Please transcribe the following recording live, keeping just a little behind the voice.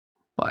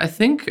Well, I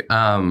think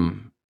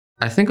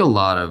a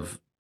lot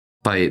of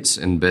fights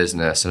in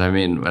business, and I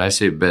mean, when I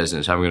say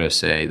business, I'm going to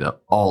say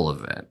all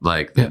of it,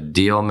 like the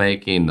deal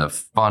making, the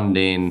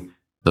funding,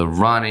 the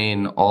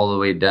running, all the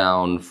way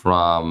down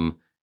from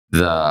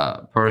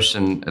the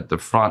person at the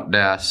front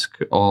desk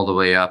all the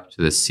way up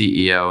to the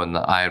CEO in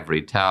the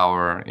ivory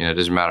tower. It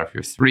doesn't matter if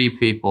you're 3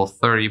 people,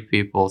 30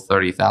 people,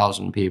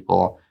 30,000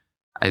 people.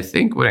 I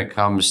think when it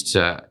comes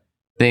to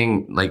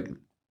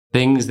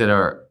things that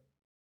are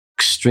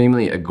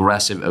extremely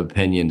aggressive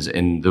opinions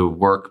in the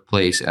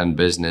workplace and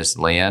business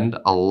land,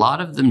 a lot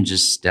of them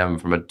just stem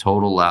from a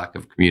total lack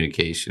of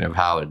communication of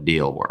how a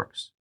deal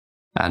works.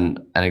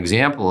 And an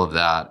example of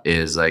that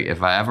is like,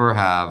 if I ever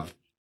have,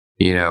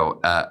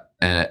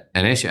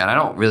 an issue, and I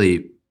don't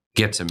really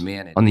get to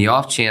manage, on the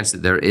off chance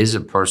that there is a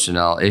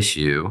personnel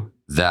issue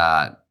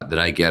that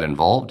I get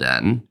involved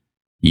in,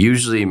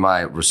 usually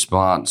my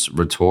response,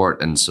 retort,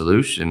 and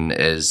solution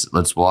is,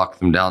 let's walk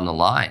them down the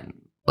line.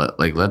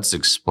 Let's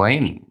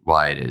explain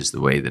why it is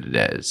the way that it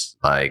is.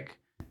 Like,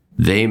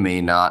 they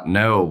may not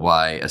know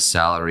why a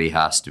salary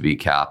has to be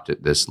capped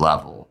at this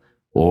level,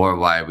 or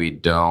why we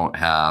don't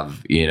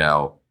have,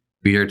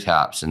 beer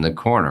taps in the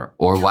corner,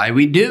 or why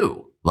we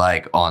do,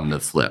 like on the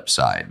flip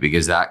side,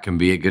 because that can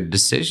be a good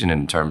decision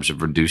in terms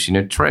of reducing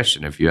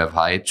attrition. If you have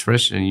high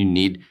attrition, you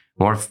need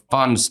more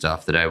fun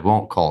stuff that I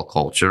won't call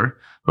culture,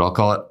 but I'll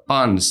call it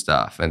fun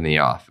stuff in the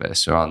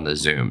office or on the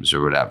Zooms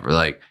or whatever.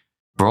 Like,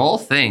 for all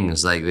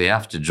things, like, they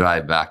have to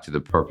drive back to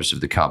the purpose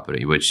of the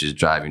company, which is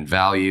driving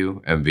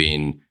value and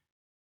being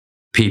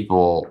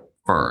people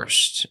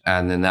first.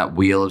 And then that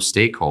wheel of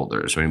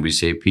stakeholders. When we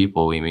say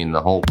people, we mean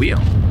the whole wheel.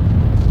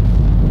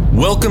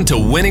 Welcome to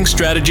Winning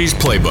Strategies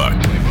Playbook,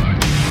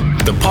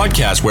 the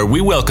podcast where we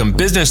welcome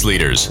business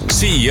leaders,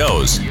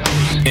 CEOs,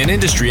 and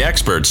industry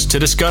experts to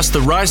discuss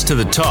the rise to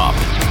the top,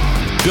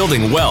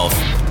 building wealth,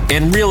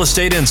 and real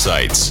estate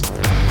insights.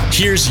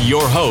 Here's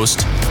your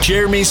host,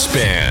 Jeremy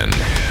Spann.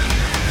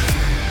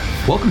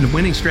 Welcome to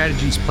Winning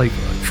Strategies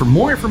Playbook. For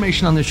more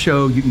information on this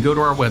show, you can go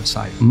to our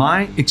website,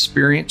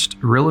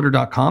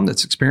 myexperiencedrealtor.com.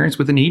 That's experience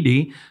with an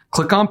ED.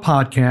 Click on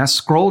podcast,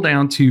 scroll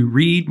down to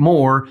read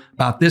more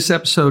about this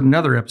episode and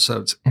other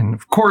episodes. And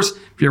of course,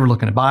 if you're ever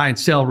looking to buy and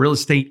sell real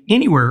estate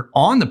anywhere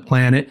on the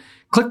planet,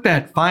 click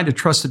that Find a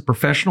Trusted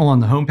Professional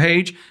on the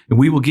homepage, and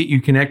we will get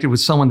you connected with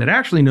someone that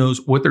actually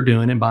knows what they're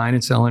doing in buying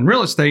and selling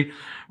real estate,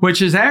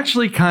 which is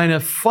actually kind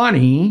of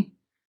funny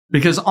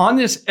because on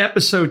this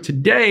episode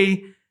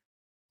today,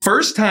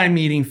 first time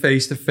meeting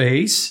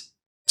face-to-face,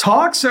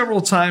 talked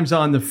several times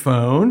on the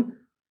phone,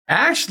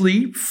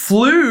 actually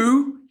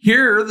flew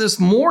here this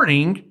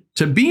morning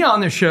to be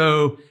on the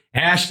show.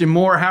 Ashton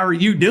Moore, how are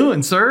you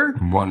doing, sir?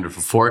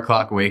 Wonderful. 4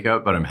 o'clock wake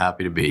up, but I'm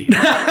happy to be.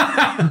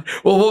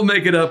 Well, we'll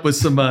make it up with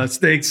some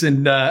steaks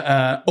and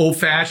old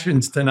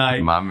fashions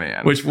tonight. My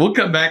man. Which we'll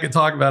come back and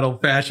talk about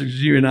old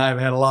fashions. You and I have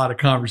had a lot of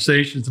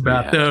conversations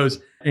about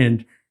those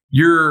and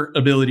your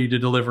ability to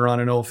deliver on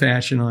an old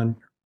fashioned on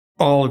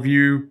all of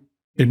you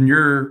in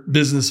your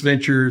business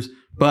ventures.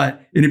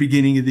 But in the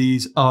beginning of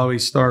these, I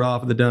always start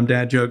off with a dumb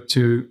dad joke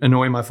to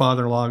annoy my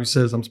father-in-law who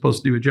says I'm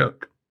supposed to do a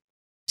joke.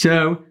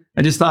 So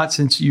I just thought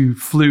since you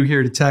flew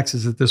here to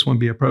Texas that this one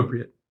be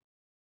appropriate.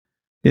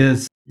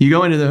 Is you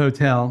go into the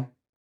hotel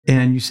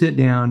and you sit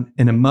down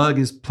and a mug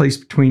is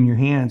placed between your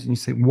hands and you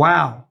say,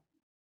 wow,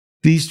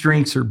 these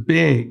drinks are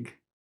big.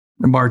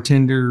 The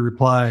bartender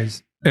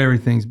replies,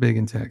 everything's big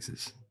in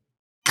Texas.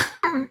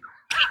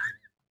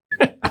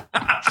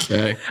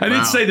 Okay. I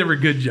didn't say they were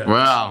good jokes.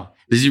 Wow.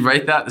 Did you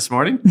write that this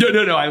morning?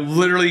 No. I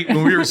literally,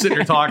 when we were sitting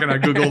here talking, I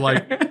Googled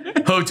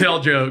like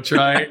hotel jokes,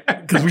 right?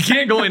 Because we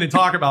can't go in and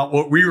talk about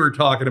what we were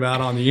talking about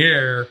on the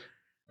air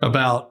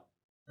about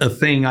a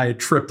thing I had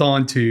tripped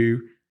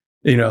onto,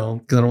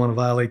 because I don't want to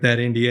violate that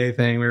NDA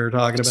thing we were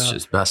talking about. It's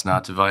just best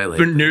not to violate.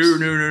 But no.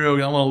 I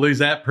don't want to lose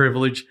that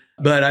privilege.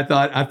 But I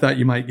thought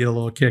you might get a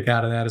little kick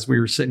out of that as we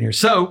were sitting here.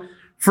 So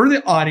for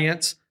the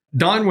audience,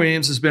 Don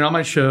Williams has been on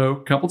my show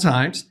a couple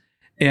times.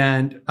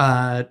 And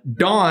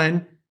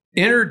Don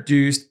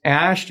introduced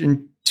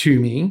Ashton to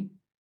me.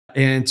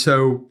 And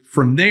so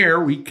from there,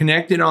 we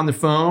connected on the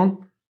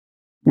phone.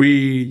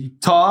 We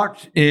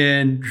talked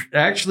and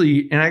I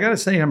got to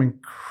say, I'm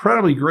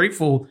incredibly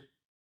grateful.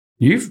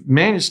 You've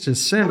managed to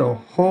send a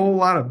whole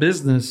lot of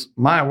business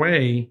my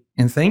way.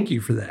 And thank you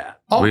for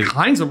that. All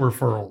kinds of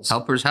referrals.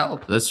 Helpers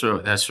help. That's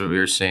what we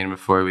were saying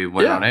before we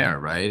went on air,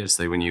 right? It's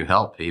like when you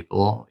help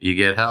people, you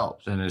get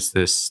helped. And it's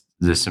this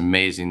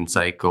amazing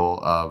cycle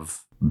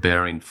of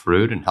bearing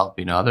fruit and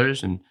helping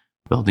others and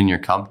building your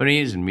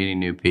companies and meeting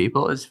new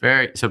people. It's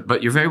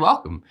but you're very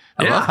welcome.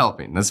 I love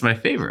helping. That's my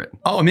favorite.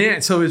 Oh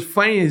man. So it's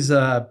funny is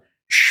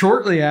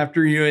shortly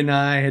after you and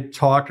I had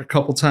talked a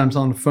couple times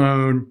on the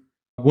phone,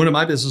 one of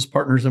my business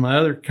partners in my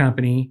other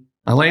company,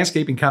 a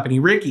landscaping company,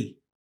 Ricky,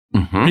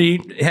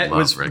 he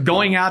was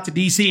going out to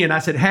DC and I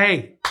said,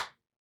 hey,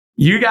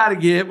 you got to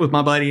get with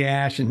my buddy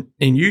Ash and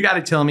you got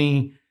to tell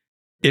me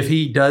if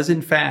he does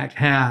in fact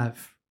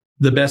have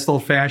the best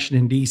old fashioned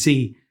in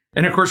DC.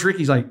 And of course,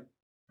 Ricky's like,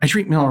 I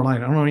drink Miller Lite. I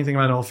don't know anything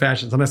about old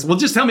fashions. And I said, well,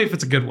 just tell me if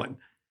it's a good one.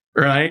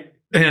 Right.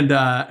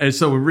 And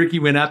so when Ricky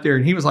went out there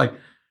and he was like,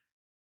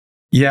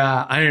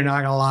 yeah, I ain't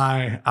not gonna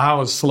lie, I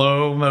was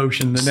slow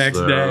motion the next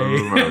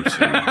day.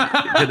 Motion.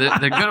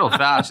 The good old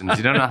fashions,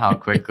 you don't know how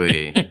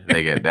quickly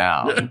they get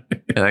down.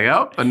 You're like,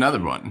 oh,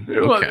 another one.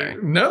 Okay.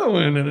 Another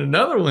one and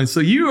another one. So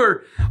you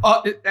are,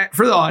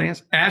 for the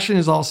audience, Ashton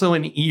is also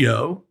an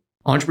EO,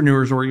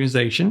 Entrepreneurs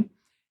Organization.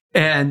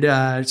 And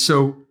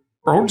so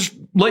I'll just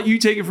let you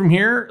take it from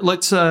here.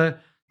 Let's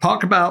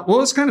talk about, well,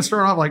 let's kind of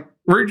start off like,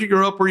 where did you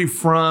grow up? Where are you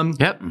from?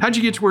 Yep. How'd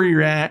you get to where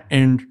you're at?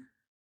 And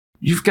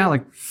you've got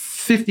like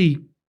 50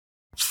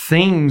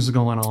 things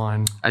going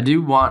on. I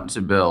do want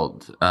to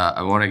build,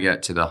 I want to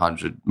get to the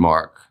 100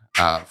 mark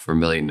for $1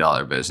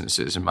 million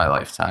businesses in my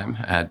lifetime.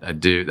 I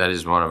do. That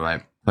is one of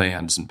my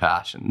plans and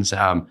passions.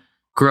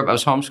 Grew up, I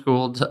was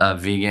homeschooled,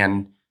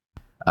 vegan.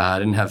 I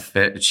didn't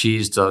have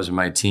cheese till I was in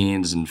my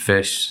teens, and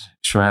fish,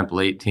 shrimp,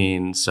 late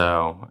teens.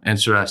 So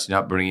interesting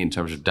upbringing in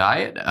terms of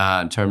diet.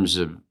 In terms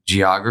of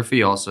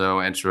geography,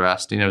 also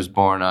interesting. I was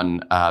born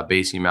on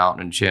Basie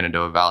Mountain in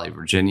Shenandoah Valley,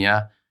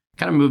 Virginia.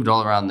 Kind of moved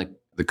all around the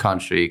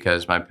country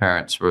because my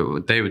parents were,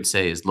 what they would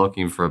say is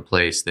looking for a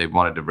place they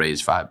wanted to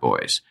raise 5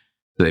 boys.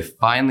 So they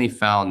finally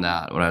found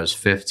that when I was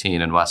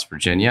 15 in West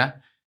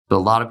Virginia. So a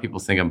lot of people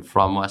think I'm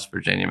from West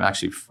Virginia. I'm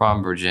actually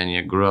from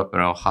Virginia, grew up in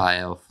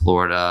Ohio,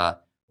 Florida,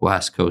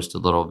 West Coast a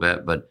little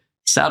bit, but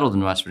settled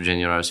in West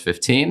Virginia when I was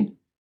 15.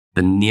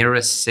 The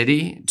nearest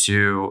city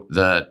to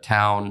the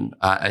town,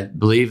 I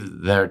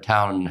believe their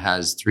town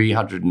has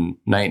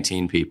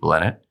 319 people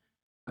in it.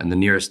 And the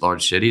nearest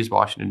large city is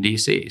Washington,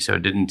 D.C. So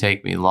it didn't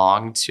take me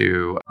long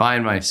to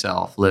find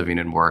myself living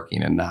and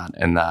working in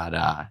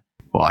that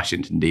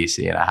Washington,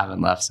 D.C. And I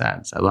haven't left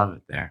since. I love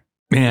it there.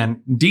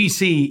 Man,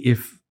 D.C.,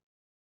 if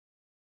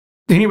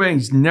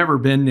anybody's never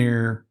been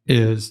there,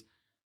 is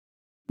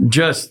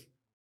just,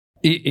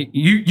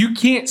 you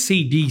can't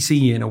see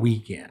D.C. in a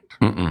weekend.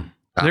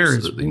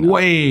 There's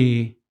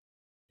way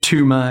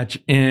too much.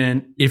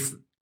 And if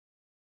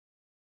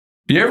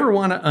you ever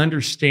want to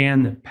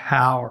understand the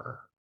power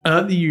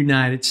of the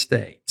United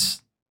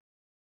States,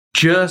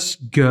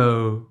 just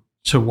go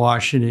to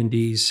Washington,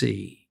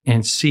 D.C.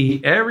 and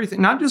see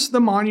everything, not just the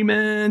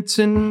monuments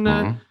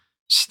and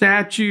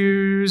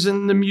statues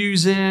and the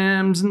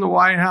museums and the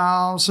White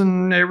House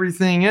and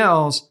everything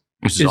else.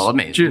 Which is all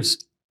amazing.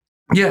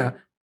 It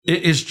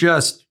is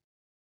just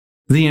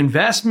the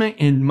investment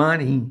in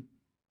money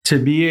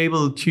to be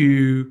able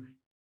to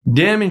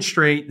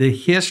demonstrate the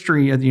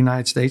history of the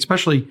United States,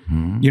 especially,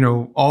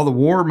 all the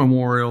war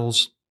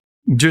memorials,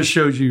 just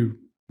shows you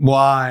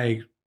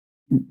why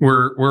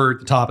we're at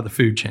the top of the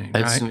food chain.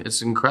 Right?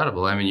 It's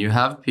incredible. I mean, you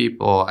have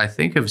people, I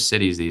think of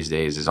cities these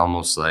days as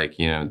almost like,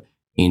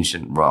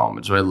 ancient Rome.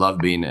 It's why I love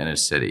being in a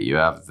city. You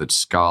have the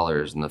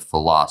scholars and the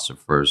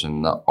philosophers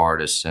and the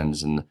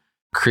artisans and the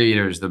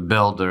creators, the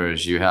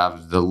builders. You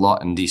have the law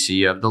in DC,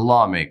 you have the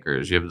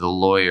lawmakers, you have the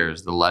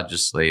lawyers, the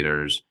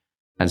legislators.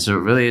 And so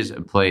it really is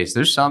a place,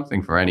 there's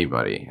something for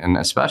anybody. And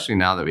especially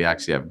now that we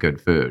actually have good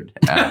food.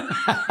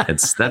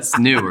 That's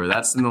newer.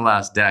 That's in the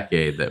last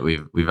decade that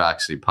we've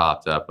actually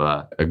popped up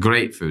a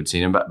great food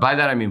scene. And by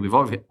that, I mean, we've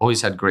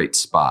always had great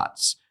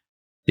spots.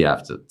 You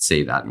have to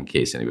say that in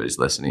case anybody's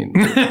listening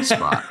to the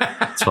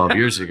spot 12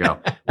 years ago.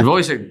 We've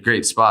always had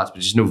great spots, but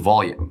just no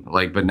volume.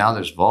 But now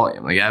there's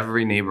volume.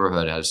 Every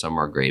neighborhood has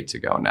somewhere great to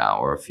go now,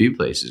 or a few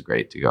places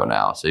great to go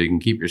now. So you can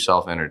keep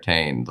yourself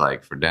entertained,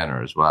 for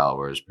dinner as well.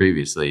 Whereas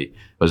previously it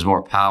was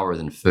more power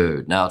than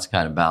food. Now it's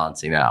kind of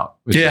balancing out,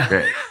 which is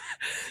great.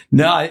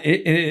 No,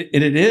 it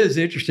is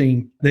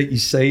interesting that you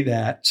say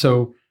that.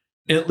 So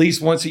at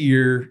least once a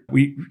year,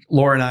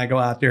 Laura and I go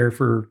out there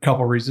for a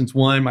couple of reasons.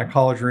 One, my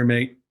college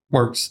roommate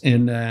works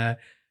in the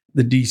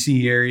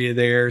DC area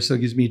there. So it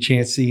gives me a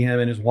chance to see him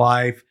and his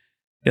wife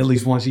at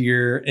least once a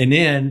year. And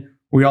then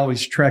we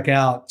always trek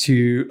out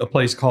to a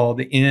place called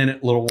the Inn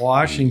at Little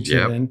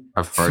Washington. Yep,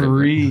 I've heard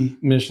 3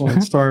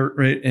 Michelin star,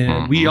 right?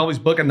 And we always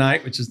book a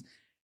night, which is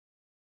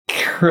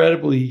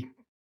incredibly,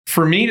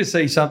 for me to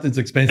say something's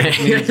expensive,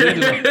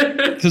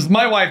 because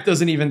my wife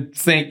doesn't even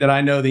think that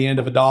I know the end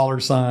of a dollar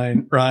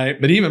sign, right?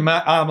 But even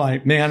I'm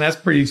like, man, that's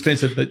pretty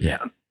expensive. But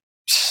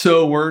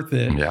so worth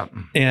it. Yeah.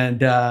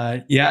 And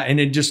and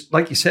then just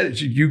like you said,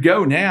 you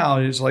go now,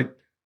 it's like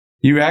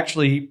you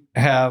actually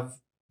have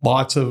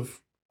lots of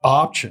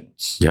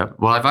options. Yeah.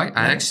 Well, I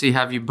actually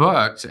have you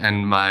booked,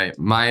 and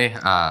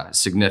my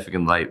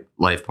significant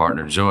life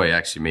partner, Joy,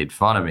 actually made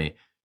fun of me.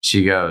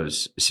 She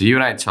goes, so you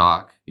and I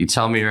talk, you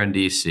tell me you're in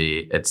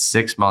DC, it's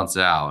 6 months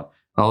out.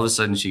 All of a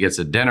sudden she gets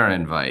a dinner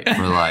invite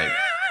for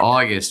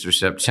August or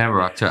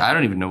September, October. I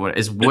don't even know what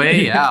it's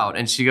way out.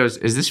 And she goes,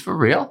 is this for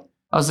real?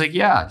 I was like,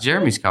 yeah,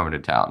 Jeremy's coming to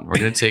town. We're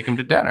going to take him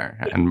to dinner.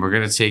 And we're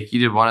going to take you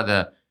to one of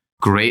the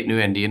great new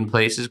Indian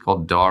places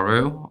called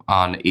Daru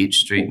on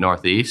H Street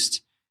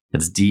Northeast.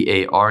 It's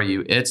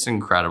Daru. It's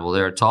incredible.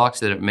 There are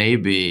talks that it may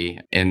be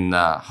in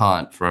the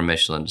hunt for a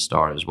Michelin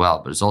star as well.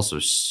 But it's also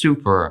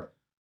super,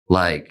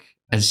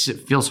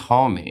 it feels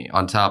homey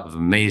on top of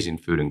amazing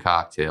food and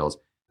cocktails.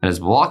 And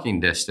it's walking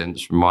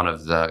distance from one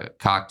of the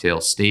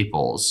cocktail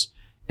staples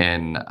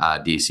in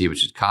DC,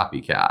 which is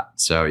Copycat.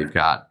 So you've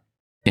got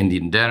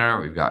Indian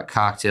dinner, we've got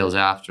cocktails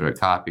after at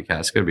Copycat.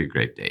 It's going to be a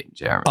great date,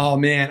 Jeremy. Oh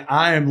man,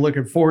 I am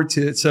looking forward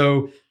to it.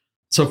 So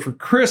for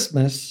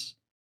Christmas,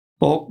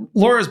 well,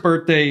 Laura's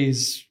birthday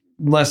is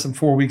less than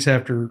 4 weeks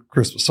after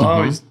Christmas. So I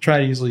always try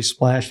to usually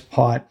splash the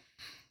pot.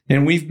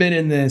 And we've been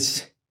in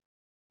this,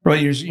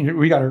 right?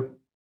 We got our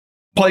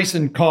place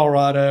in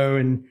Colorado,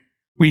 and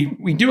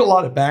we do a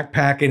lot of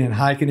backpacking and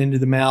hiking into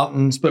the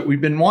mountains, but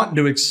we've been wanting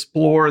to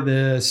explore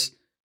this,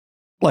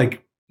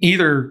 like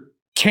either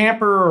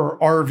camper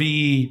or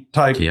RV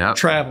type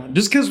traveling,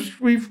 just because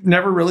we've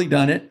never really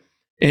done it.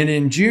 And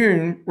in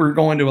June, we're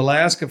going to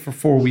Alaska for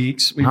 4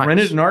 weeks. We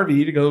rented an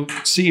RV to go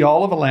see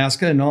all of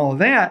Alaska and all of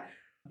that.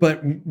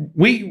 But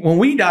when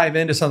we dive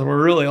into something, we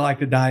really like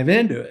to dive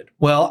into it.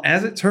 Well,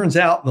 as it turns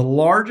out, the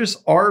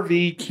largest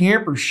RV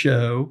camper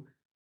show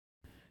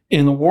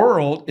in the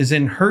world is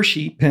in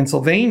Hershey,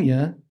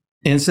 Pennsylvania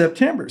in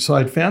September. So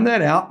I'd found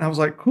that out and I was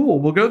like, cool,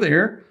 we'll go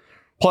there.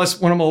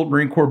 Plus, one of my old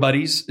Marine Corps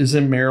buddies is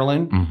in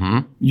Maryland.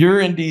 You're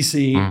in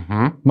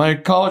DC. My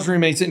college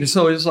roommate's in.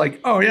 So it was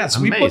like, oh, yeah.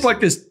 So we booked like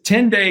this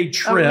 10-day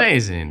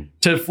trip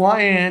to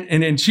fly in.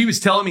 And then she was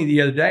telling me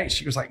the other day,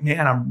 she was like,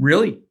 man, I'm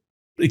really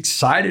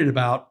excited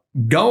about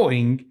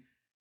going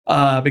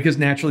because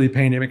naturally the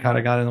pandemic kind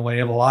of got in the way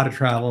of a lot of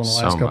travel in the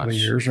last couple of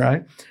years,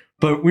 right?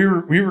 But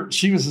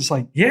she was just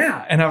like,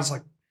 yeah. And I was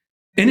like,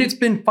 and it's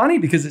been funny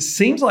because it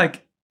seems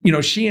like, you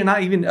know, she and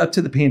I, even up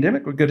to the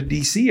pandemic, would go to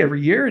DC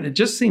every year. And it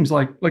just seems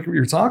like what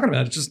you're talking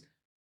about, it's just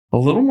a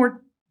little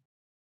more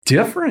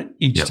different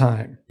each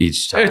time.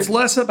 It's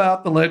less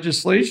about the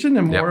legislation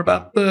and more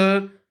about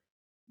the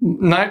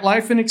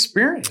nightlife and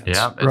experience.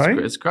 Yeah,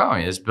 it's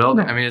growing. It's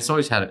building. I mean, it's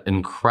always had an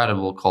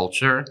incredible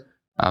culture,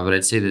 but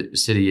I'd say the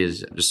city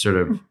is just sort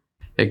of,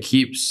 it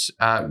keeps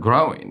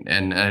growing.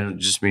 And I don't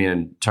just mean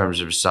in terms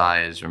of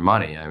size or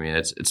money. I mean,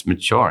 it's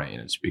maturing.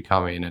 It's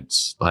becoming,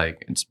 it's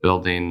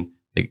building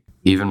like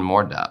even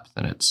more depth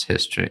in its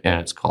history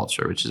and its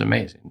culture, which is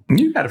amazing.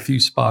 You got a few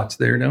spots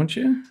there, don't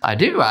you? I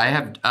do. I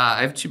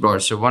have 2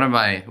 bars. So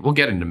we'll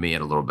get into me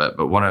in a little bit,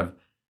 but one of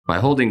my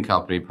holding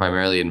company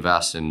primarily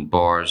invests in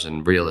bars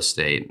and real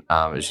estate.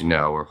 As you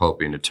know, we're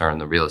hoping to turn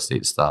the real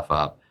estate stuff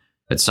up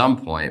at some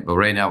point, but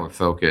right now we're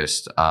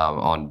focused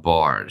on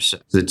bars.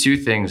 The 3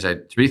 things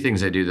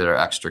I do that are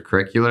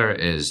extracurricular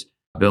is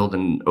build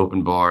and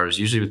open bars,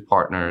 usually with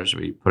partners.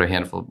 We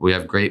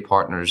have great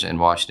partners in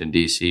Washington,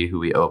 D.C. who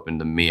we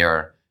opened the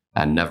Mirror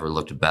and Never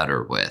Looked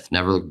Better with.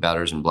 Never Looked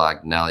Better is in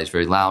Black Denali. It's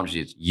very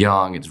loungy, it's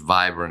young, it's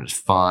vibrant, it's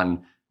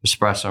fun.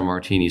 Espresso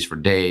martinis for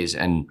days.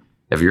 And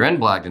if you're in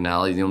Black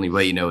Denali, the only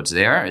way you know it's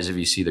there is if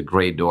you see the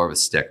gray door with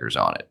stickers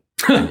on it.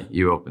 And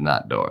you open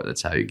that door.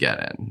 That's how you get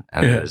in.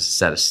 And there's a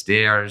set of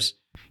stairs.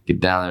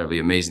 Get down there. It'll be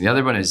amazing. The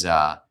other one is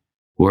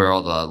where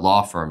all the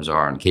law firms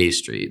are on K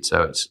Street.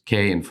 So it's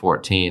K and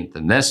 14th.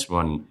 And this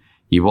one,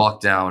 you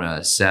walk down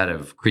a set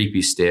of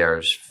creepy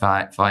stairs,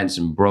 find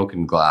some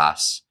broken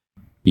glass.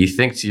 You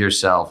think to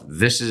yourself,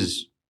 this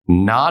is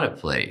not a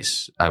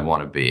place I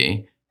want to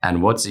be.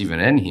 And what's even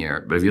in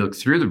here? But if you look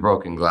through the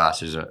broken glass,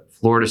 there's a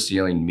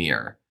floor-to-ceiling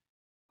mirror.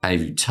 And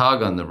if you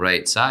tug on the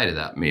right side of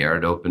that mirror,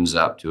 it opens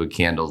up to a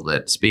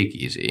candlelit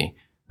speakeasy.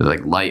 There's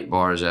like light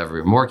bars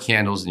everywhere, more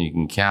candles than you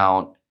can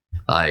count,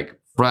 like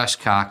fresh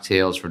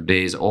cocktails for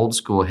days, old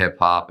school hip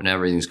hop, and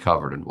everything's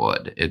covered in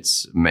wood.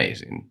 It's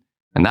amazing.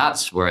 And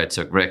that's where I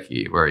took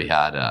Ricky, where he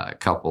had a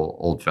couple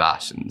old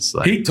fashions.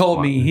 Like, he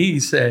told me, he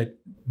said,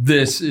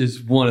 this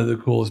is one of the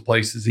coolest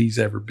places he's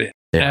ever been.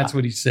 Yeah. That's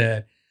what he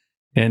said.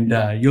 And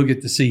you'll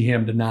get to see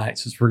him tonight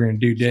since we're going to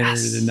do dinner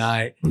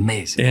tonight.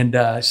 Amazing.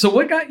 And so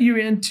what got you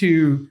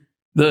into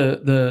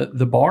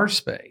the bar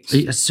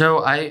space?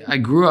 So I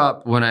grew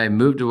up when I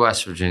moved to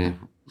West Virginia.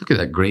 Look at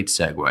that great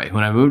segue.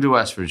 When I moved to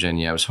West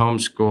Virginia, I was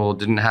homeschooled,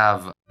 didn't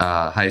have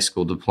a high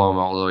school diploma,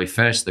 although I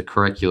finished the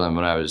curriculum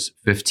when I was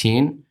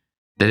 15.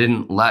 They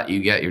didn't let you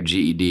get your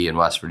GED in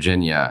West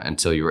Virginia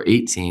until you were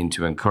 18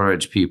 to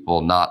encourage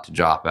people not to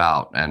drop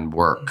out and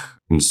work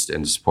and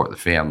support the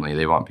family.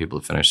 They want people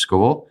to finish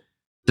school.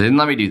 They didn't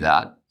let me do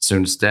that. So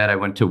instead, I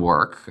went to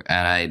work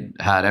and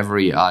I had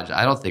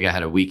I don't think I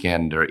had a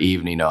weekend or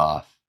evening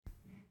off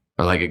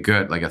or like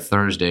a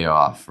Thursday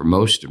off for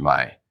most of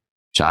my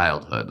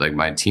childhood. Like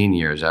my teen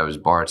years, I was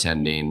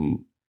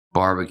bartending,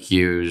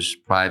 barbecues,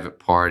 private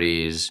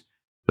parties,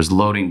 was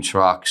loading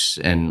trucks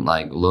and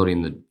like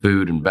loading the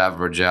food and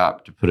beverage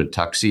up to put a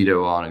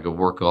tuxedo on and go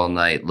work all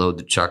night, load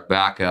the truck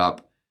back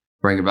up,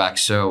 bring it back.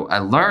 So I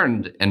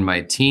learned in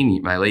my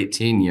late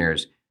teen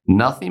years,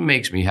 nothing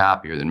makes me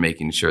happier than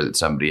making sure that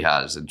somebody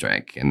has a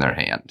drink in their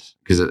hand,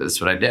 because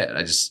that's what I did.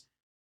 I just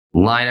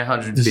line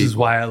 100 people. This is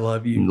why I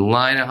love you.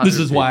 Line 100 This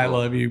is people. Why I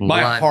love you.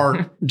 My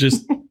heart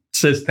just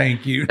says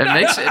thank you.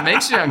 It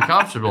makes you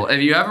uncomfortable.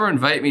 If you ever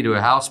invite me to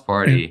a house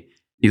party,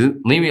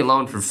 you leave me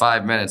alone for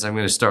 5 minutes, I'm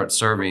going to start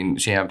serving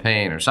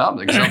champagne or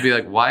something. Because I'll be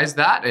like, why is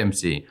that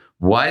empty?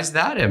 Why is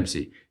that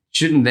empty?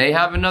 Shouldn't they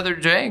have another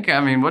drink?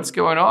 I mean, what's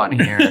going on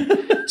here?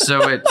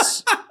 So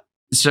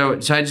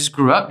I just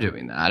grew up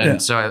doing that. And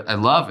so I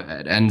love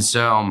it. And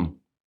so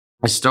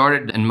I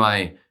started in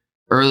my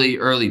early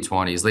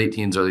 20s, late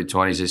teens, early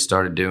 20s, I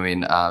started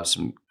doing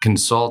some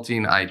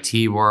consulting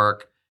IT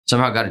work.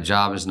 Somehow got a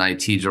job as an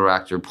IT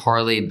director,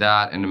 parlayed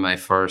that into my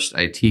first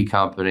IT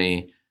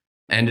company,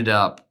 ended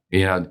up,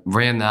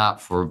 ran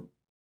that for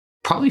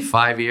probably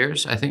 5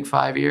 years, I think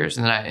 5 years.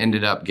 And then I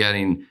ended up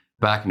getting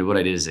back into what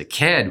I did as a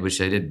kid,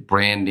 which I did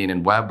branding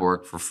and web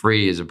work for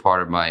free as a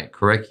part of my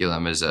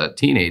curriculum as a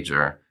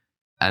teenager.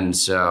 And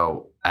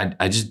so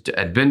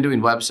I'd been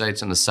doing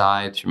websites on the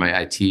side through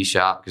my IT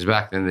shop, because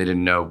back then they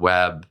didn't know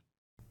web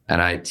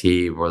and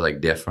IT were like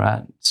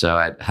different. So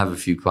I'd have a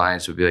few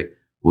clients who would be like,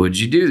 would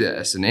you do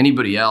this? And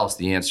anybody else,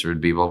 the answer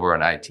would be, well, we're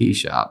an IT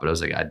shop. But I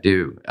was like, I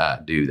do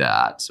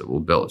that. So we'll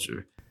build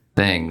your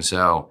thing.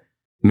 So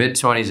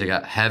mid-20s, I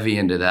got heavy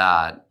into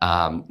that,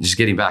 just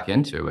getting back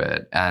into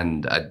it.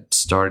 And I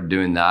started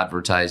doing the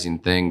advertising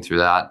thing through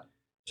that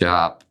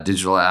job,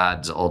 digital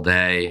ads all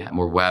day,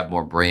 more web,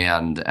 more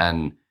brand.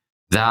 And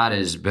that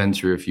has been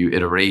through a few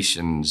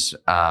iterations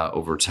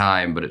over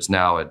time, but it's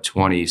now a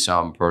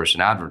 20-some person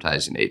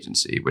advertising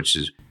agency, which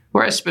is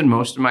where I spend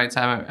most of my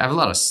time. I have a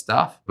lot of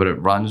stuff, but it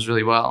runs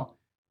really well,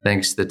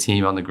 thanks to the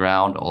team on the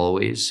ground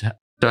always.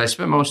 So I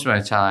spend most of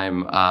my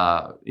time,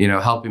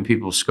 helping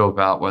people scope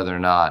out whether or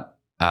not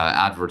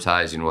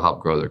advertising will help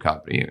grow their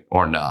company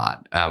or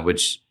not,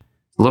 which is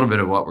a little bit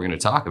of what we're going to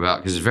talk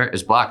about, because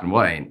it's black and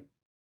white.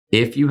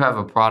 If you have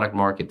a product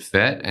market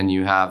fit and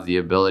you have the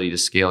ability to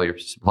scale your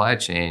supply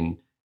chain,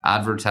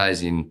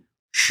 advertising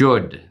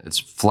it's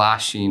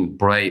flashing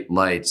bright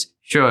lights,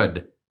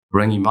 should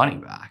bring you money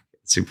back.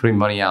 It's like putting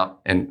money out,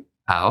 and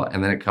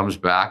then it comes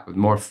back with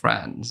more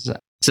friends.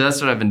 So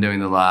that's what I've been doing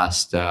the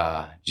last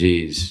 5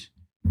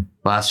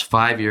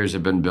 years.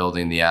 I've been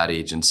building the ad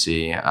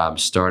agency.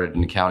 Started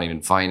an accounting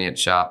and finance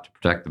shop to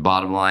protect the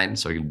bottom line,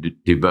 so I can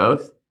do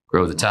both,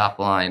 grow the top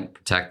line,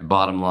 protect the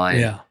bottom line.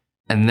 Yeah.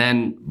 And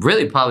then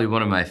really probably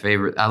one of my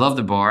favorite, I love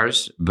the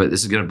bars, but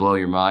this is going to blow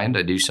your mind.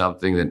 I do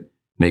something that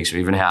makes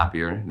me even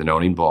happier than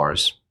owning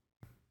bars.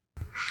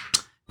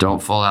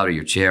 Don't fall out of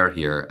your chair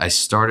here. I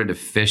started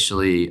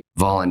officially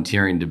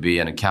volunteering to be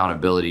an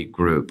accountability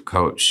group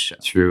coach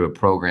through a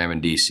program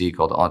in DC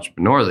called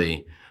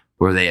Entrepreneurly,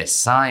 where they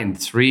assigned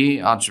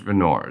 3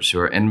 entrepreneurs who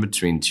are in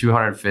between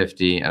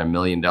 $250,000 and $1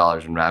 million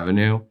in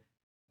revenue.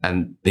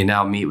 And they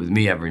now meet with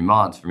me every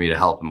month for me to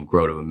help them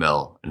grow to $1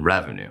 million in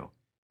revenue.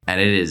 And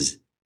it is,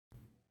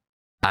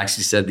 I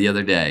actually said the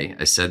other day,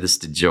 I said this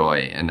to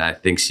Joy, and I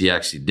think she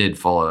actually did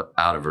fall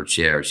out of her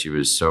chair. She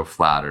was so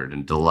flattered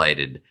and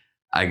delighted.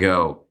 I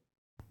go,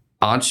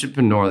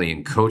 Entrepreneurly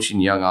and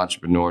coaching young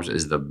entrepreneurs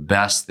is the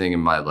best thing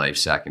in my life,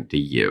 second to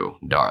you,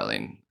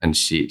 darling. And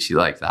she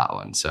liked that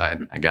one. So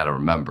I got to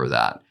remember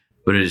that.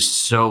 But it is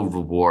so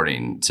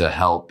rewarding to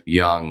help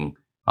young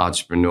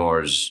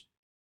entrepreneurs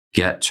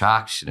get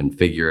traction and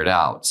figure it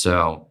out.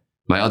 So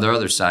my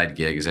other side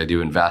gig is I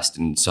do invest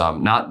in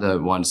some, not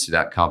the ones to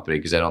that company,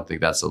 because I don't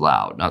think that's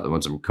allowed, not the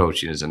ones I'm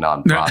coaching as a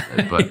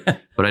nonprofit,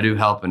 but I do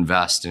help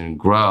invest and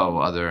grow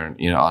other,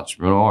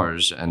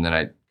 entrepreneurs. And then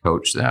I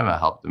coach them. I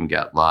help them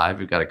get live.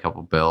 We've got a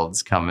couple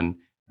builds coming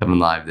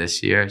live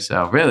this year.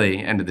 So really,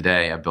 end of the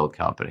day, I build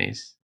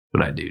companies.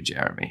 That's what I do,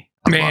 Jeremy.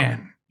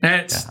 Man,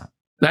 that's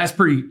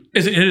pretty,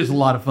 it is a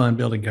lot of fun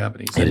building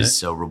companies. It is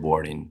so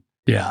rewarding.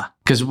 Yeah.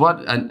 Because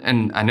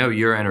and I know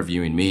you're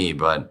interviewing me,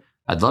 but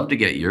I'd love to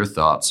get your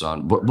thoughts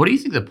on what do you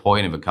think the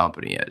point of a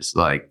company is?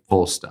 Like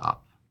full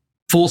stop.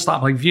 Full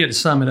stop. Like if you had to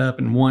sum it up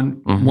in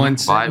one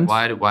sentence.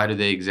 Why do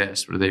they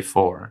exist? What are they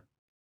for?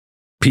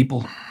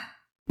 People.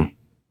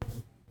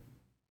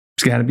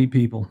 It's got to be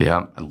people.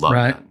 Yeah, I love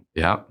that.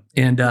 Yeah.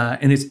 And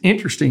it's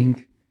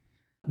interesting,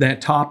 that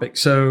topic.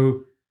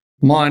 So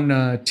I'm on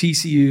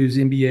TCU's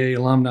MBA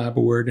alumni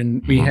board,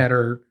 and we had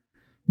our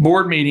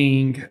board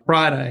meeting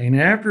Friday. And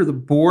after the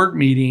board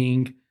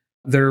meeting,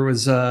 there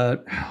was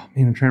I'm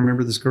trying to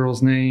remember this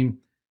girl's name.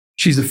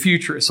 She's a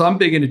futurist. So I'm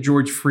big into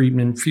George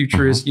Friedman,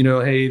 futurist.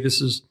 Hey,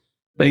 this is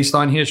based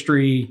on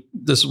history.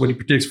 This is what he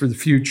predicts for the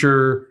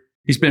future.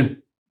 He's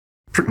been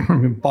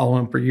I've been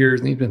following him for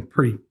years, and he's been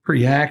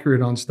pretty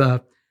accurate on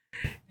stuff.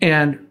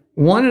 And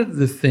one of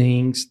the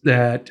things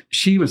that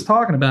she was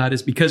talking about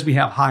is because we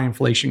have high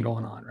inflation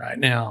going on right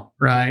now,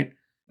 right?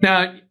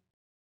 Now,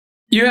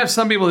 you have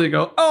some people that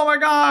go, oh my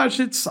gosh,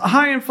 it's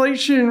high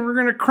inflation. We're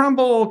going to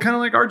crumble, kind of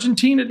like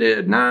Argentina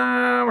did.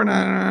 No, we're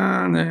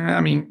not.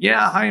 I mean,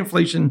 yeah, high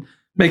inflation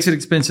makes it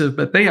expensive,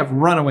 but they have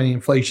runaway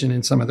inflation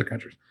in some other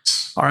countries.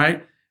 All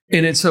right.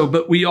 And so,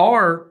 but we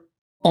are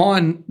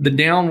on the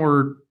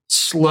downward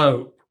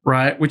slope,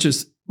 right? Which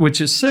is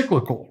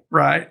cyclical,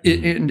 right?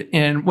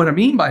 And what I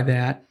mean by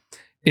that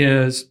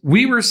is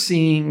we were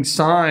seeing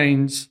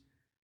signs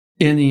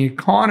in the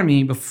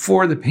economy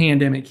before the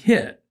pandemic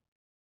hit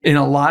in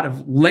a lot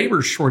of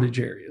labor shortage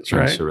areas,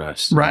 right?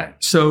 Right.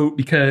 So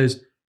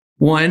because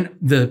one,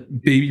 the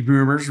baby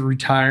boomers are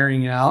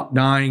retiring out,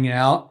 dying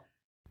out,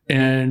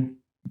 and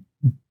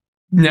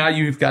now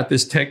you've got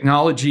this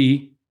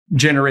technology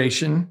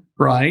generation,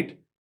 right?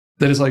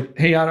 That is like,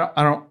 hey, I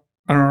don't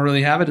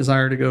really have a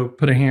desire to go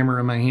put a hammer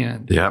in my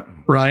hand. Yep.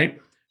 Right.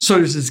 So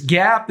there's this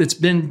gap that's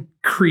been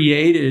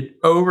created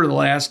over the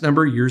last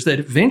number of years that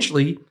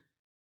eventually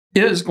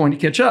is going to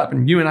catch up.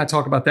 And you and I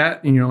talk about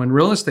that, in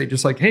real estate,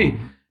 just like, hey,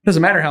 it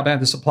doesn't matter how bad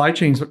the supply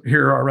chains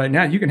here are right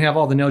now. You can have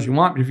all the nails you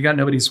want, but if you got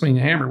nobody to swing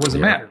a hammer, what does it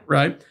matter,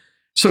 right?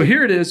 So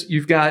here it is.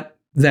 You've got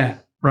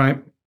that,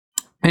 right?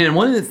 And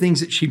one of the things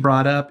that she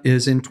brought up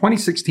is in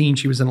 2016,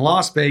 she was in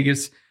Las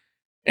Vegas,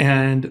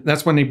 and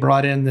that's when they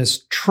brought in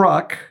this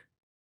truck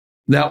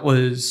that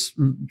was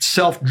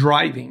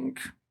self-driving,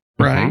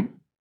 right? Mm-hmm.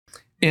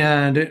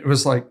 And it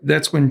was like,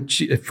 that's when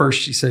at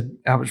first she said,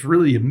 I was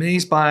really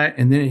amazed by it.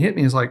 And then it hit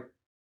me as like,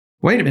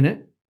 wait a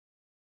minute,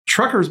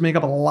 truckers make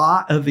up a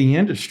lot of the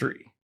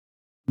industry,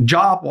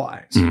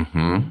 job-wise.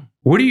 Mm-hmm.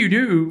 What do you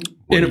do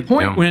at a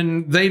point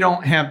when they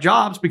don't have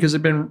jobs because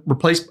they've been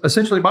replaced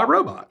essentially by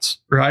robots,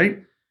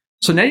 right?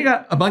 So now you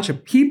got a bunch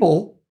of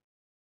people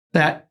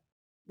that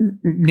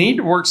need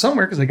to work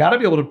somewhere because they got to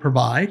be able to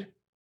provide,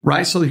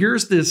 right? So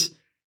here's this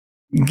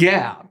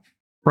gap,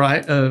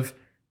 right, of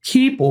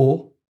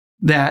people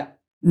that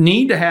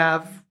need to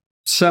have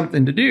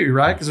something to do,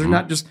 right? Because they're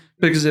not just,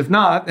 because if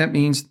not, that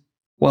means,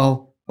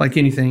 well, like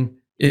anything,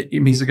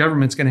 it means the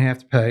government's going to have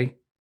to pay.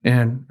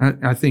 And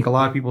I think a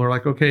lot of people are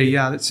like, okay,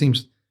 yeah, that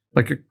seems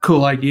like a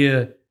cool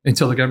idea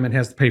until the government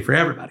has to pay for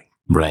everybody.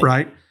 Right.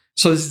 Right.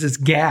 So there's this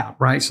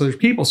gap, right? So there's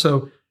people.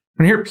 So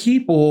when I hear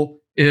people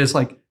is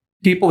like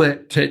people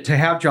that to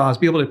have jobs,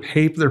 be able to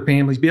pay for their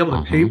families, be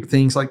able to pay for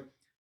things. Like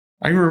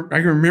I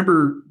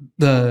remember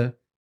the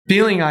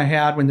feeling I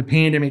had when the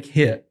pandemic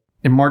hit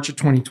in March of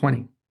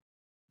 2020.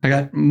 I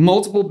got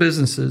multiple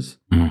businesses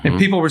and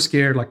people were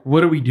scared. Like,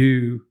 what do we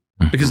do?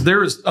 Because there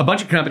was a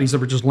bunch of companies that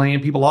were just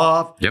laying people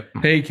off. Yep.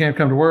 Hey, you can't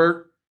come to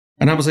work.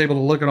 And I was able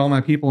to look at all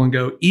my people and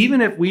go, even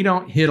if we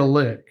don't hit a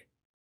lick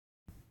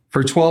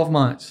for 12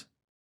 months,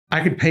 I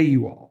could pay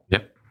you all.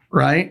 Yep.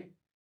 Right.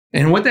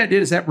 And what that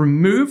did is that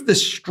removed the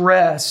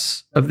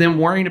stress of them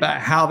worrying about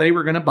how they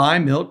were going to buy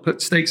milk,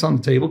 put steaks on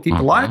the table, keep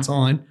the lights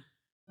on.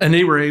 And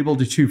they were able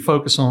to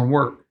focus on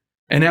work.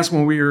 And that's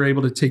when we were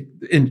able to take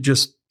and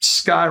just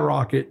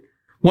skyrocket.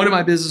 One of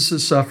my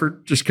businesses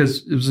suffered just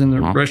because it was in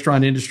the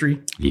restaurant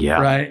industry. Yeah.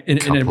 Right.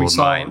 And then we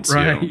saw it,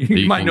 right?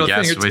 You might know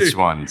guess which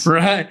ones.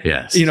 Right.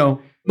 Yes.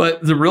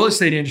 But the real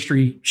estate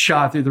industry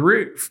shot through the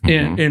roof.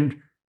 And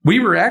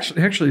we were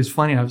actually, it's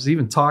funny. I was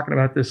even talking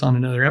about this on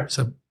another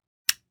episode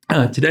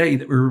today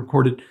that we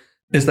recorded,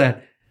 is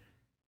that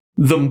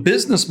the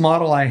business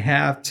model I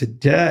have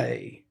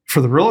today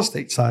for the real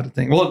estate side of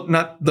things, well,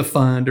 not the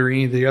fund or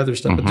any of the other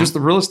stuff, but just the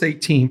real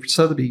estate team for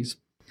Sotheby's.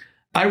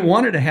 I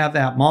wanted to have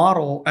that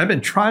model. I've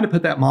been trying to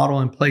put that model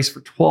in place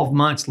for 12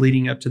 months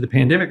leading up to the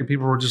pandemic. And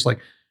people were just like,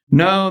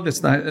 no,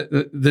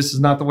 this is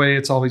not the way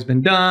it's always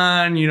been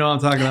done. You know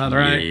what I'm talking about,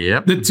 right?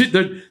 Yep.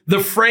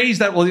 The phrase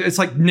that, well, it's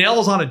like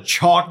nails on a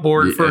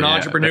chalkboard for an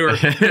entrepreneur.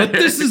 But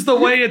this is the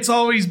way it's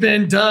always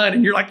been done.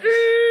 And you're like,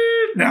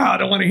 no, I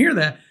don't want to hear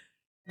that.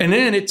 And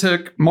then it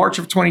took March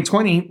of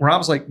 2020 where I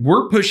was like,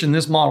 we're pushing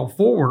this model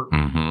forward.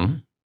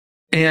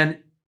 And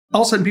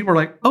all of a sudden people were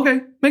like,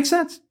 okay, makes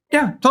sense.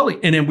 Yeah, totally.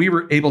 And then we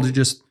were able to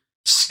just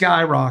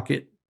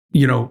skyrocket,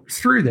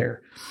 through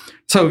there.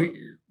 So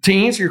to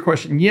answer your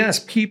question, yes,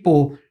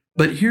 people,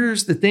 but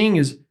here's the thing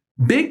is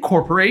big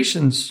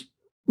corporations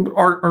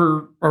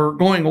are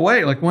going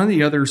away. Like one of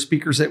the other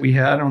speakers that we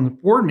had on the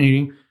board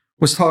meeting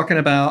was talking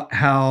about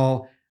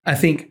how I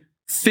think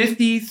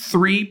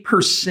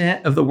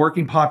 53% of the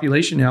working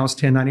population now is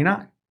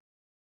 1099.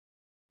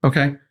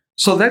 Okay.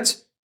 So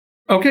that's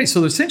okay.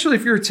 So essentially,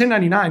 if you're a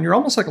 1099, you're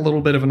almost like a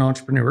little bit of an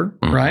entrepreneur,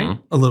 right?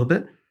 A little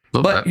bit.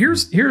 But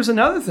here's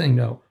another thing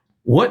though.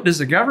 What does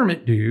the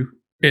government do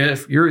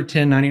if you're a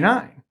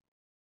 1099?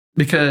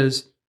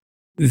 Because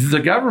the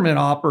government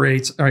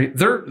operates, all right,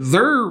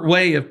 their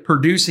way of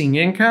producing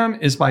income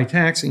is by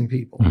taxing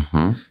people.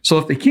 So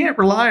if they can't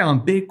rely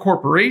on big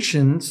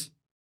corporations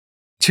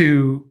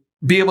to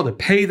be able to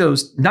pay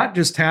those, not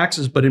just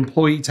taxes, but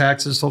employee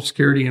taxes, Social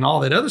Security, and all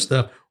that other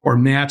stuff, or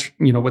match,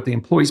 what the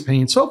employees pay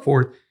and so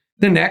forth,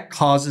 then that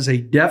causes a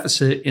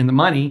deficit in the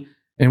money.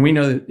 And we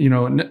know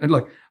that,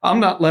 look, I'm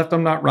not left,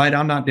 I'm not right,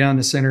 I'm not down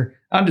the center.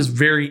 I'm just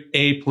very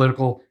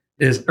apolitical.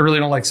 I really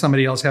don't like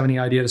somebody else having any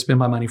idea to spend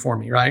my money for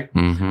me, right?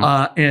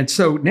 And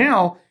so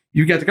now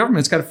you got the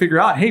government's got to figure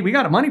out, hey, we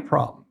got a money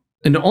problem.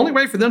 And the only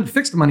way for them to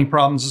fix the money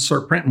problem is to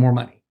start printing more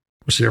money,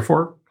 which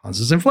therefore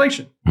causes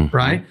inflation,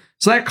 right?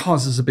 So that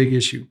causes a big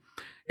issue.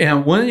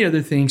 And one of the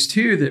other things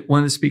too that one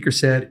of the speakers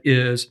said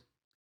is,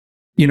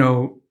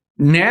 now,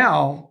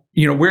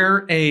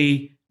 where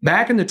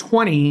back in the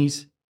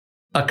 20s,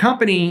 a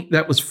company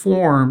that was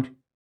formed,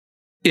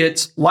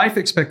 its life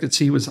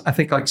expectancy was, I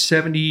think, like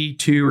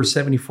 72 or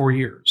 74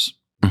 years.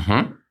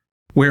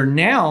 Where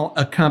now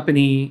a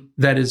company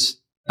that is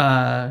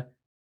built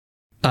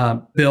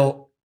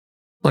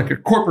like a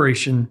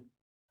corporation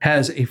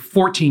has a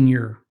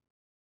 14-year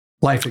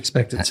life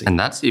expectancy. And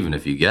that's even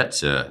if you get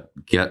to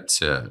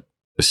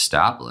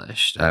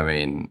established. I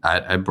mean,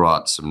 I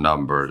brought some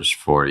numbers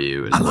for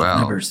you as I love well.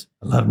 Numbers.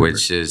 I love numbers.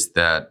 Which is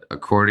that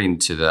according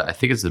to I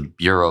think it's the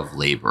Bureau of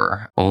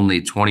Labor,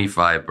 only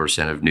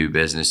 25% of new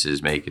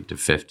businesses make it to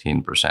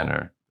 15%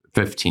 or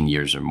 15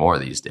 years or more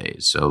these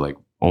days. So like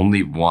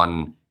only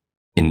 1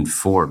 in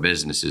 4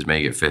 businesses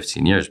make it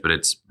 15 years. But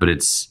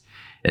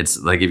it's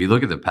like, if you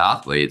look at the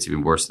pathway, it's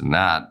even worse than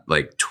that.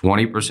 Like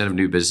 20% of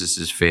new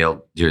businesses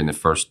fail during the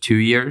first 2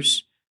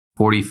 years,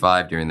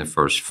 45 during the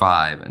first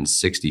 5, and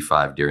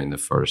 65 during the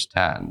first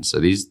 10. So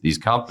these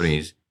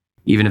companies,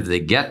 even if they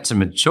get to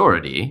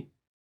maturity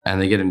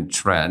and they get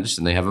entrenched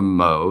and they have a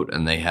moat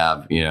and they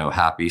have,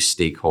 happy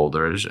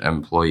stakeholders,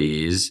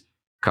 employees,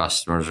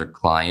 customers or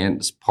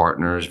clients,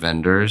 partners,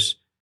 vendors,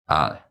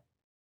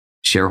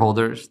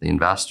 shareholders, the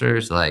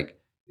investors, like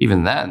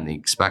even then the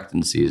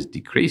expectancy is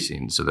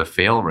decreasing. So the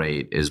fail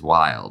rate is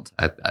wild.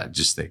 I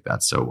just think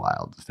that's so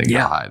wild to think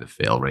how high the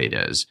fail rate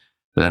is.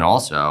 But then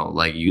also,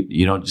 like,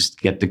 you don't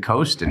just get to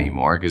coast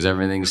anymore because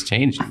everything's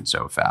changing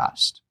so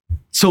fast.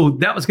 So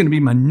that was going to be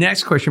my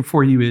next question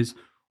for you is,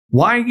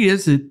 why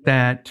is it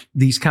that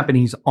these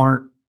companies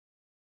aren't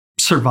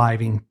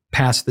surviving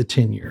past the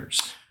 10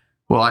 years?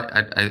 Well,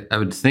 I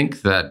would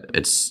think that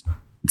it's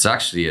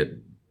actually a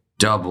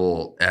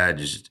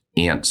double-edged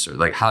answer.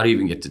 Like, how do you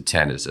even get to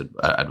 10 is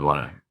I'd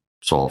want to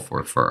solve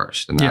for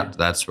first. And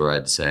that's where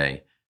I'd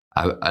say,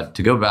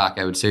 to go back,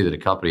 I would say that a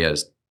company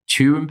has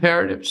 2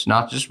 imperatives,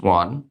 not just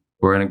one.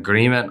 We're in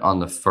agreement on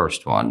the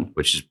first one,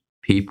 which is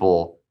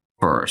people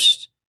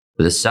first.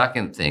 But the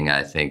second thing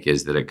I think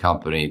is that a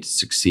company to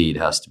succeed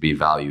has to be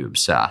value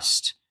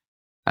obsessed.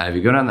 And if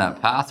you go down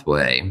that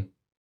pathway,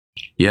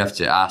 you have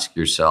to ask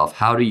yourself,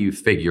 how do you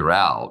figure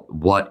out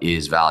what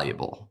is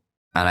valuable?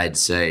 And I'd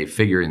say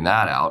figuring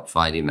that out,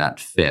 finding that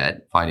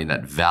fit, finding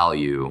that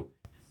value.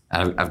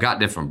 And I've got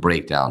different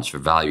breakdowns for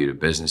value to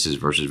businesses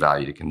versus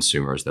value to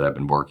consumers that I've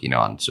been working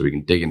on. So we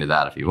can dig into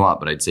that if you want.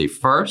 But I'd say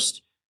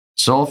first,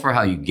 solve for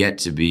how you get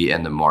to be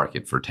in the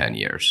market for 10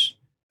 years.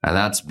 And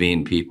that's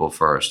being people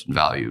first and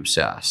value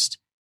obsessed.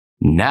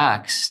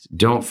 Next,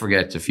 don't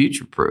forget to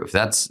future proof.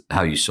 That's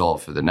how you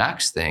solve for the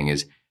next thing,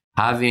 is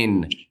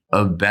having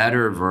a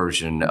better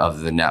version of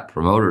the Net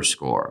Promoter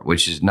Score,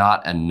 which is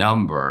not a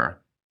number.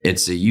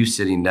 It's you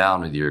sitting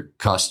down with your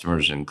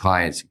customers and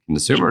clients and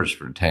consumers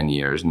for 10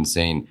 years and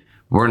saying,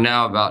 we're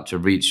now about to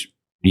reach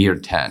year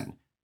 10.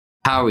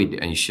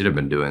 And you should have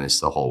been doing this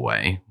the whole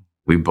way.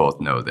 We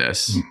both know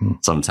this. Mm-hmm.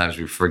 Sometimes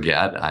we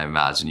forget. I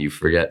imagine you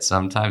forget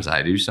sometimes.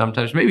 I do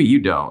sometimes. Maybe you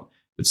don't.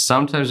 But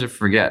sometimes I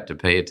forget to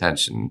pay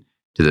attention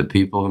to the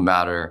people who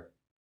matter,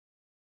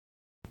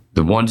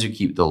 the ones who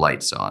keep the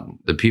lights on,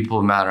 the people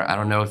who matter. I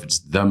don't know if it's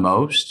the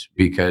most,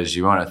 because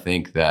you want to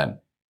think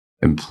that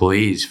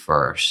employees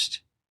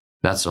first.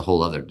 That's a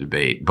whole other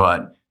debate.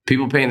 But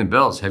people paying the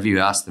bills, have you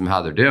asked them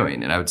how they're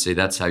doing? And I would say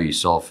that's how you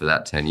solve for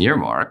that 10-year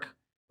mark,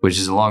 which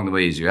is along the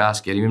way as you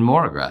ask, get even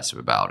more aggressive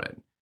about it.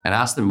 And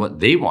ask them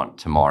what they want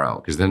tomorrow,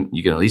 because then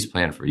you can at least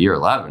plan for year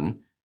 11.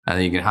 And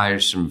then you can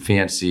hire some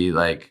fancy,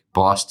 like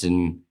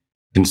Boston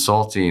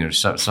Consulting or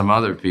some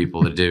other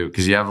people to do,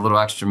 because you have a little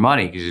extra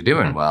money because you're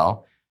doing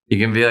well. You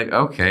can be like,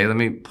 okay, let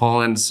me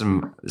pull in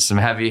some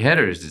heavy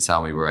hitters to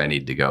tell me where I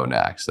need to go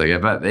next. Like, I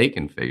bet they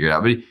can figure it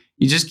out. But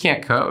you just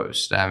can't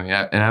coast. I mean,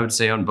 and I would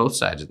say on both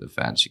sides of the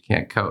fence, you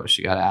can't coast.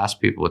 You got to ask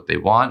people what they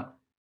want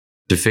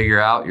to figure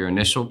out your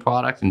initial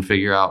product and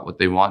figure out what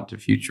they want to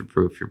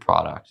future-proof your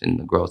product and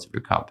the growth of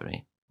your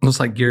company. It's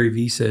like Gary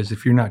Vee says,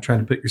 if you're not trying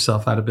to put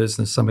yourself out of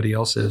business, somebody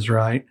else is,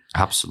 right?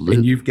 Absolutely.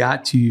 And you've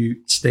got to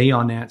stay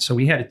on that. So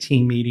we had a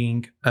team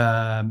meeting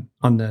on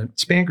the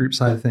Span Group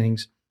side of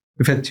things.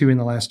 We've had 2 in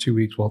the last 2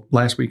 weeks. Well,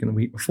 last week and the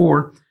week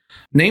before,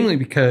 namely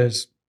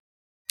because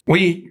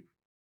we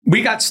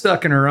got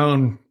stuck in our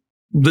own,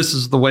 this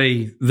is the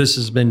way this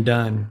has been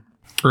done.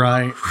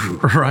 Right.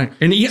 Right.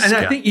 And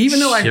I think even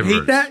though I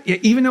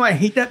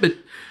hate that, but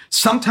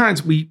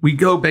sometimes we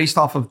go based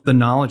off of the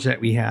knowledge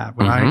that we have.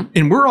 Right. Mm-hmm.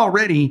 And we're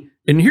already,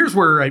 and here's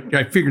where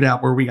I figured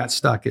out where we got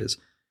stuck is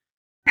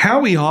how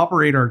we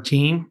operate our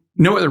team.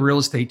 No other real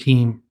estate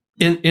team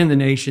in the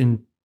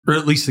nation, or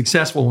at least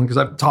successful one, because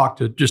I've talked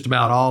to just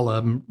about all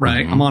of them.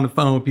 Right. Mm-hmm. I'm on the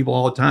phone with people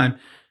all the time.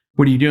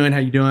 What are you doing? How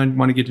you doing?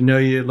 Want to get to know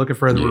you, looking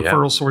for other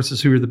referral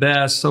sources, who are the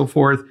best, so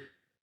forth.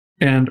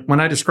 And when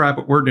I describe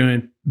what we're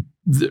doing,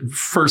 the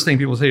first thing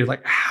people say is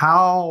like,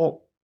 how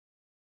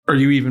are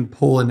you even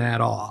pulling that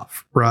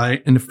off?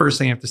 Right. And the first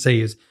thing I have to say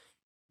is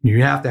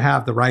you have to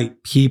have the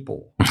right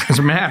people. As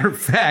a matter of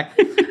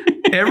fact,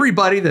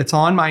 everybody that's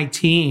on my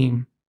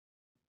team,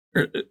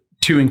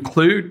 to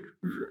include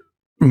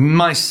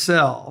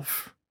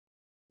myself,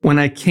 when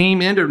I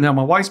came into, now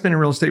my wife's been in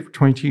real estate for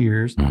 22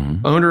 years,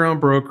 owned her own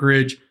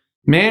brokerage,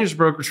 managed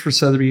brokerage for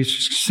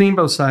Sotheby's, seen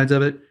both sides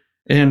of it.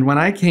 And when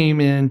I came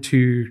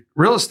into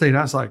real estate,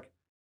 I was like,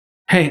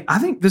 hey, I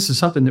think this is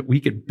something that we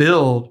could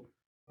build,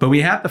 but we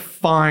have to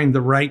find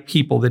the right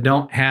people that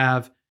don't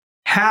have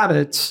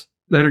habits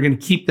that are going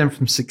to keep them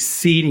from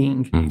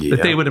succeeding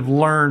that they would have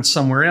learned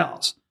somewhere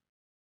else.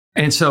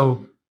 And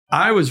so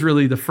I was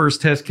really the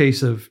first test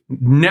case of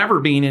never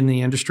being in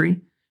the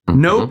industry,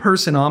 No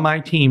person on my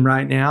team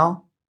right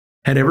now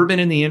had ever been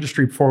in the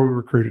industry before we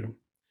recruited them.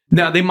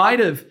 Now, they might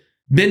have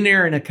been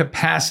there in a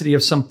capacity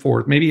of some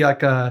sort, maybe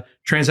like a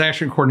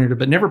transaction coordinator,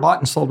 but never bought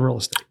and sold real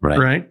estate.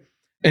 Right.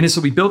 And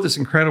so we built this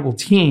incredible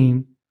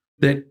team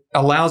that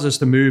allows us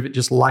to move at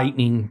just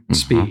lightning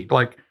speed.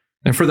 Like,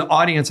 and for the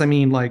audience, I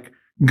mean, like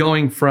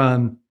going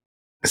from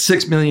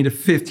 6 million to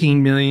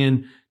 15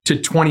 million to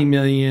 20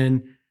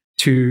 million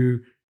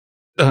to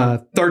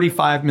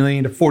 35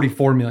 million to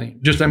 44 million.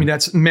 Just, I mean,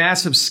 that's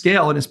massive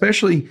scale. And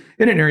especially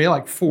in an area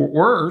like Fort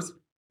Worth,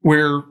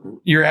 where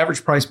your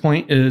average price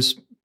point is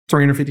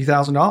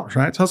 $350,000,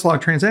 right? So that's a lot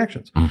of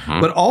transactions.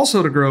 But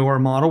also to grow our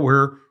model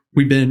where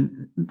we've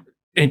been,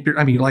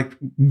 I mean, like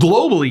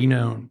globally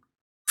known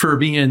for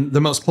being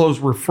the most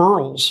closed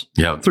referrals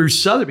through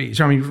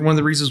Sotheby's. I mean, one of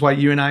the reasons why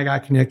you and I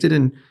got connected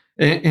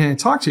and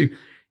talked to,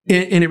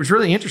 and it was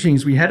really interesting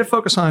is we had to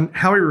focus on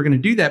how we were going to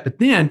do that. But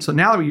then, so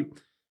now that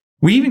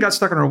we even got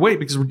stuck in our way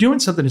because we're doing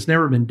something that's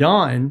never been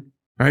done,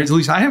 right? At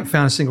least I haven't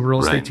found a single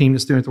real estate team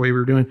that's doing it the way we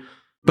were doing.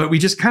 But we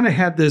just kind of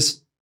had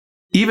this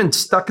even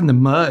stuck in the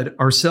mud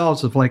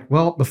ourselves of like,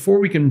 well, before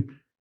we can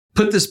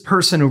put this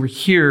person over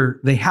here,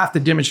 they have to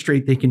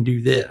demonstrate they can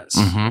do this.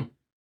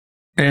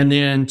 And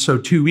then, so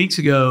 2 weeks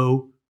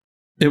ago,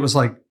 it was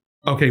like,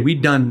 okay,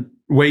 we'd done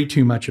way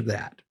too much of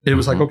that. It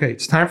was like, okay,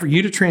 it's time for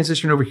you to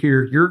transition over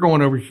here. You're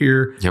going over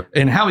here.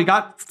 And how we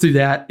got through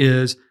that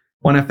is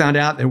when I found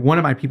out that one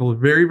of my people was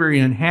very, very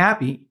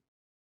unhappy.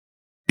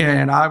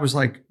 And I was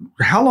like,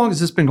 how long has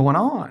this been going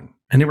on?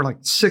 And they were like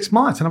 6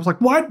 months. And I was like,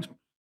 what?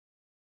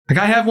 Like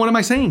I have one of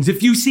my sayings,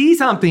 if you see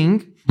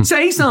something,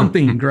 say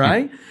something,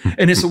 right?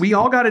 And so we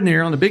all got in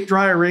there on the big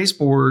dry erase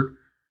board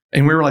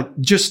and we were like,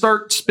 just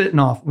start spitting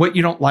off what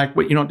you don't like,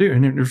 what you don't do.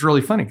 And it was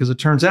really funny because it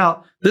turns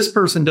out this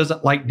person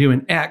doesn't like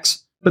doing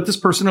X, but this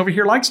person over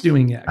here likes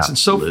doing X and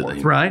so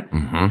forth, right?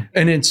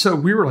 And then so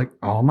we were like,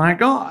 oh my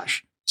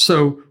gosh.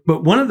 So,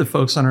 but one of the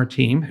folks on our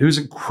team who's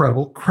an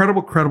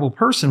incredible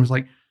person was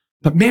like,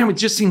 but man, it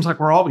just seems like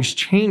we're always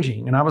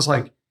changing. And I was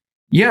like,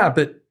 yeah,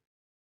 but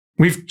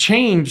we've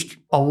changed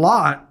a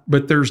lot,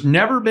 but there's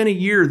never been a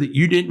year that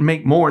you didn't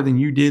make more than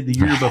you did the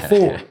year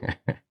before.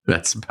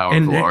 That's a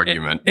powerful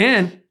argument.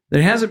 And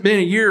there hasn't been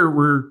a year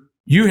where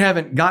you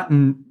haven't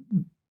gotten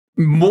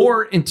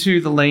more into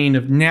the lane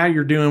of now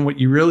you're doing what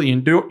you really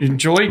enjoy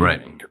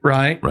doing,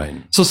 right?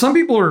 So some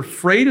people are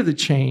afraid of the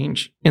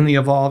change and the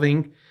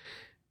evolving,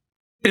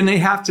 and they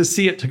have to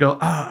see it to go,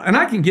 and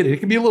I can get it.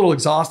 It can be a little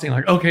exhausting.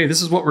 Like, okay,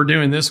 this is what we're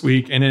doing this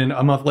week. And then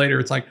a month later,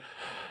 it's like,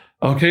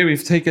 okay,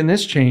 we've taken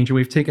this change and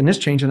we've taken this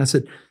change. And I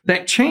said,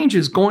 that change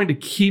is going to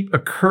keep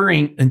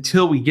occurring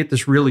until we get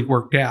this really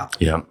worked out.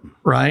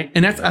 Right.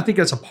 And I think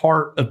that's a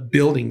part of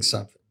building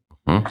something.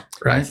 Right.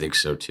 I think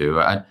so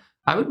too.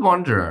 I would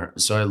wonder.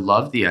 So I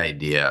love the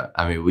idea.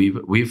 I mean,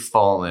 we've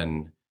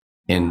fallen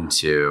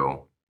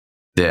into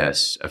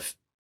this a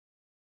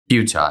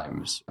few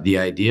times. The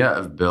idea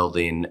of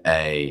building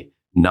a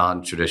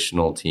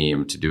non-traditional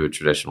team to do a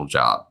traditional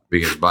job,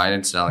 because buying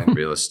and selling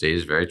real estate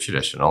is very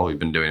traditional. We've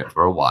been doing it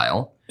for a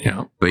while.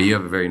 But you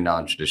have a very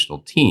non-traditional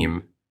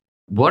team.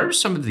 What are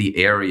some of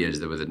the areas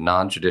that with a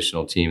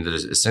non-traditional team that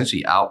is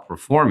essentially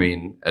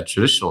outperforming a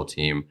traditional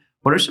team?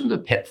 What are some of the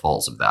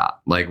pitfalls of that?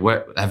 Like,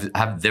 what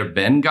have there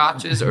been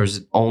gotchas, or has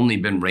it only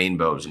been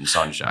rainbows and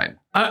sunshine?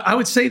 I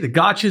would say the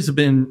gotchas have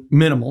been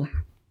minimal.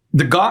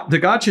 The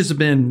gotchas have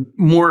been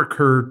more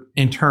occurred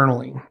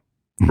internally,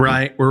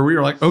 right? Where we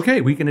were like,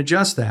 okay, we can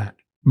adjust that.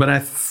 But I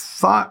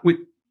thought what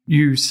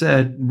you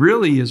said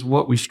really is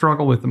what we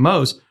struggle with the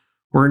most.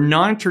 We're a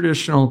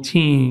non-traditional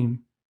team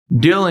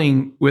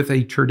dealing with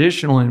a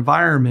traditional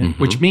environment,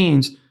 which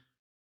means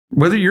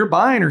whether you're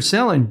buying or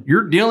selling,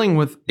 you're dealing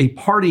with a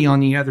party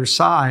on the other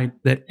side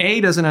that A,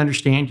 doesn't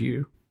understand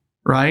you,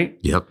 right?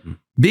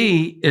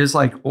 B, is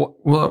like,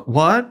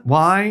 what,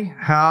 why,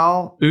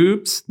 how,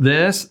 oops,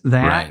 this,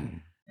 that.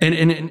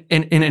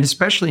 And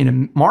especially in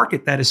a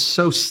market that is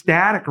so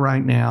static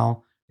right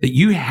now that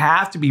you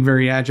have to be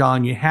very agile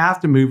and you have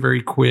to move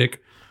very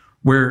quick,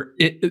 where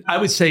I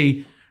would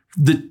say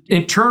the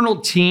internal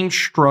team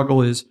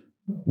struggle is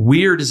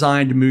we are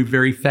designed to move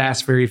very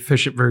fast, very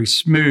efficient, very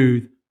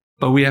smooth,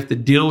 but we have to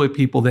deal with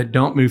people that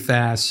don't move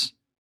fast,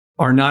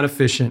 are not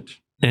efficient,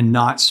 and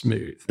not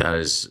smooth. That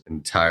is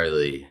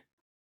entirely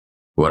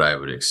what I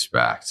would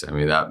expect. I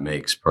mean, that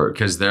makes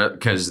because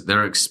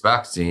they're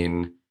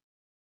expecting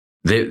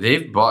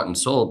they've bought and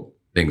sold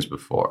things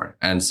before,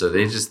 and so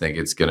they just think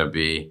it's going to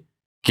be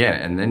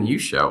again. And then you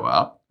show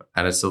up,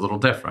 and it's a little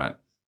different,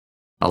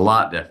 a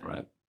lot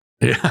different.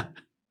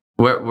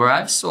 Where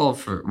I've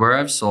solved for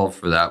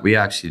that, we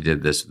actually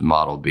did this with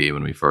Model B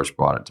when we first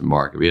brought it to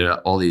market. We had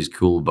all these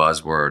cool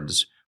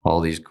buzzwords,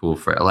 all these cool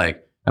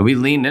and we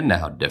leaned into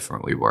how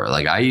different we were.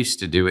 Like I used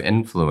to do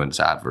influence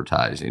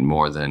advertising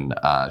more than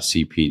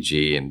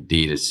CPG and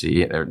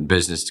D2C, or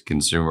business to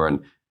consumer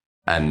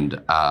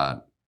and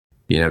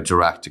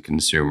direct to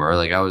consumer.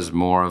 Like I was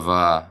more of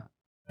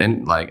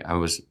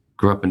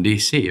grew up in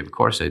DC. Of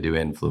course I do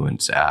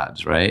influence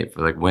ads, right?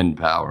 For like wind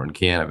power and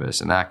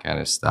cannabis and that kind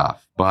of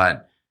stuff.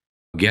 But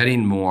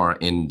getting more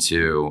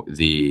into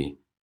the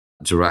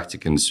direct to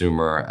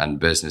consumer and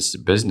business to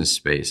business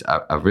space,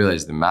 I've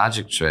realized the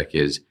magic trick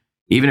is,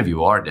 even if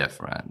you are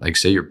different, like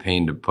say you're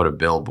paying to put a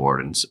billboard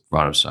in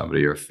front of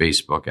somebody or a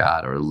Facebook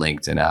ad or a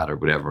LinkedIn ad or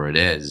whatever it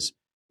is,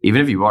 even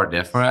if you are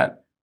different,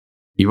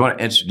 you want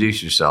to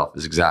introduce yourself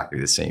as exactly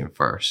the same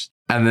first.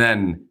 And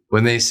then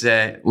when they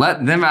say,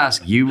 let them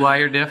ask you why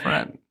you're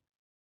different.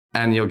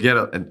 And you'll get,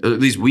 at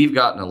least we've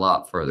gotten a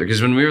lot further.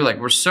 Because when we were like,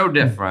 we're so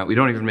different, we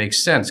don't even make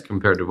sense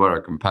compared to what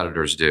our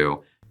competitors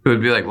do. It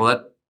would be like,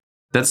 well,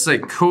 that's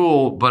like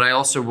cool, but I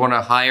also want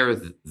to hire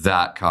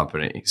that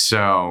company.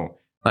 So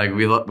like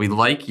we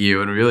like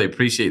you and really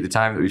appreciate the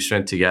time that we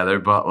spent together,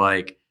 but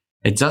like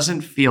it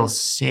doesn't feel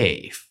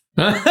safe.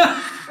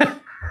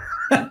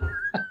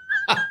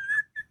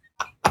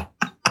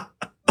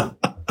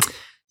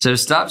 So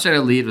stop trying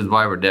to lead with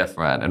why we're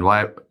different and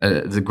why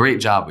it's a great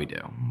job we do.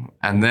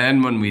 And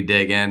then when we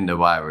dig into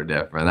why we're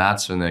different,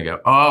 that's when they go,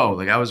 oh,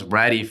 like I was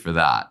ready for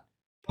that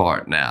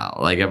part now.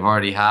 Like I've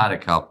already had a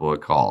couple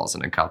of calls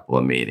and a couple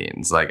of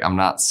meetings. Like I'm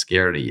not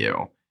scared of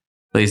you.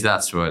 At least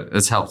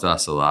it's helped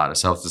us a lot.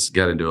 It's helped us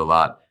get into a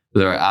lot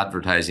with our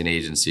advertising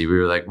agency. We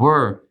were like,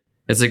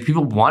 it's like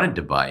people wanted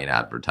to buy an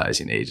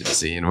advertising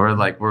agency and we're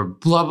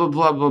blah, blah,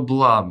 blah, blah,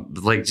 blah.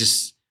 Like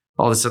just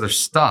all this other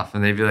stuff.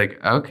 And they'd be like,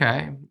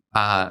 okay,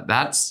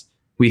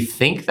 we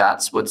think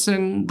that's what's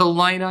in the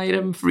line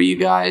item for you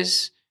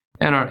guys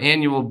and our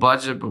annual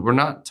budget, but we're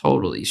not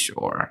totally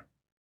sure.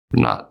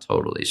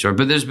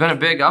 But there's been a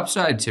big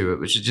upside to it,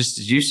 which is just,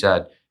 as you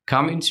said,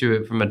 coming to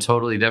it from a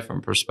totally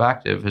different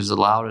perspective has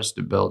allowed us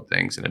to build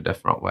things in a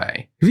different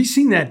way. Have you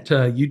seen that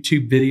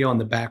YouTube video on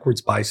the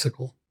backwards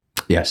bicycle?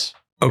 Yes.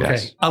 Okay.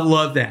 Yes. I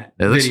love that.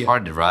 It looks video.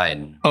 hard to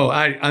ride. Oh,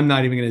 I'm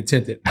not even going to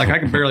attempt it. Like I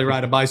can barely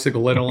ride a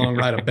bicycle, let alone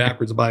ride a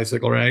backwards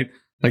bicycle, right?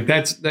 Like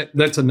that's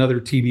another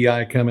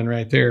TBI coming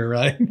right there,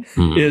 right?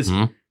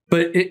 Mm-hmm.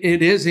 But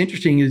it is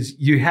interesting is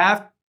you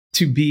have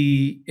to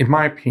be, in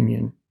my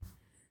opinion,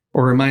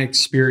 or in my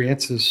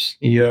experience as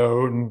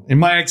CEO, and in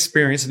my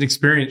experience and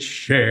experience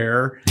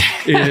share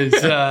is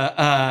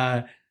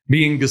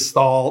being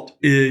Gestalt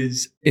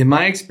is, in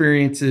my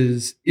experience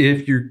is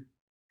if you're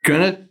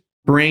going to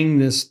bring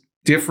this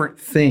different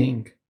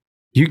thing,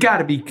 you got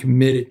to be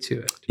committed to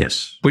it.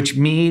 Yes. Which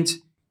means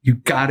you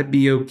got to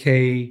be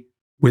okay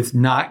with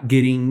not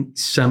getting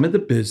some of the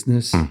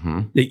business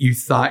that you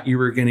thought you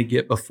were going to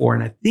get before.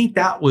 And I think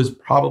that was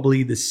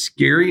probably the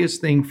scariest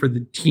thing for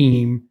the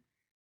team.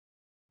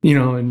 You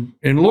know,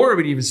 and Laura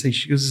would even say,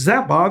 she goes, does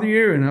that bother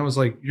you? And I was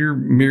like, you're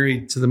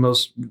married to the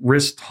most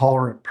risk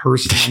tolerant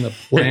person on the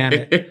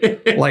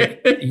planet.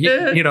 Like,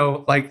 you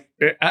know, like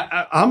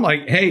I'm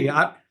like, hey,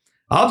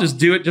 I'll just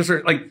do it just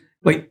for, like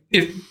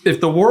if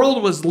the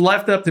world was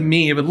left up to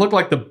me, it would look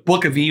like the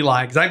Book of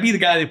Eli, because I'd be the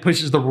guy that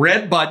pushes the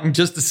red button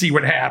just to see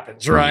what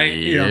happens, right?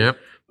 Yep.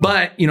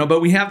 You know?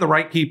 But we have the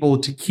right people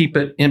to keep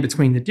it in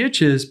between the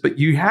ditches, but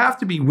you have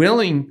to be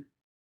willing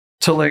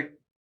to let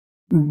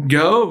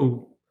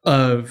go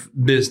of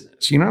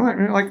business. You know,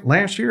 like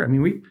last year, I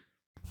mean, we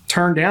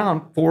turned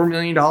down $4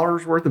 million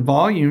worth of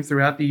volume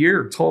throughout the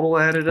year, total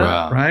added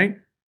up, right?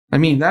 I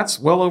mean, that's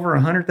well over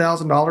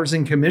 $100,000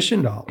 in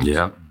commission dollars.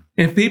 Yeah.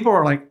 And people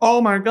are like,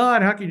 oh my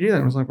God, how can you do that?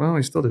 And I was like, well,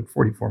 we still did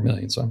 44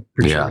 million. So I'm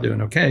pretty sure we're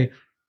doing okay.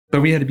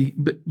 But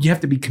you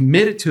have to be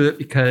committed to it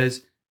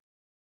because,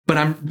 but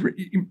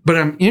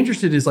I'm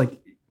interested is like,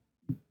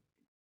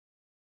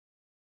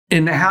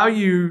 in how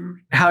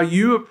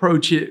you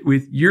approach it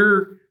with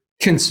your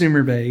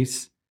consumer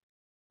base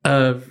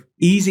of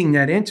easing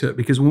that into it.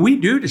 Because when we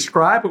do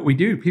describe what we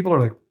do, people are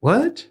like,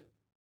 what?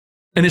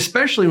 And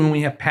especially when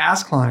we have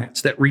past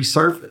clients that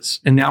resurface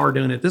and now we're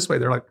doing it this way,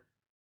 they're like,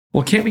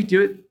 well, can't we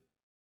do it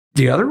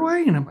the other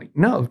way? And I'm like,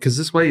 no, because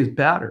this way is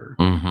better.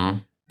 Mm-hmm.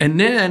 And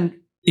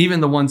then even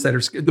the ones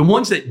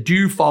that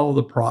do follow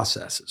the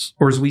processes,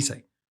 or as we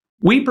say,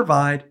 we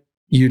provide,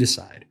 you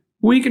decide.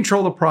 We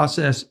control the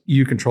process,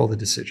 you control the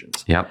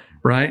decisions. Yep.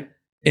 Right?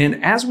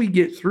 And as we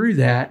get through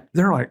that,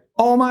 they're like,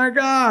 oh my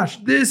gosh,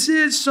 this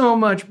is so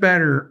much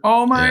better.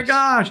 Oh my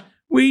gosh,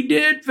 we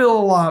did feel a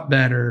lot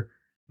better.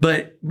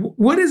 But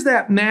what is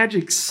that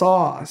magic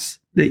sauce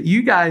that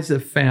you guys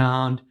have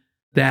found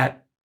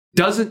that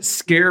doesn't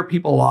scare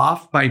people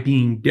off by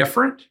being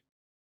different,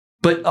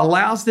 but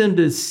allows them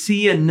to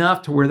see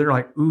enough to where they're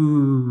like,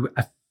 ooh,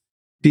 I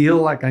feel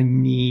like I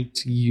need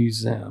to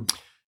use them?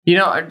 You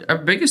know, our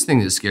biggest thing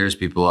that scares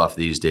people off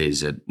these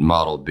days at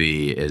Model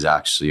B is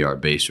actually our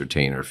base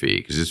retainer fee,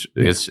 because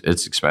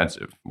it's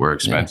expensive. We're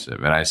expensive.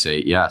 Yeah. And I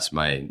say, yes,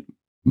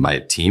 my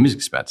team is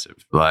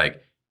expensive.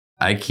 Like,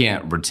 I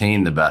can't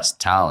retain the best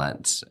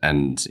talent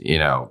and, you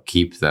know,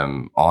 keep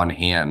them on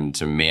hand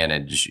to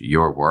manage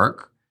your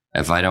work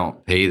if I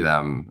don't pay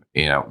them,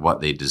 you know,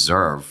 what they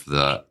deserve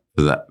for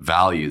the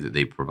value that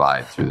they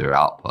provide through their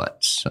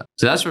outputs.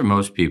 So that's where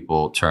most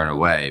people turn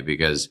away,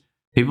 because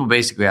people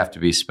basically have to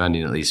be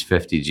spending at least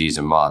 50 G's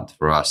a month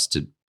for us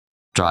to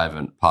drive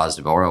a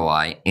positive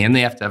ROI, and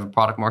they have to have a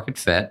product market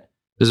fit.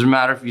 Doesn't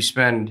matter if you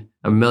spend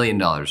 $1 million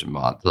a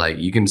month. Like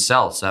you can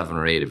sell 7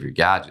 or 8 of your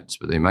gadgets,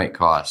 but they might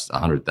cost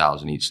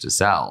 $100,000 each to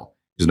sell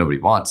because nobody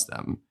wants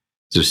them.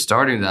 So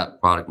starting that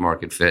product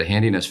market fit,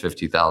 handing us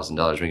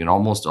 $50,000, we can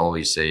almost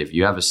always say, if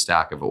you have a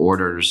stack of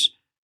orders,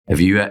 if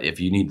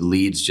you need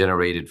leads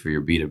generated for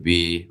your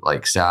B2B,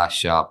 like SaaS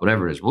shop,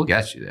 whatever it is, we'll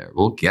get you there.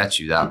 We'll get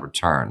you that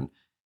return.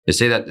 I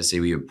say that to say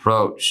we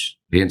approach,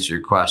 to answer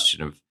your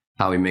question of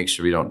how we make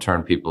sure we don't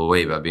turn people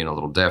away by being a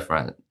little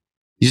different.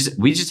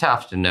 We just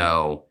have to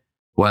know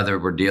whether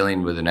we're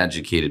dealing with an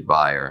educated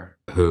buyer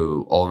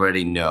who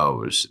already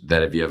knows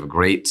that if you have a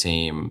great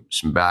team,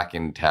 some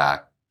back-end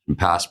tech, some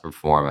past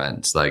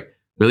performance, like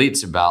really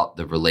it's about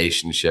the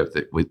relationship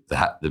with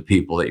the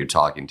people that you're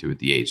talking to at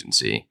the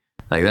agency.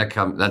 Like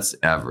that's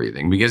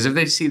everything. Because if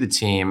they see the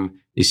team,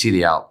 they see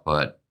the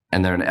output,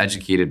 and they're an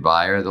educated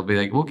buyer, they'll be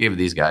like, we'll give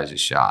these guys a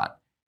shot.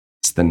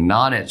 It's the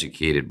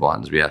non-educated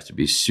ones we have to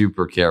be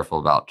super careful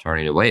about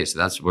turning away. So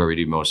that's where we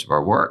do most of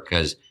our work.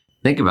 Because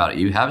think about it,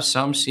 you have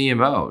some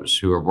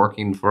CMOs who are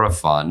working for a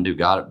fund who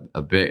got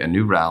a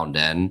new round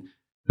in,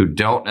 who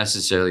don't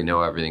necessarily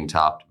know everything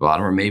top to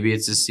bottom, or maybe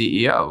it's a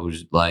CEO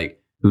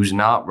who's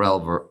not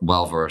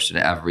well versed in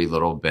every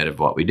little bit of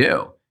what we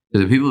do. So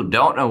the people who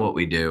don't know what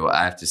we do,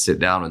 I have to sit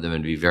down with them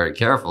and be very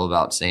careful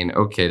about saying,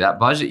 okay, that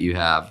budget you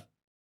have,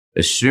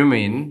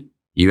 assuming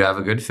you have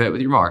a good fit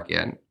with your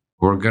market,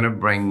 we're going to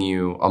bring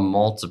you a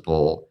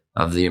multiple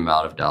of the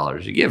amount of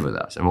dollars you give with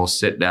us. And we'll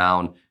sit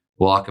down,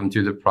 walk them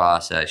through the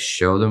process,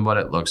 show them what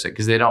it looks like,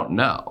 because they don't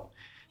know.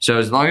 So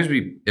as long as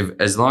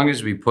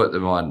we put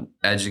them on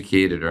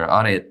educated or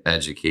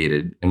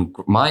uneducated, and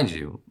mind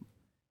you,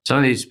 some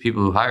of these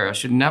people who hire us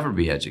should never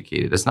be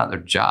educated. That's not their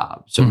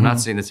job. So I'm not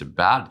saying it's a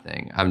bad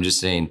thing. I'm just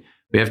saying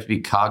we have to be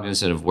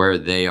cognizant of where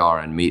they are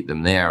and meet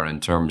them there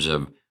in terms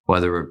of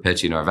whether we're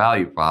pitching our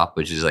value prop,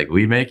 which is like,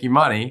 we make you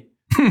money,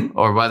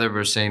 or whether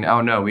we're saying,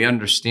 oh no, we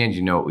understand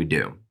you know what we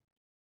do.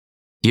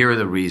 Here are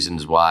the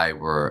reasons why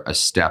we're a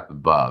step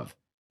above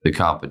the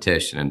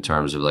competition in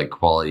terms of like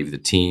quality of the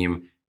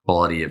team,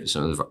 quality of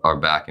some of our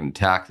back-end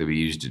tech that we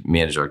use to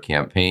manage our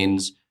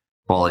campaigns,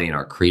 quality in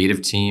our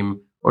creative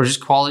team, or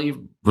just quality of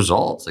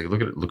results. Like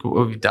look at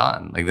what we've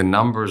done. Like the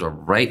numbers are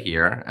right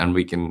here, and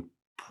we can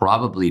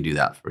probably do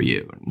that for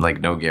you. Like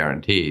no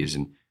guarantees,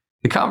 and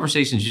the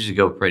conversations usually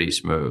go pretty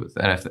smooth.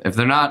 And if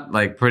they're not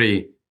like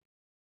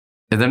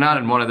if they're not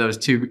in one of those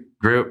two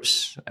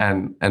groups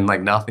and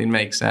like nothing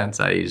makes sense,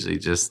 I usually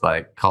just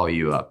like call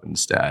you up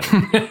instead.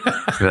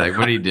 Be like,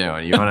 what are you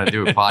doing? You want to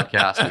do a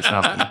podcast or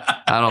something?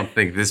 I don't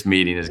think this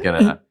meeting is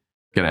gonna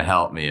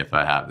help me if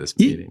I have this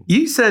meeting.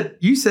 You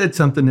said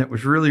something that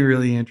was really,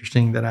 really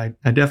interesting that I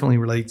definitely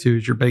relate to,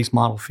 is your base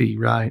model fee,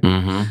 right?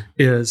 Mm-hmm.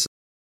 Is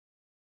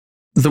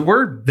the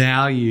word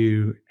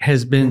value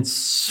has been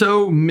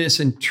so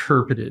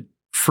misinterpreted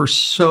for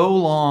so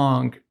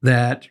long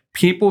that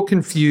people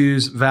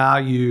confuse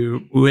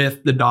value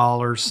with the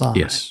dollar sign.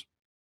 Yes.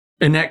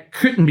 And that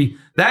couldn't be.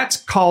 That's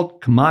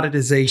called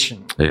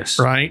commoditization. Yes.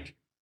 Right?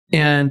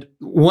 And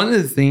one of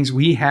the things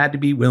we had to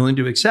be willing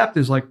to accept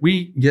is like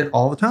we get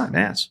all the time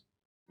asked,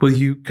 will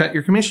you cut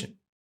your commission?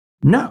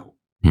 No.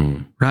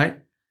 Right?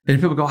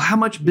 And people go, how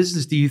much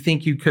business do you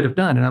think you could have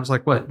done? And I was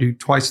like, what, do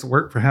twice the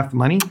work for half the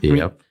money? Yep. I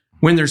mean,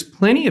 when there's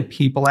plenty of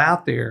people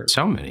out there,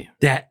 so many,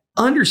 that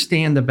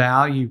understand the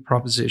value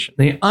proposition,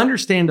 they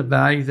understand the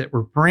value that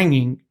we're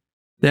bringing,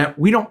 that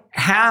we don't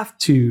have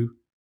to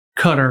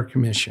cut our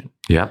commission.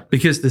 Yeah.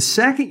 Because the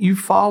second you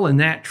fall in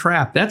that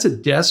trap, that's a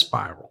death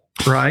spiral,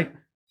 right?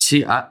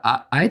 See,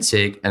 I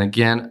take, and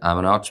again, I'm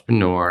an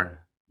entrepreneur.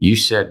 You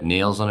said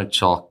nails on a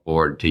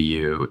chalkboard to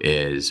you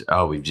is,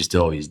 oh, we've just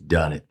always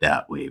done it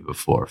that way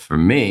before. For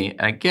me,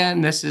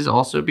 again, this is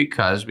also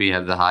because we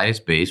have the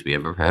highest base we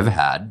ever have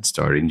had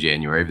starting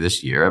January of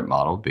this year at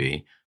Model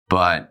B.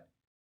 But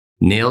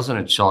nails on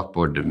a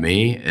chalkboard to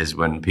me is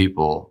when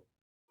people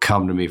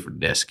come to me for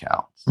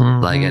discounts.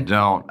 Mm-hmm. Like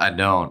I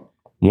don't.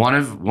 One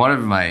of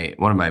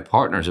my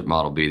partners at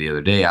Model B the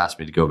other day asked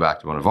me to go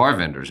back to one of our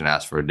vendors and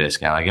ask for a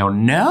discount. I go,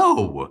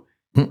 no.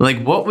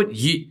 Like, what would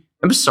you?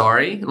 I'm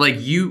sorry. Like,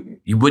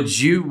 would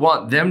you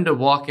want them to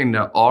walk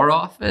into our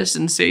office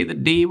and say the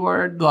D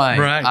word? Like,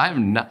 right.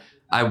 I'm not.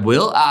 I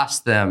will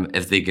ask them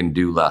if they can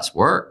do less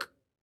work.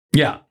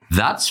 Yeah,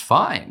 that's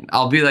fine.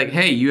 I'll be like,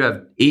 hey, you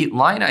have 8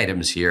 line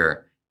items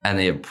here, and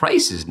they have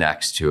prices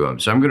next to them,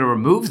 so I'm going to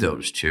remove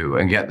those 2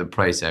 and get the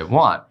price I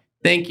want.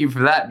 Thank you for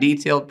that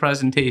detailed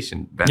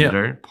presentation,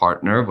 vendor,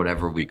 partner,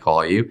 whatever we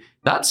call you.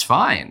 That's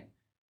fine.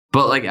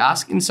 But like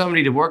asking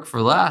somebody to work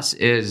for less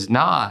is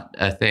not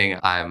a thing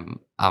I'm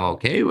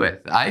okay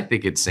with. I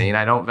think it's saying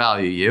I don't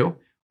value you,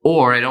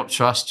 or I don't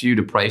trust you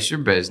to price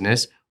your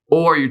business,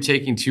 or you're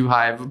taking too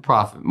high of a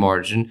profit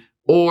margin,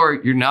 or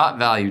you're not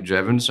value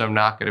driven, so I'm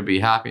not going to be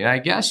happy. And I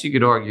guess you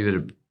could argue that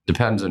it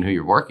depends on who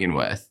you're working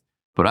with.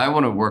 But I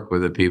want to work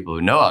with the people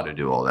who know how to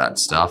do all that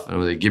stuff. And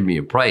when they give me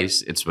a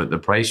price, it's what the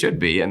price should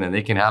be. And then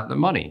they can have the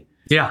money.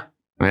 Yeah.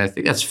 I mean, I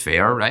think that's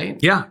fair, right?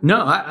 Yeah.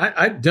 No,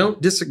 I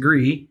don't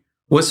disagree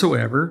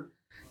whatsoever.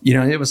 You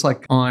know, it was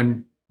like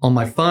on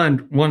my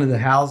fund, one of the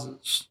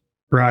houses,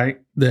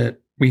 right, that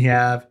we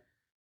have,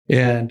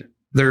 and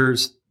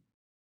there's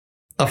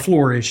a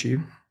floor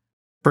issue,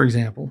 for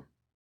example.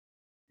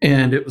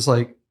 And it was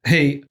like,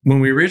 hey, when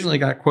we originally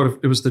got quoted,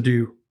 it was to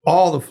do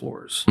all the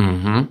floors.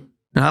 Mm-hmm.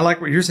 And I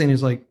like what you're saying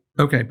is like,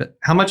 okay, but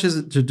how much is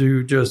it to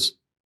do just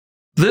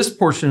this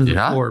portion of the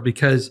floor?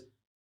 Because,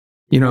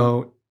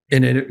 and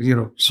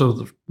it,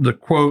 so the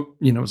quote,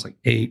 was like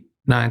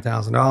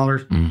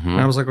 $8,000-$9,000. Mm-hmm. And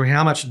I was like, well,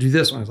 how much to do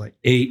this one? I was like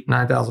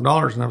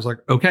 $8,000-$9,000. And I was like,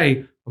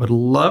 okay, I would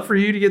love for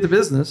you to get the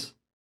business,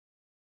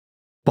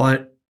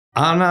 but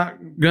I'm not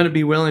going to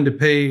be willing to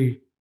pay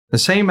the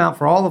same amount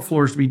for all the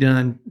floors to be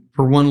done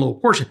for one little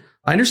portion.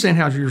 I understand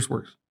how yours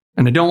works,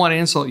 and I don't want to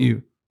insult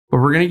you, but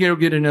we're going to go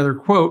get another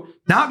quote,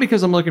 not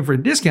because I'm looking for a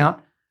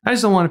discount. I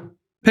just don't want to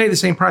pay the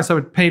same price I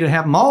would pay to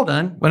have them all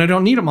done when I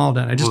don't need them all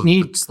done. I just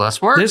need it's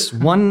less work. This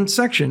one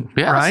section,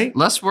 right?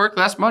 Less work,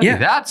 less money. Yeah.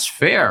 That's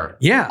fair.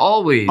 Yeah.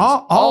 Always.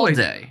 All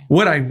day.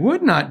 What I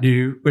would not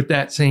do with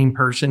that same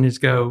person is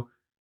go,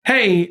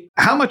 hey,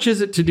 how much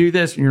is it to do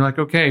this? And you're like,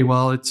 okay,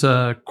 well, it's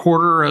a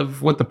quarter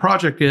of what the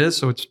project is.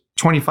 So it's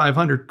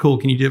 $2,500. Cool.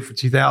 Can you do it for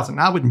 $2,000?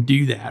 I wouldn't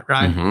do that,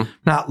 right? Mm-hmm.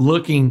 Not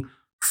looking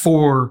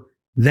for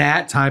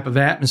that type of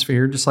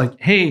atmosphere. Just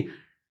like, hey,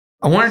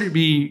 I wanted to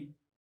be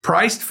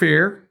priced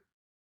fair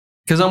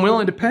because I'm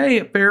willing to pay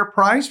a fair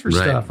price for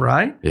stuff,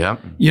 right? Yeah.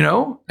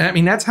 I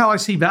mean, that's how I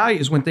see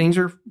values when things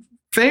are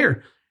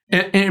fair.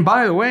 And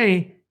by the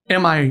way,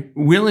 am I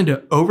willing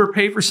to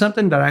overpay for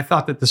something that I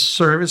thought that the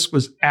service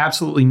was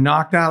absolutely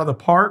knocked out of the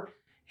park?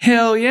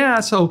 Hell yeah.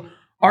 So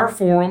our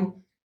forum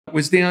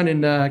was down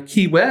in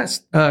Key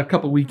West a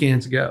couple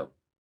weekends ago.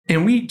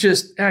 And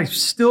I'm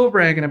still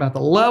bragging about the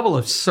level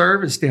of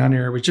service down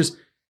there, which just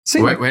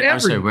seemed like I'm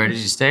sorry, where did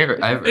you stay?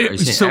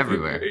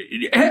 Everywhere.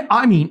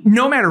 I mean,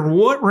 no matter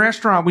what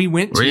restaurant we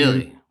went to,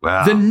 really?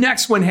 Wow. The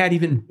next one had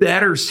even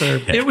better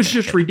service. It was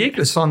just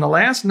ridiculous. So on the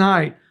last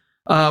night,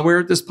 we're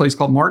at this place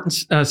called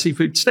Martin's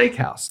Seafood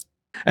Steakhouse.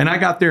 And I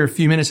got there a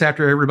few minutes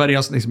after everybody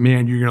else, and they said,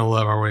 man, you're going to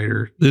love our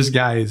waiter. This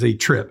guy is a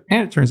trip.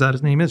 And it turns out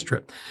his name is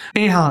Trip.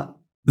 Anyhow,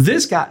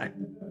 this guy,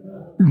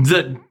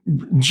 the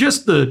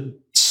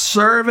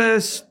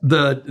service,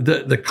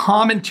 the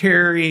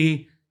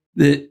commentary,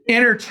 the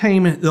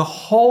entertainment, the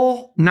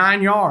whole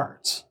 9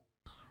 yards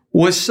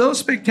was so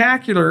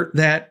spectacular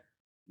that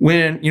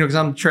when, because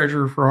I'm the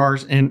treasurer for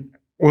ours, and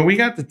when we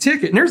got the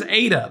ticket, and there's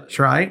 8 of us,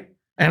 right?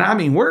 And I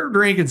mean, we're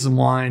drinking some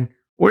wine.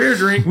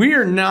 We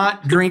are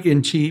not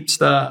drinking cheap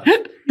stuff.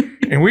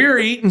 And we are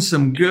eating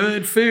some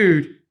good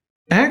food.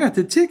 And I got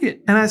the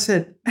ticket and I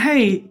said,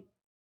 hey,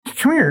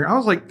 come here. I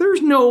was like,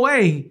 there's no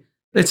way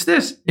it's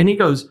this. And he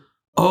goes,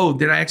 oh,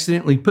 did I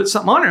accidentally put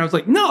something on there? I was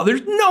like, no,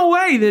 there's no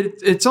way that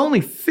it's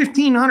only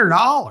 $1,500.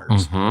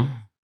 Mm-hmm.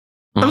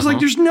 I was like,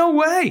 there's no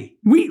way.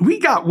 We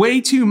got way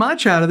too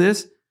much out of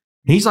this.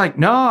 He's like,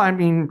 no, I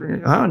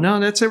mean, oh, no,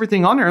 that's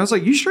everything on there. I was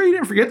like, you sure you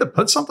didn't forget to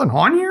put something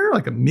on here,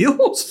 like a meal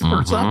or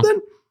something?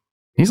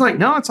 He's like,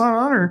 no, it's not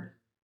on there.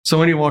 So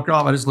when he walked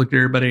off, I just looked at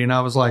everybody and I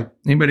was like,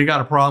 anybody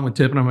got a problem with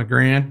tipping him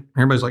 $1,000?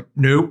 Everybody's like,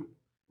 nope.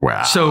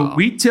 Wow. So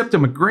we tipped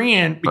him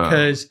 $1,000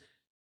 because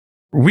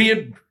we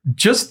had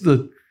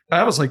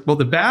I was like, well,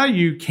 the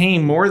value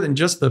came more than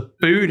just the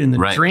food and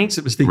the drinks.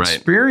 It was the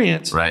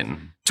experience. Right.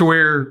 To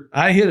where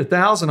I hit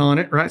 1,000 on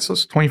it, right? So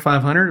it's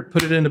 2,500.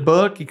 Put it in the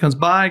book. He comes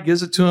by,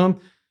 gives it to him.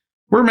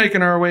 We're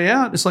making our way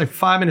out. It's like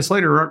 5 minutes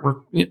later,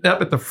 we're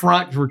up at the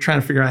front because we're trying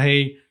to figure out,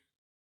 hey,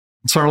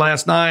 it's our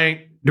last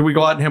night. Do we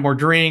go out and have more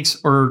drinks,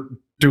 or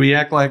do we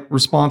act like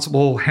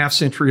responsible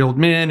half-century-old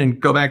men and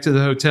go back to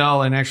the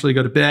hotel and actually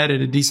go to bed at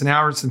a decent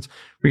hour since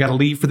we got to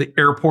leave for the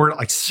airport at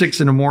like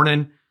 6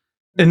 a.m?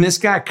 And this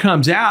guy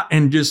comes out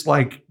and just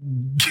like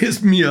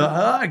gives me a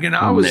hug, and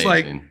I was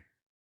like.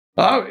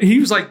 Oh, he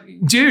was like,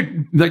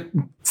 dude, like,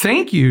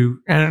 thank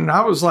you. And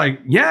I was like,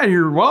 yeah,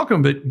 you're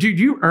welcome. But dude,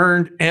 you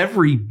earned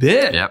every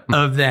bit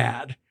of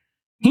that.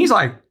 He's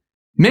like,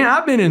 man,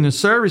 I've been in the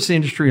service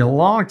industry a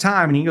long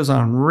time. And he goes,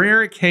 on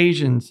rare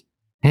occasions,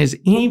 has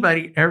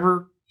anybody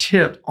ever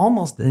tipped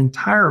almost the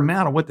entire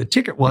amount of what the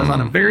ticket was on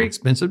a very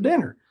expensive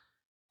dinner?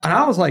 And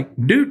I was like,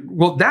 dude,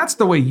 well, that's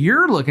the way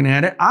you're looking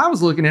at it. I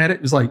was looking at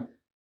it as like,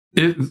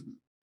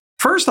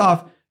 first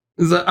off,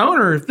 the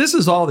owner, if this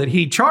is all that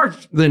he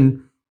charged,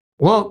 then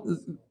well,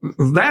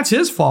 that's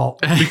his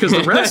fault because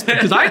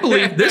I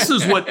believe this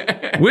is what,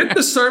 with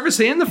the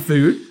service and the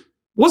food,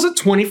 was a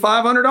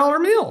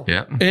 $2,500 meal.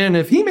 Yeah. And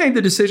if he made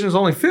the decision, it's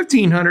only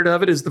 $1,500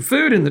 of it is the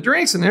food and the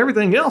drinks and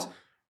everything else.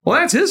 Well,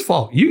 that's his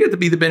fault. You get to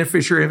be the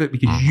beneficiary of it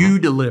because you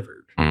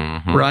delivered.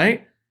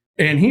 Right.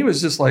 And he was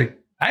just like,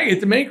 I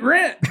get to make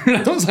rent.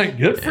 I was like,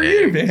 good for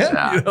you, man.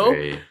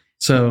 Exactly.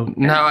 So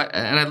no,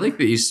 and I like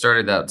that you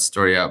started that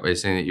story out by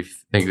saying that you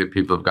think that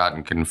people have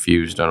gotten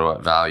confused on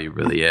what value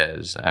really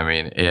is. I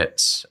mean,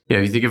 it's,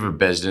 if you think of a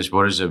business,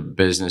 what does a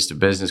business to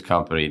business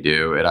company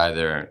do? It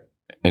either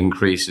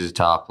increases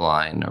top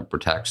line or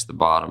protects the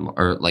bottom,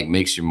 or like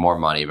makes you more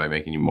money by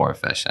making you more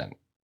efficient.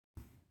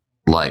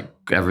 Like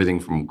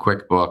everything from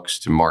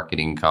QuickBooks to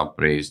marketing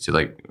companies to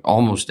like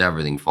almost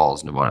everything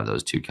falls into one of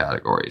those two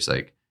categories,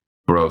 like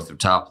growth of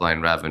top line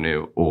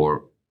revenue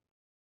or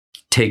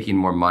taking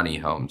more money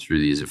home through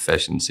these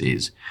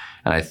efficiencies.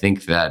 And I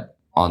think that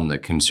on the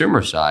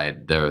consumer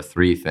side, there are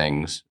three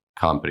things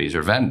companies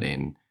are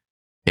vending.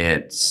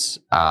 It's,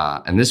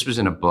 and this was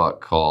in a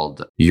book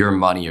called Your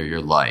Money or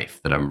Your Life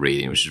that I'm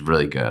reading, which is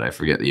really good. I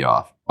forget the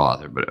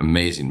author, but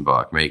amazing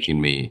book,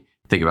 making me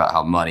think about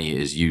how money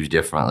is used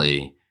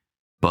differently.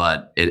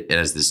 But it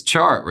has this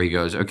chart where he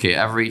goes, okay,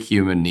 every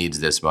human needs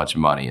this much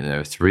money. And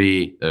there are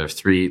three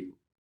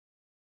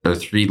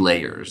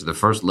layers. The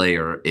first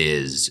layer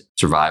is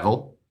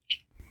survival,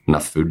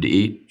 enough food to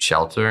eat,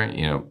 shelter,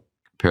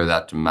 compare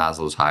that to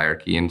Maslow's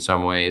hierarchy in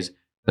some ways.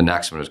 The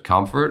next one is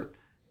comfort.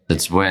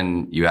 It's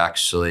when you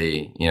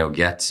actually,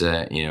 get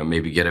to,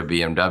 maybe get a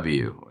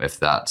BMW, if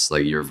that's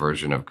like your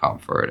version of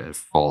comfort. It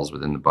falls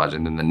within the budget.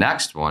 And then the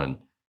next one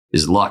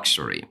is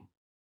luxury.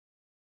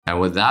 And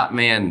what that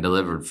man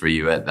delivered for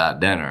you at that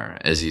dinner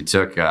is he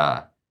took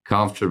a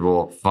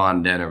comfortable,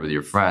 fun dinner with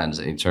your friends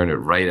and he turned it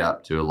right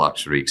up to a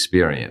luxury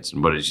experience.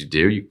 And what did you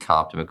do? You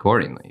comped him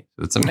accordingly.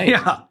 It's amazing.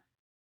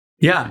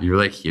 Yeah. You're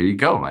like, here you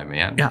go, my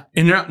man. Yeah.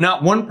 And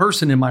not one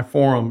person in my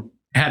forum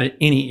had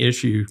any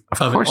issue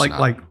of it.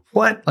 Like,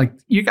 what? Like,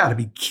 you got to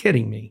be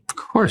kidding me. Of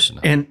course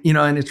not. And,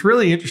 and it's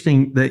really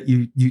interesting that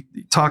you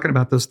talking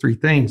about those three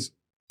things.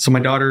 So my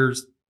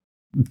daughter's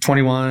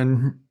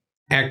 21,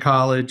 at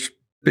college,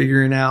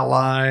 figuring out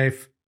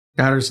life,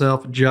 got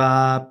herself a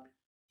job,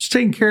 just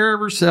taking care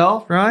of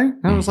herself, right?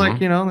 I was like,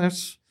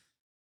 that's,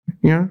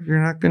 you're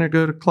not going to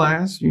go to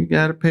class. You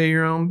got to pay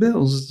your own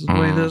bills. This is the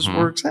way this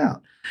works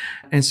out.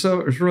 And so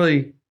it was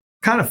really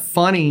kind of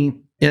funny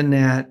in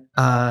that,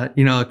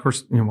 of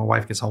course, my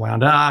wife gets all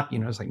wound up,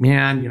 it's like,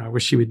 man, I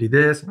wish she would do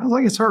this. And I was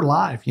like, it's her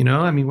life,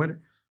 I mean,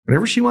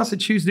 whatever she wants to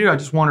choose to do, I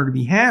just want her to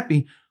be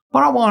happy,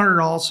 but I want her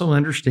to also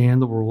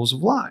understand the rules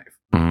of life.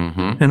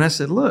 Mm-hmm. And I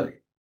said, look,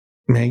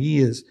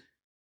 Maggie,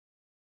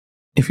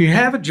 if you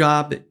have a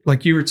job that,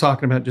 like you were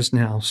talking about just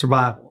now,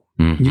 survival,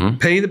 you can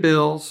pay the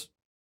bills,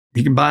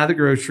 you can buy the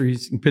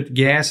groceries, you can put the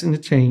gas in the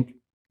tank,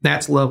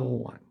 that's level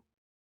one.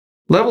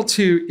 Level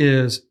two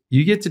is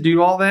you get to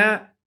do all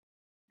that,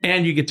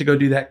 and you get to go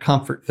do that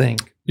comfort thing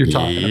you're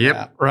talking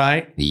about,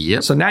 right?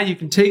 Yep. So now you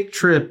can take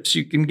trips,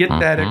 you can get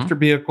that extra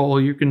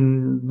vehicle, you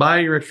can buy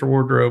your extra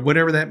wardrobe,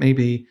 whatever that may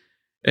be.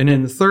 And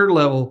then the third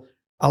level,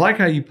 I like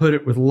how you put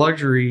it with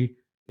luxury,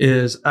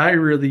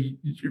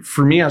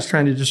 for me, I was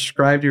trying to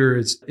describe to her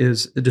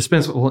is a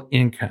dispensable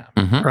income,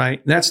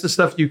 right? That's the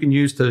stuff you can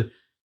use to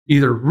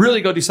either really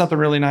go do something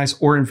really nice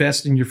or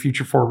invest in your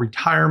future for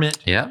retirement,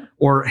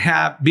 or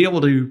be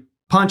able to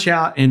punch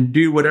out and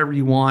do whatever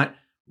you want,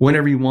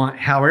 whenever you want,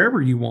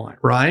 however you want,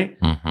 right?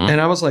 And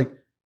I was like,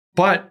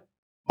 but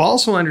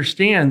also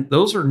understand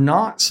those are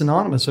not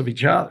synonymous of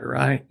each other,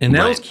 right? And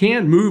those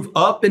can move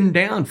up and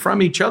down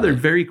from each other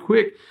very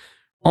quick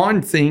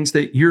on things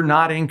that you're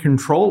not in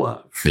control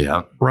of,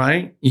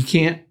 right? You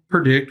can't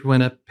predict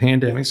when a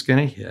pandemic's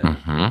going to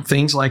hit,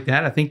 things like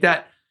that. I think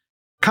that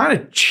kind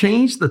of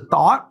changed the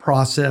thought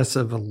process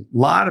of a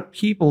lot of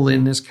people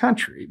in this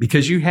country,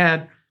 because you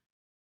had,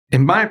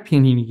 in my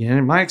opinion, again,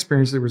 in my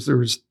experience, there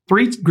was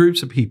three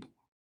groups of people.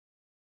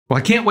 Well,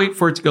 I can't wait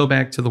for it to go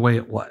back to the way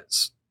it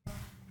was.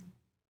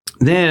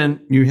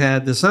 Then you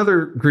had this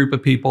other group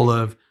of people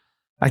of,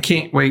 I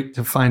can't wait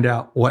to find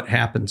out what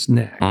happens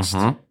next.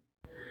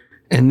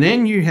 And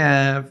then you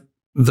have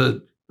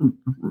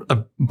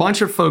a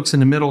bunch of folks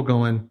in the middle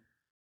going,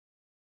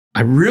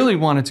 I really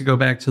want it to go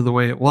back to the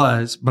way it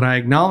was, but I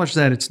acknowledge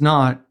that it's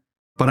not,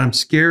 but I'm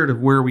scared of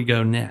where we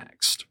go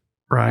next,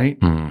 right?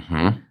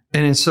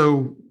 And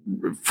so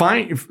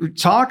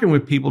talking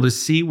with people to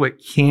see what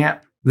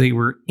camp they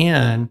were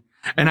in,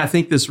 and I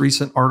think this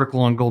recent article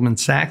on Goldman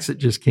Sachs that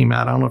just came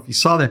out, I don't know if you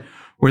saw that,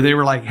 where they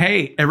were like,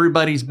 hey,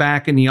 everybody's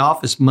back in the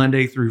office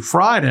Monday through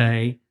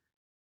Friday,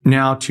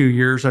 now 2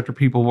 years after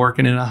people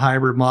working in a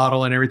hybrid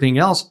model and everything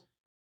else.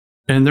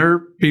 And their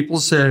people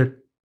said,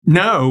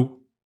 no,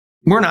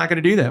 we're not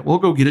going to do that. We'll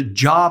go get a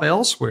job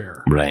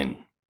elsewhere. Right.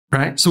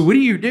 So what do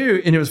you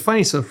do? And it was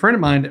funny. So a friend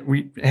of mine,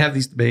 we have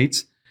these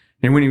debates.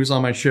 And when he was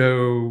on my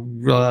show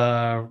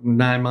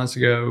 9 months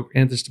ago,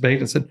 and this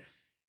debate, I said,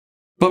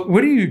 but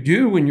what do you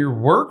do when your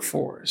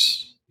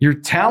workforce, your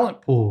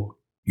talent pool,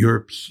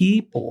 your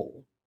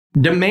people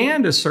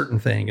demand a certain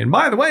thing? And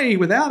by the way,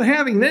 without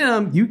having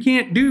them, you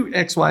can't do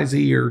X, Y,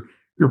 Z or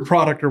your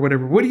product or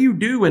whatever. What do you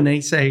do when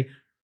they say,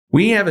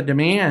 we have a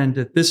demand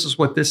that this is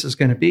what this is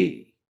going to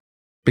be?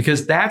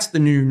 Because that's the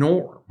new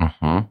norm.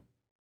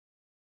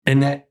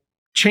 And that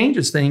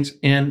changes things.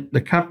 And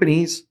the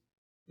companies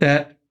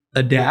that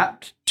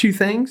adapt to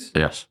things,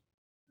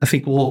 I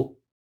think will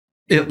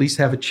at least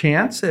have a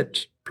chance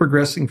at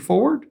progressing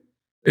forward.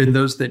 And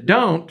those that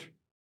don't,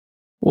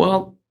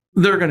 well,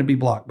 they're going to be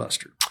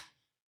blockbuster.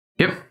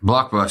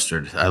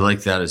 Blockbustered. I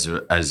like that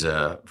as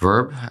a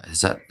verb.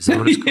 Is that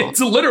what it's called? It's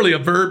literally a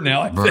verb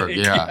now, I think.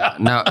 Yeah.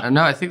 No,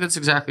 I think that's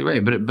exactly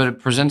right. But it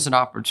presents an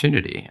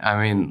opportunity.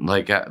 I mean,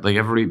 like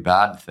every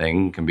bad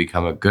thing can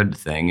become a good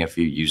thing if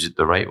you use it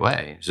the right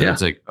way. So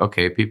it's like,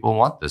 okay, people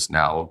want this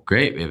now. Well,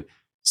 great. We have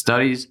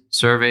studies,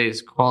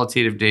 surveys,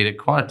 qualitative data,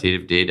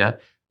 quantitative data.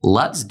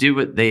 let's do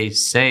what they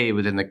say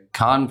within the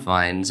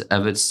confines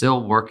of it's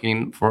still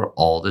working for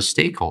all the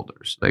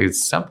stakeholders. Like,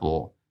 it's a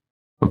simple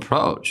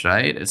approach,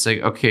 right? It's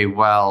like, okay,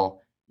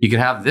 well, you can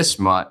have this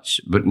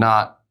much, but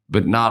not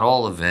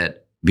all of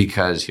it,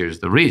 because here's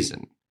the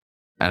reason.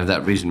 And if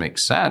that reason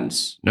makes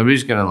sense,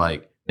 nobody's going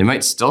to they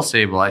might still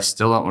say, well, I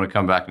still don't want to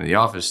come back into the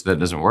office. That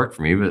doesn't work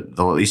for me, but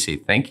they'll at least say,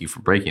 thank you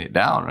for breaking it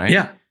down, right?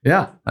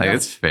 Yeah.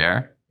 It's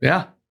fair.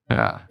 Yeah.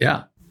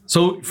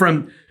 So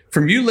from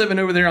you living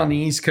over there on the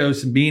East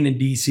Coast and being in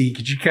DC,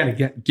 could you kind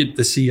of get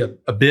to see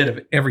a bit of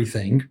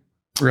everything,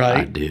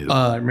 right? I do.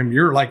 I remember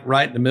you're like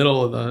right in the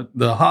middle of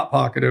the hot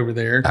pocket over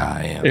there.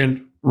 I am.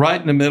 And right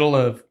in the middle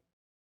of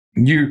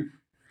in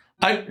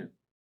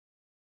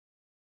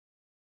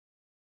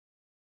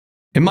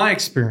my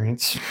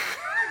experience,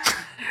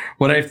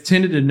 what I've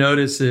tended to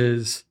notice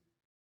is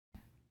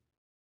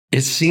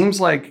it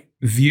seems like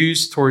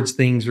views towards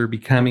things are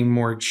becoming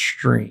more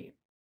extreme.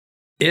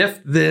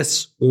 If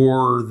this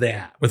or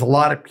that, with a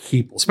lot of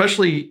people,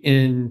 especially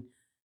in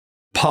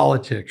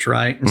politics,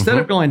 right? Instead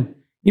of going,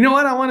 you know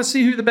what, I want to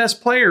see who the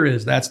best player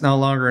is, that's no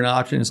longer an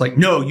option. It's like,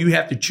 no, you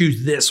have to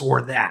choose this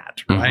or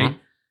that, right?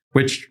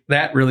 Which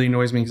that really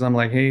annoys me, because I'm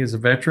like, hey, as a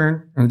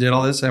veteran, I did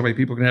all this, that way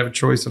people can have a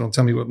choice and don't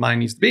tell me what mine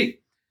needs to be.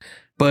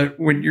 But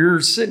when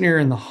you're sitting here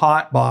in the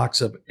hot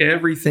box of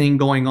everything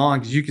going on,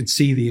 because you can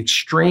see the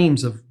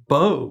extremes of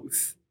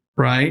both,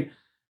 right?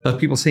 Of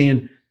people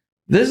saying,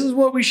 this is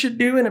what we should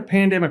do in a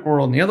pandemic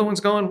world. And the other one's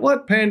going,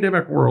 what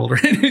pandemic world?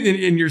 Right?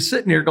 And you're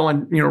sitting here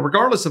going,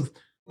 regardless of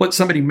what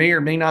somebody may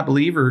or may not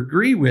believe or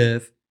agree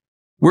with,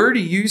 where do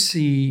you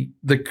see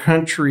the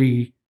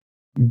country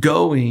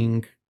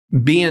going,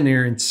 being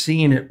there and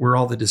seeing it where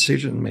all the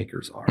decision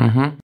makers are?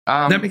 Does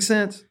that make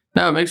sense?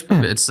 No, it makes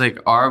perfect. It's like,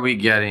 are we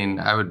getting,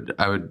 I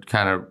would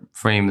kind of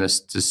frame this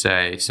to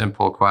say,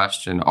 simple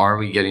question, are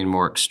we getting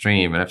more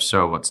extreme? And if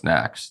so, what's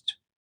next?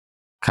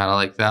 Kind of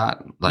like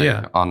that,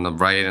 on the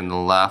right and the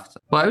left.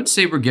 Well, I would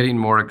say we're getting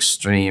more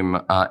extreme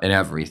in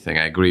everything.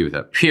 I agree with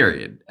that,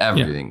 period.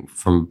 Everything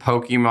from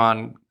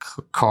Pokemon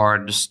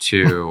cards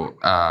to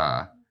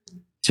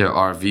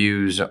our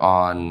views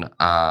on,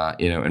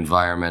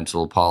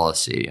 environmental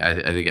policy.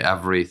 I think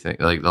everything,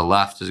 like the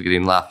left is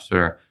getting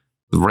lefter,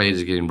 the right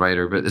is getting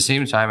righter, but at the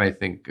same time, I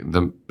think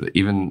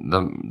even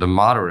the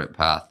moderate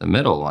path, the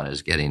middle one,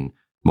 is getting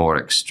more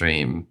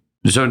extreme.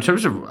 So in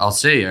terms of, I'll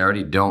say, I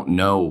already don't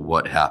know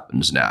what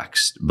happens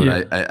next,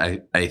 but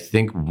I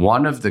think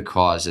one of the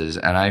causes,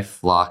 and I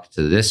flock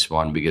to this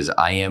one because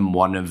I am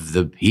one of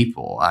the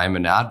people. I'm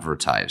an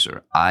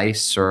advertiser. I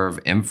serve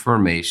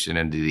information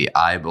into the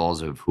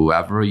eyeballs of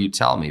whoever you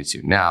tell me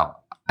to. Now,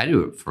 I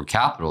do it for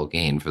capital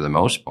gain for the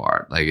most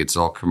part. Like, it's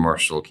all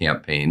commercial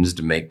campaigns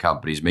to make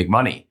companies make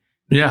money.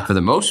 Yeah, for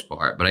the most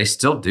part, but I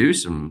still do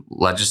some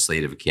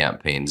legislative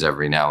campaigns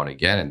every now and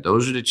again, and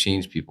those are to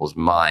change people's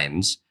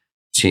minds,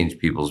 change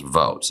people's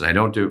votes. And I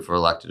don't do it for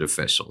elected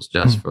officials,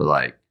 just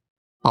for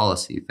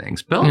policy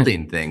things,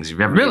 building things. If you've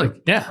ever really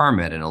a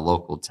permit in a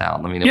local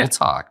town, we'll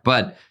talk.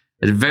 But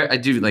I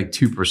do like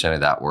 2%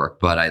 of that work,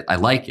 but I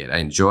like it. I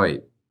enjoy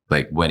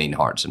winning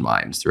hearts and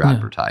minds through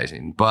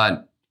advertising.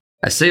 But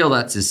I say all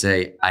that to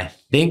say, I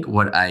think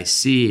what I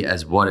see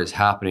as what is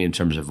happening in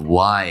terms of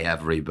why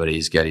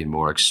everybody's getting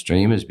more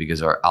extreme is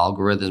because our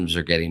algorithms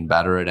are getting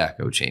better at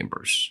echo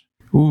chambers.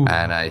 Ooh.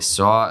 And I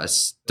saw a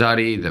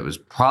study that was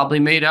probably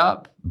made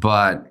up,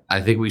 but I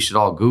think we should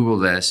all Google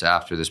this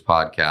after this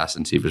podcast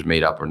and see if it was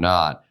made up or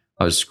not.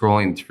 I was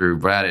scrolling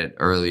through Reddit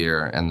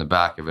earlier in the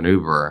back of an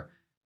Uber,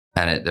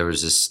 and there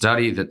was a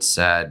study that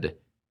said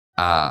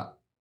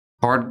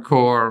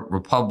hardcore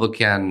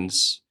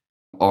Republicans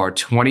are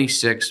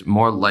 26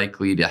 more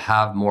likely to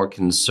have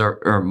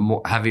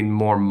having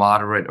more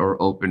moderate or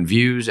open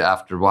views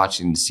after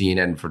watching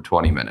CNN for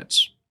 20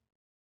 minutes.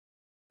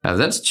 Now, if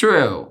that's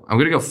true, I'm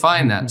going to go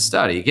find that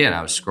study. Again,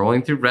 I was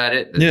scrolling through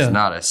Reddit. It's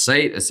not a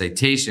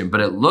citation, but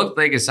it looked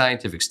like a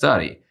scientific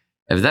study.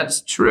 If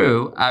that's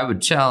true, I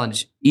would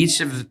challenge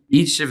each of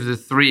the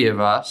three of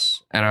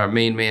us and our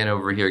main man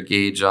over here,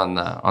 Gage, on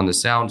the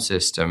sound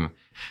system,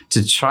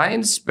 to try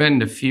and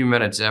spend a few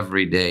minutes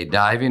every day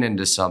diving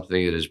into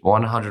something that is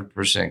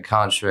 100%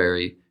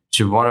 contrary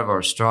to one of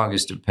our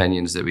strongest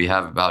opinions that we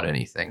have about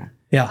anything.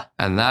 Yeah.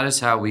 And that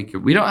is how we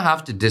don't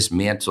have to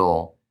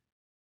dismantle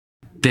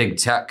big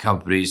tech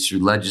companies through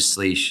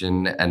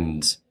legislation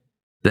and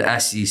the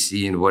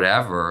SEC and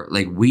whatever.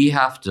 Like, we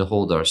have to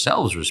hold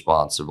ourselves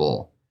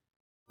responsible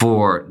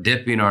for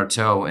dipping our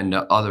toe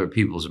into other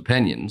people's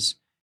opinions.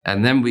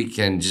 And then we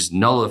can just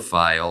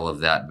nullify all of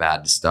that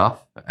bad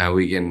stuff, and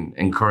we can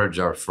encourage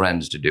our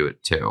friends to do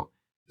it too.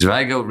 Because if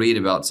I go read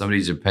about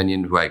somebody's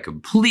opinion who I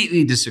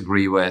completely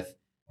disagree with,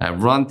 and I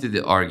run through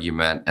the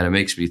argument, and it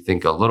makes me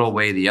think a little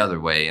way the other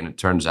way, and it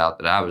turns out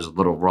that I was a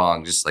little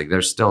wrong, just like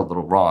they're still a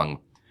little wrong,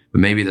 but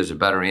maybe there's a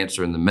better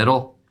answer in the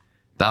middle,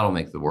 that'll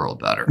make the world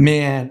better.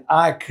 Man,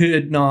 I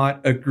could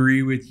not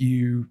agree with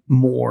you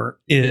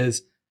more.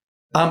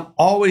 I'm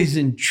always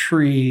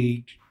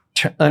intrigued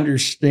to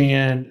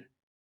understand,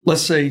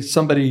 let's say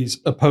somebody's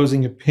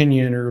opposing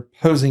opinion or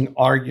opposing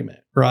argument,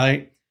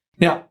 right?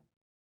 Now,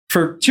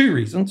 for two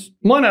reasons.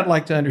 One, I'd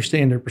like to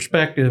understand their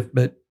perspective,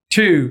 but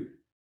two,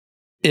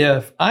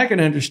 if I can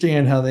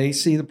understand how they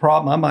see the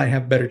problem, I might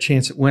have a better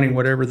chance at winning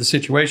whatever the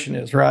situation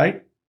is,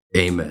 right?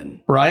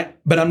 Amen. Right.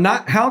 But I'm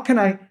not, how can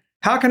I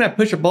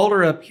push a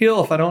boulder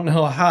uphill if I don't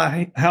know how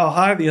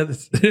high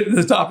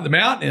the top of the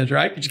mountain is,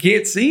 right? Because you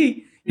can't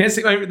see.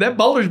 I mean, that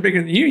boulder's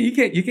bigger than you.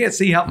 You can't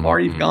see how far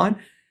you've gone.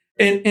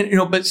 And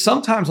but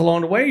sometimes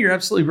along the way, you're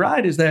absolutely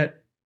right, is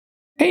that,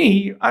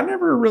 hey, I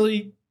never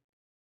really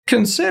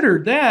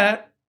considered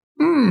that.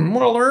 I want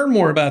to learn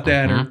more about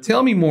that, or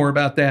tell me more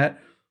about that.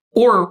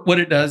 Or what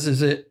it does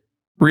is it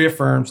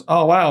reaffirms,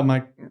 oh, wow,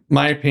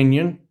 my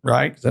opinion,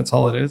 right? Because that's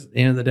all it is. At the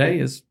end of the day,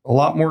 is a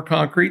lot more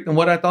concrete than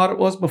what I thought it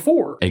was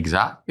before.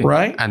 Exactly.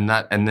 Right. And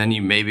then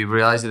you maybe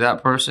realize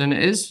that person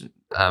is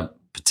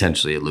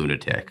potentially a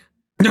lunatic.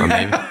 Or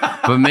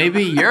but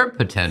maybe you're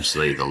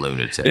potentially the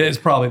lunatic. It's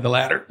probably the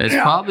latter. It's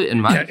probably,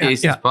 in my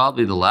case, it's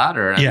probably the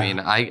latter. Yeah. I mean,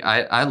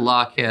 I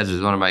lock heads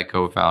with one of my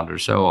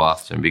co-founders so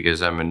often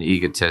because I'm an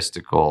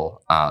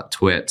egotistical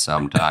twit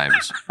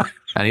sometimes.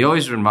 And he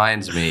always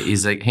reminds me,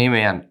 he's like, hey,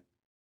 man,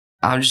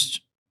 I'm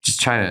just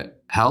trying to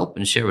help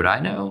and share what I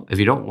know. If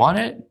you don't want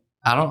it,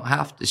 I don't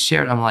have to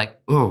share it. I'm like,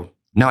 oh,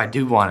 no, I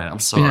do want it. I'm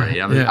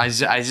sorry.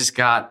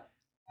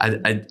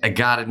 I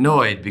got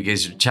annoyed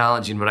because you're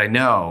challenging what I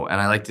know, and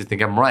I like to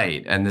think I'm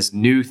right. And this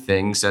new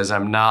thing says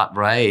I'm not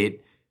right.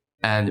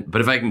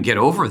 But if I can get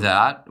over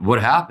that, what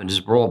happens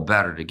is we're all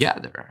better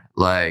together.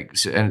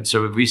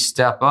 So if we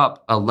step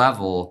up a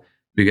level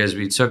because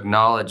we took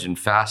knowledge and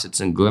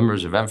facets and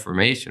glimmers of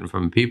information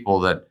from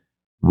people that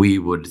we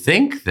would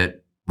think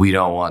that we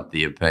don't want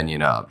the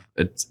opinion of,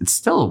 it's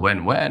still a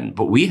win-win,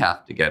 but we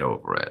have to get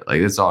over it. Like,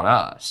 it's on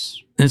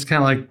us. It's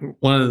kind of like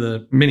one of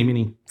the many,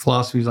 many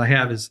philosophies I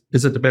have is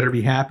it the better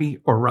be happy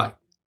or right?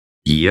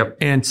 Yep.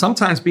 And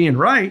sometimes being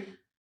right,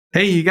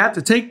 hey, you got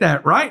to take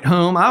that right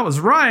home. I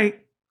was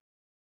right.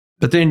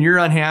 But then you're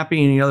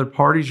unhappy and the other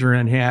parties are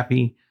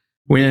unhappy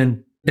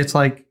when it's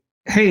like,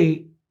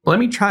 hey, let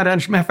me try to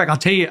understand. Matter of fact,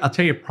 I'll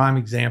tell you a prime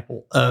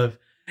example of,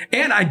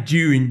 and I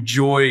do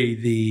enjoy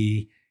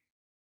the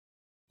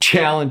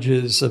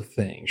challenges of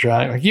things,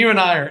 right? Like you and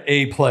I are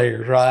A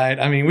players, right?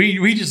 I mean,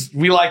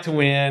 we like to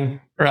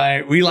win,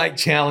 right? We like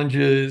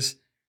challenges,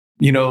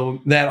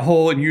 that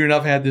whole, and you and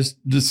I've had this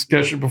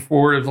discussion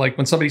before of like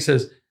when somebody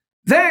says,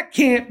 that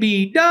can't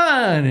be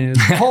done, and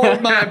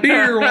hold my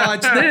beer,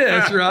 watch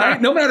this,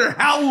 right? No matter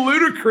how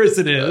ludicrous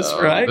it is,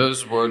 right?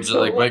 Those words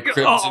are like my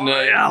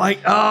kryptonite.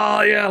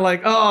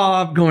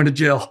 I'm going to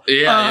jail.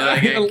 Yeah,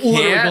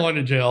 literally going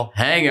to jail.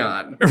 Hang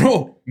on.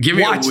 Give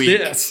me watch a week.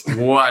 This.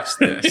 Watch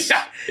this.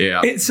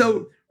 Yeah. And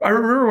so I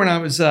remember when I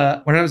was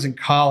in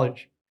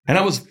college, and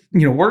I was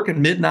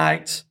working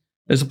midnights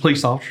as a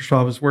police officer. So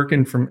I was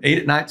working from 8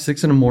 at night,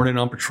 6 in the morning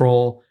on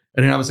patrol.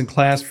 And then I was in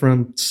class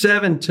from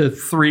 7 to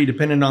 3,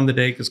 depending on the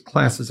day, because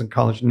classes in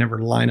college never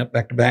line up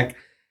back to back.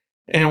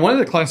 And one of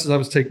the classes I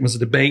was taking was a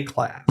debate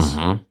class.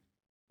 Mm-hmm.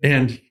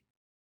 And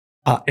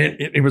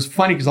it was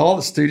funny because all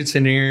the students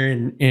in there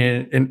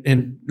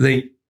and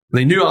they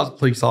knew I was a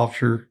police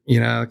officer,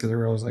 because they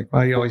were always like,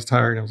 why are you always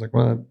tired? And I was like,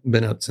 well, I've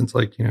been up since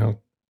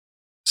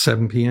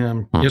 7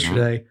 p.m.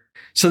 yesterday.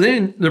 So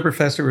then the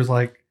professor was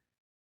like,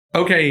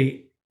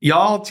 okay,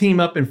 y'all team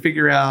up and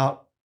figure out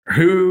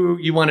who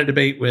you want to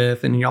debate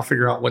with, and y'all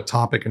figure out what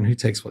topic and who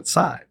takes what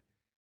side.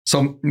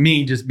 So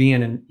me just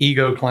being an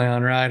ego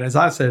clown, right? As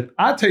I said,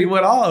 I'll tell you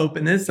what, I'll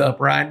open this up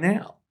right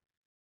now.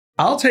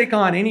 I'll take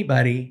on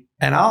anybody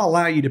and I'll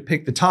allow you to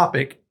pick the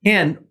topic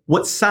and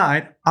what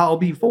side I'll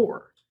be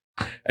for.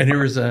 And there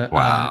was a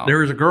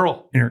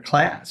girl in her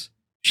class.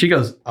 She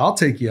goes, I'll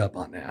take you up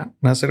on that.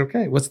 And I said,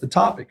 okay, what's the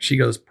topic? She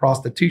goes,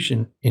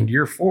 prostitution, and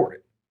you're for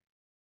it.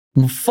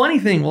 And the funny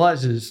thing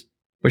was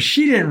what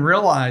she didn't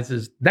realize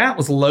is that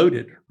was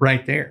loaded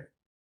right there,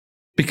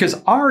 because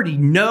I already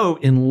know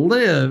and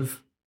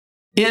live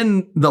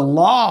in the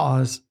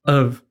laws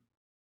of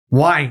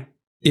why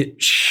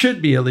it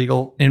should be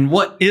illegal and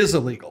what is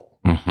illegal.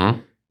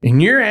 Mm-hmm.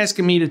 And you're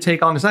asking me to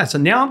take on the side. So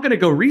now I'm going to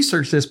go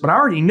research this, but I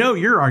already know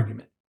your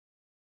argument.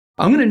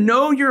 I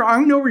know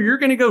where you're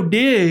going to go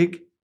dig,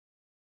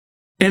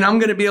 and I'm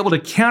going to be able to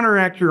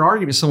counteract your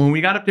argument. So when we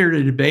got up there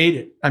to debate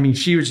it, I mean,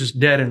 she was just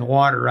dead in the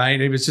water,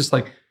 right? It was just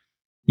like,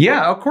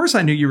 yeah, of course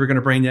I knew you were going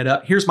to bring that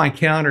up. Here's my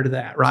counter to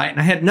that, right? And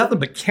I had nothing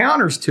but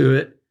counters to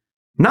it,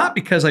 not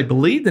because I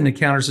believed in the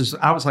counters.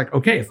 I was like,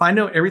 okay, if I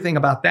know everything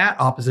about that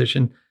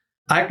opposition,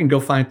 I can go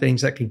find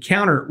things that can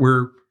counter it.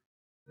 Where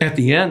at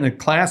the end of the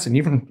class, and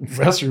even the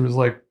professor was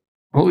like,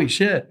 holy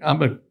shit,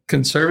 I'm a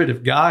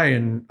conservative guy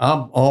and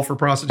I'm all for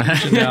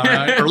prostitution now,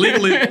 right? Or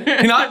legally, let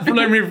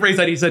me rephrase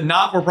that. He said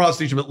not for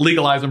prostitution, but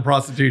legalizing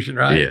prostitution,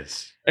 right?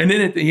 Yes. And then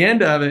at the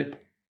end of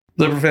it,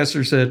 the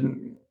professor said,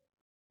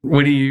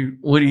 What do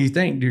you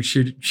think?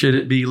 Should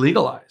it be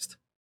legalized?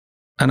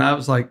 And I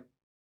was like,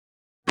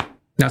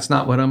 that's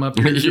not what I'm up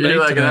here to You're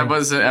like, I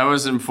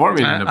wasn't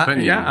forming an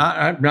opinion.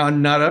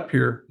 I'm not up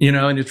here,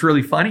 and it's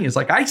really funny. It's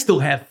like, I still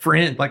have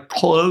friends, like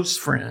close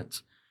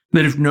friends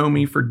that have known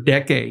me for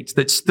decades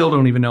that still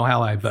don't even know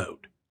how I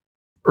vote.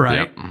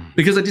 right? Yep.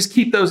 Because I just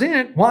keep those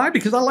in. Why?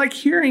 Because I like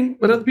hearing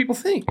what other people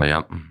think.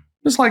 Yep.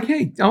 It's like,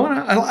 hey,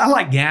 I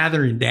like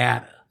gathering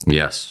data,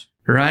 Yes.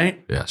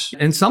 right? Yes.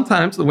 And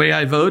sometimes the way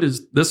I vote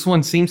is this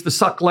one seems to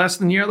suck less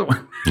than the other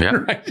one. Yeah.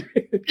 Right?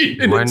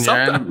 And then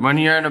sometimes- When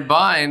you're in a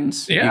bind,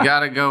 Yeah. you got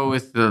to go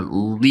with the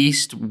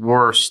least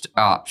worst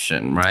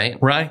option, right?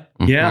 Right.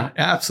 Mhm. Yeah,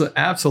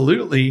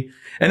 absolutely.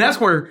 And that's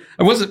where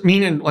I wasn't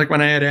meaning, like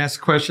when I had asked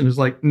the question, is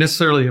like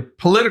necessarily a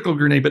political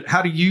grenade, but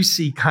how do you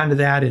see kind of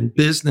that in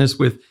business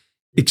with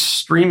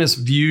extremist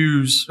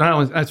views?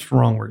 No, that's the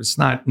wrong word. It's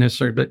not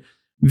necessary, but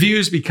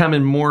views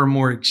becoming more and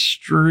more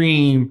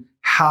extreme,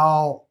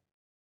 how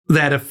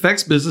that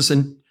affects business.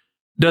 And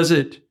does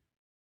it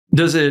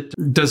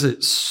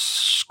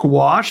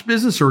squash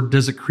business or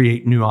does it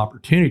create new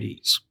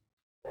opportunities?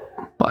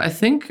 Well, I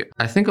think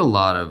a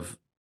lot of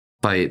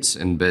fights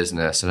in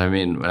business, and I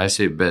mean when I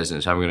say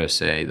business, I'm going to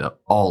say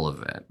all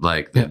of it,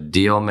 like the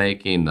deal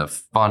making, the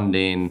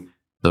funding,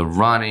 the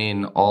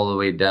running, all the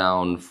way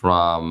down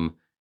from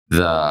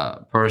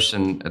the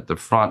person at the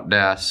front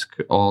desk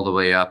all the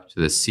way up to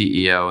the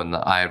CEO in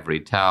the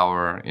ivory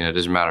tower. You know, it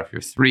doesn't matter if you're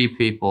 3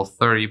 people,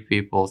 30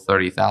 people,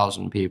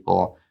 30,000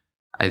 people.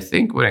 I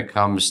think when it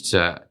comes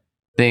to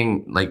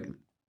things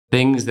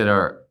that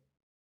are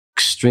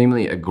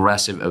extremely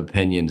aggressive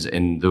opinions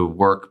in the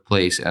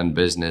workplace and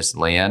business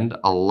land,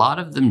 a lot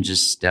of them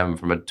just stem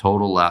from a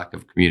total lack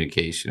of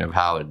communication of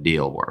how a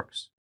deal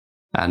works.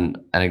 And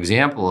an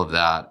example of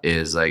that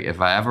is like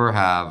if I ever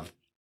have,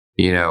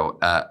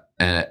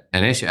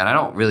 an issue, and I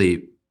don't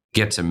really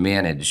get to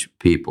manage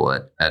people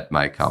at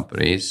my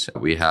companies.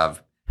 We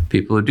have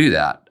people who do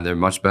that. They're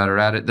much better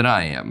at it than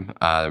I am.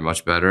 They're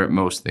much better at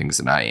most things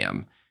than I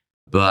am.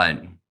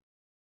 But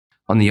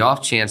on the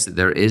off chance that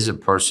there is a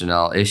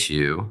personnel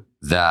issue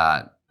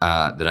that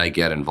I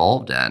get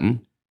involved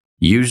in,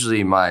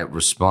 usually my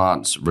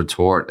response,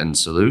 retort, and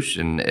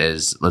solution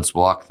is let's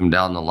walk them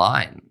down the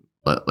line.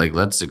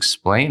 Let's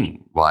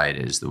explain why it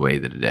is the way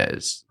that it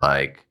is.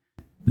 Like,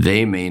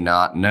 they may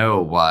not know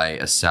why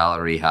a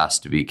salary has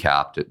to be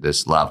capped at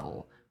this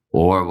level,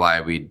 or why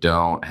we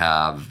don't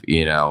have,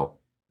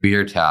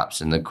 beer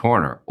taps in the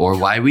corner, or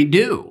why we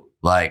do,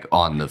 like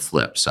on the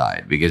flip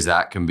side, because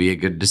that can be a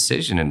good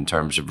decision in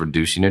terms of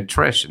reducing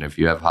attrition. If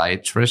you have high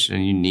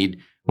attrition, you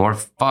need more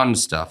fun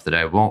stuff that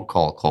I won't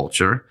call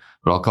culture,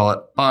 but I'll call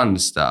it fun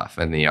stuff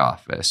in the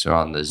office or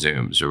on the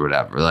Zooms or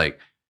whatever. Like,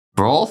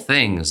 for all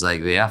things,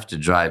 like, they have to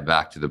drive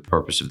back to the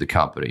purpose of the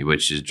company,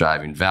 which is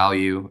driving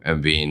value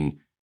and being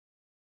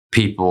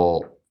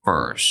people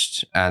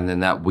first. And then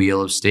that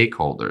wheel of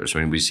stakeholders.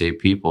 When we say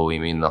people, we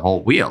mean the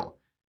whole wheel.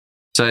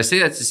 So I say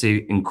that to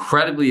say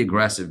incredibly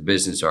aggressive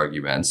business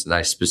arguments. And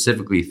I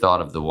specifically thought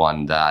of the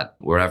one that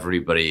where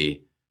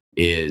everybody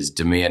is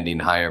demanding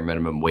higher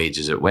minimum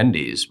wages at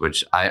Wendy's,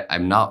 which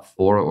I'm not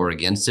for or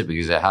against it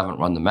because I haven't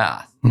run the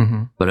math.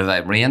 Mm-hmm. But if I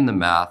ran the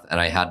math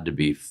and I had to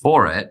be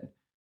for it,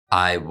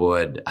 I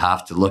would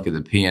have to look at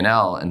the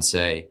P&L and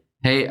say,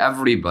 hey,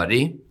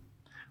 everybody,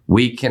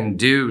 we can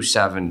do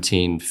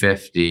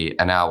 $17.50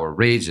 an hour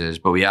raises,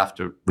 but we have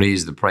to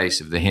raise the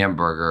price of the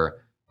hamburger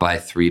by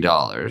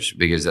 $3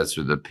 because that's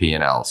what the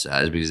P&L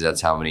says, because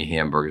that's how many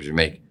hamburgers we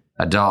make,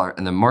 $1.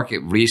 And the market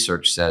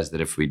research says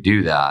that if we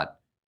do that,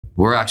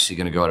 we're actually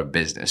going to go out of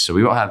business. So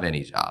we won't have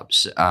any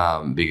jobs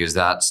because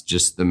that's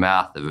just the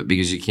math of it.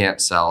 Because you can't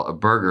sell a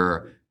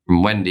burger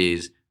from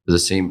Wendy's for the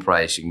same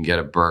price you can get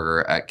a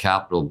burger at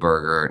Capital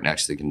Burger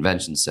next to the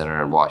convention center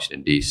in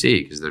Washington,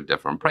 D.C. because they're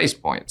different price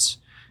points.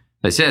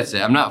 I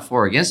say I'm not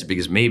for or against it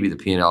because maybe the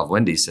P&L of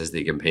Wendy's says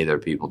they can pay their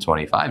people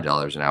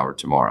 $25 an hour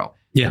tomorrow.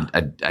 Yeah.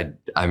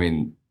 I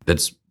mean,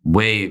 that's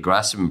way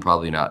aggressive and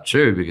probably not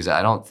true because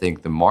I don't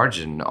think the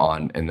margin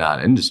in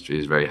that industry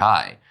is very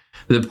high.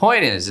 But the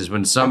point is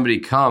when somebody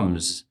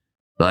comes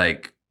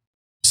like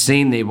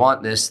saying they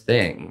want this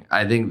thing,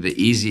 I think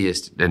the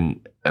easiest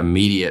and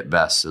immediate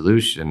best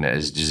solution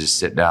is to just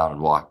sit down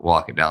and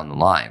walk it down the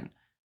line.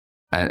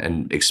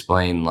 And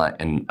explain,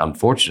 and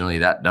unfortunately,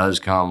 that does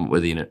come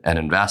with an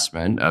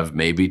investment of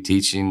maybe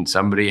teaching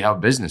somebody how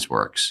business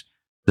works.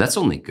 That's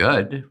only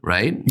good,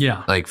 right?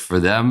 Yeah. Like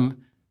for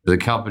them, for the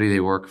company they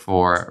work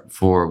for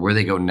where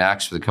they go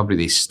next, for the company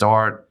they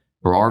start,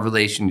 for our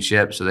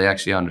relationship, so they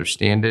actually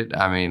understand it.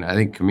 I mean, I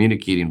think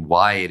communicating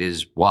why it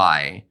is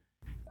why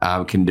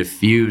can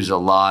diffuse a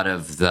lot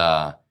of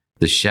the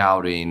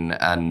shouting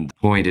and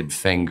pointed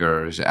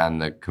fingers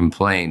and the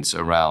complaints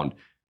around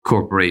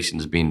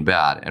corporations being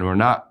bad. And we're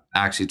not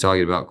actually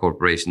talking about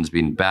corporations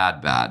being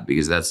bad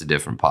because that's a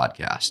different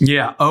podcast.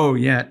 Yeah. Oh,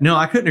 yeah. No,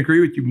 I couldn't agree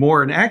with you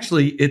more. And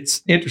actually,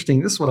 it's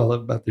interesting. This is what I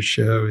love about the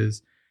show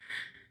is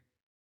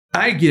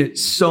I get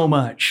so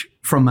much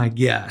from my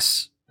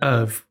guests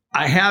of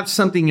I have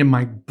something in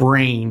my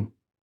brain.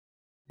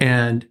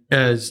 And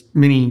as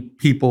many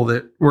people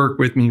that work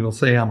with me will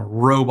say, I'm a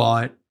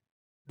robot.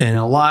 And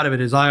a lot of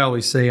it is, I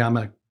always say I'm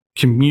a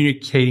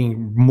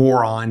communicating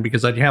moron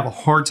because I have a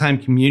hard time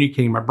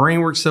communicating. My brain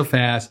works so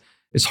fast.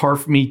 It's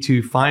hard for me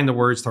to find the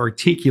words to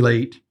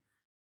articulate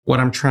what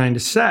I'm trying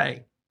to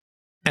say.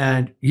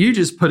 And you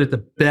just put it the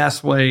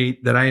best way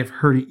that I have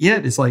heard it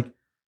yet. It's like,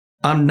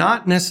 I'm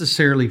not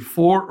necessarily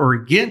for or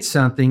against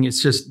something.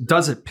 It's just,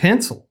 does it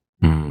pencil?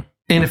 Mm-hmm.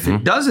 And if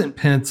it doesn't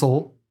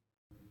pencil,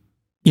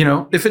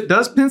 if it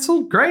does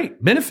pencil,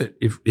 great, benefit.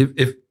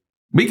 If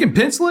we can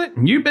pencil it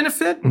and you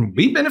benefit and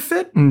we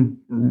benefit and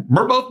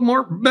we're both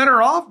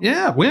better off,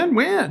 yeah,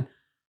 win-win.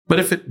 But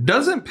if it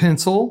doesn't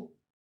pencil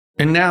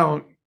and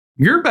now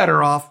you're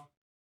better off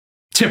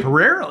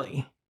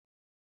temporarily,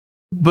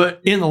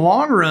 but in the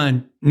long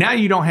run, now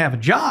you don't have a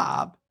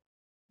job.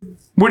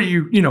 What do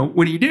you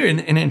do?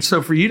 And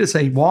so for you to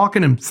say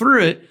walking them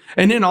through it,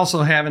 and then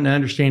also having the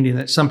understanding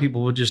that some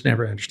people will just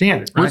never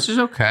understand it, right? Which is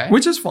okay.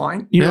 Which is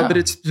fine, but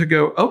it's to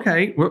go,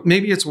 okay, well,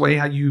 maybe it's a way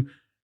how you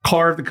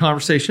carve the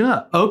conversation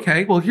up.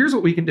 Okay, well, here's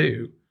what we can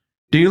do.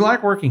 Do you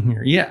like working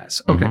here?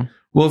 Yes. Okay. Mm-hmm.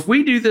 Well, if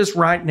we do this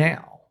right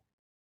now,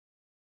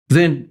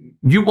 then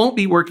you won't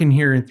be working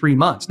here in 3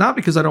 months. Not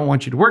because I don't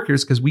want you to work here,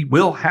 it's because we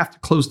will have to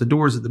close the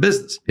doors of the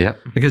business. Yeah.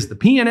 Because the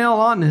P&L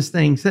on this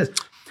thing says,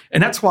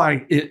 and that's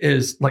why it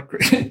is like,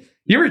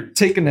 you were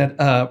taking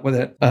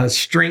that,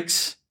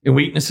 strengths and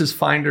weaknesses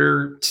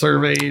finder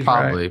surveys,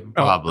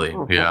 Probably,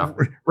 yeah.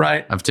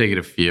 Right. I've taken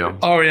a few.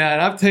 Oh, yeah.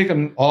 And I've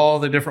taken all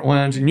the different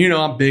ones. And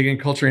I'm big in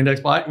culture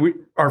index. But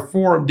our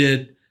forum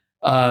did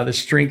the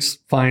strengths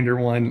finder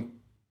one.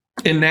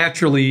 And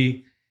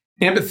naturally,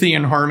 empathy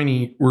and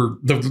harmony were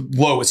the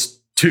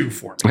lowest two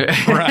for me,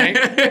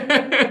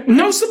 right?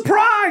 No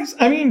surprise.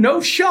 I mean,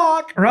 no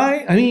shock,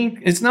 right? I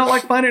mean, it's not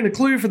like finding a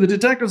clue for the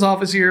detective's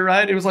office here,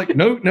 right? It was like,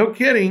 no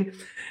kidding.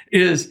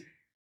 Is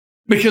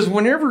because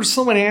whenever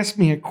someone asks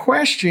me a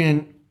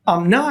question,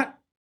 I'm not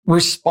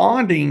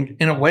responding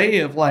in a way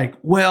of like,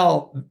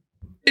 well,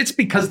 it's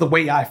because the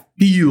way I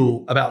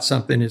feel about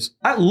something is,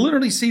 I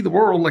literally see the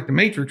world like the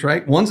Matrix,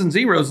 right? Ones and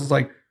zeros is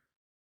like,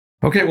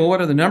 okay, well, what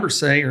do the numbers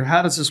say? Or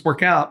how does this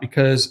work out?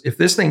 Because if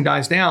this thing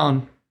dies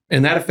down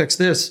and that affects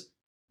this,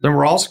 then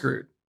we're all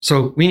screwed.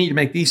 So we need to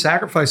make these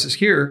sacrifices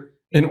here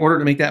in order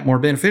to make that more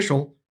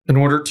beneficial, in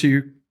order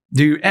to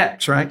do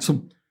X, right?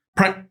 So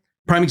prime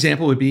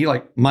example would be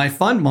like my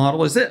fund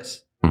model is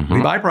this. Mm-hmm.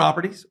 We buy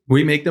properties,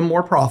 we make them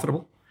more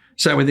profitable.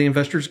 So that way the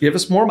investors give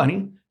us more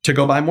money to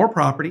go buy more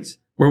properties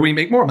where we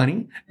make more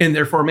money and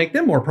therefore make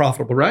them more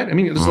profitable, right? I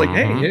mean, it's like,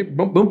 hey,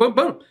 boom, boom, boom,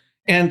 boom.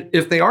 And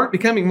if they aren't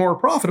becoming more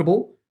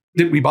profitable,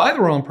 did we buy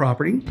the wrong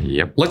property?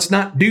 Yep. Let's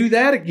not do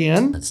that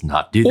again. Let's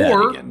not do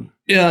that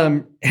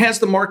again. Has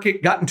the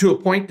market gotten to a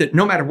point that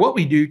no matter what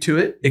we do to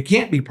it, it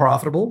can't be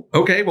profitable?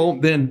 Okay, well,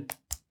 then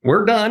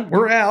we're done.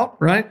 We're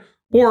out, right?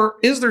 Or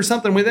is there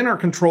something within our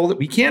control that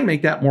we can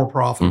make that more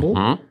profitable?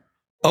 Mm-hmm.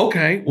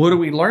 Okay, what do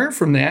we learn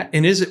from that?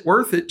 And is it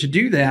worth it to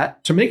do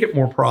that to make it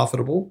more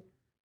profitable?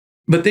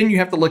 But then you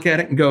have to look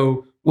at it and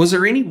go, was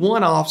there any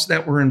one-offs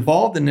that were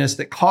involved in this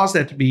that caused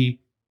that to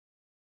be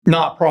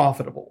not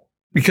profitable?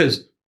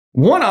 Because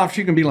one-offs,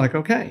 you can be like,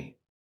 okay,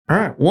 all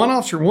right,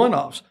 one-offs are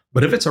one-offs.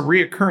 But if it's a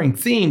reoccurring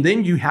theme,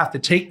 then you have to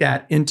take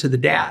that into the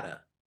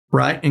data,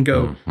 right? And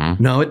go,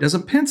 no, it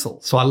doesn't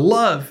pencil. So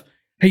I've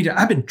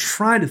been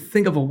trying to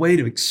think of a way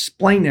to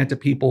explain that to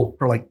people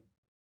for like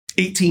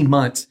 18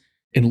 months.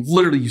 And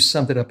literally you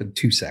summed it up in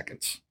 2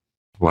 seconds.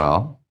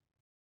 Well,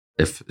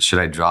 should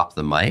I drop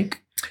the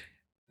mic?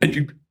 I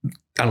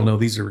don't know.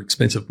 These are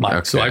expensive mics.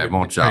 Okay, So I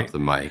won't drop the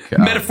mic.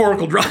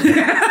 Metaphorical drop.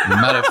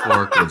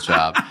 Metaphorical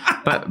job.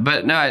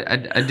 But no,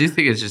 I do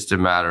think it's just a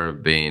matter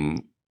of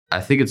being,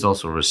 I think it's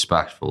also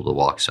respectful to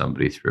walk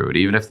somebody through it,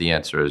 even if the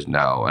answer is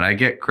no. And I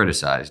get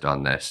criticized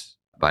on this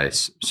by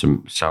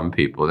some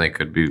people. They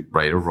could be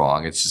right or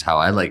wrong. It's just how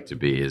I like to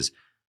be is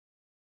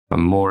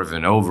I'm more of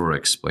an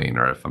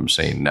over-explainer if I'm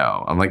saying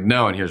no. I'm like,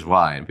 no, and here's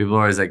why. And people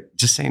are always like,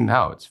 just say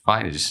no. It's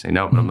fine to just say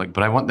no. But I'm like,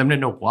 but I want them to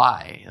know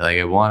why. Like,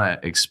 I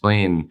want to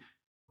explain,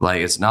 like,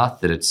 it's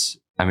not that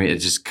it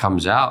just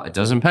comes out. It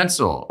doesn't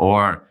pencil.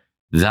 Or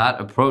that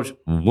approach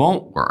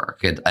won't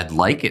work. I'd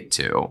like it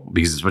to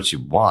because it's what you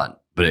want,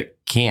 but it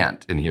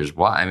can't. And here's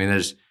why. I mean,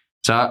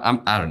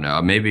 I don't know.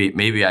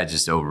 Maybe I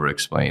just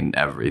over-explain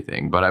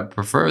everything, but I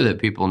prefer that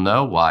people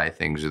know why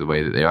things are the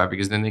way that they are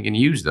because then they can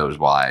use those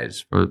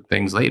whys for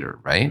things later,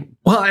 right?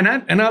 Well,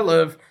 and I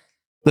love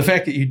the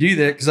fact that you do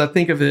that because I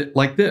think of it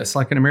like this,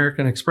 like an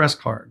American Express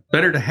card.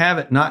 Better to have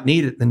it, not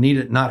need it, than need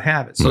it, not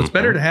have it. So it's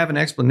better to have an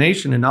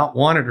explanation and not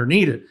want it or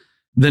need it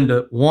than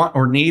to want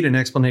or need an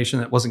explanation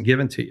that wasn't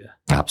given to you.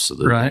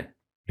 Absolutely. Right?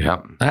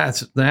 Yeah.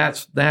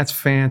 That's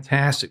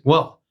fantastic.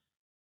 Well,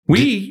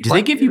 do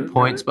they give you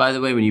points, by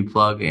the way, when you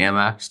plug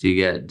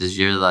Amex? Does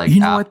your like you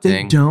know app what, they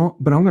thing? Don't,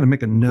 but I'm going to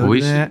make a note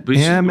of that. We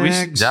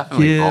Amex should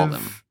definitely call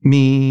them.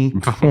 Me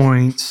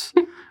points.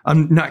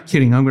 I'm not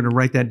kidding. I'm going to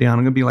write that down.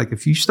 I'm going to be like,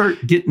 if you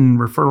start getting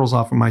referrals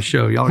off of my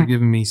show, y'all are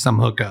giving me some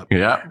hookup.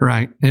 Yeah.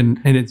 Right.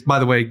 And it's, by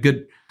the way,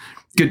 good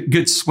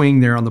swing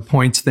there on the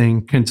points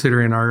thing,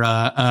 considering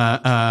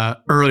our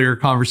earlier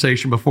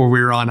conversation before we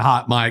were on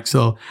hot mic.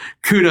 So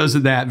kudos to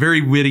that.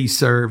 Very witty,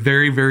 sir.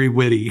 Very, very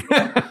witty.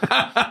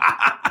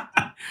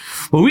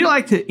 Well, we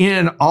like to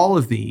end all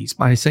of these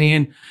by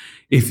saying,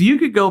 if you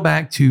could go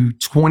back to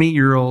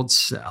 20-year-old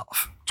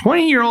self,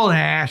 20-year-old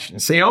Ash, and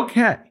say,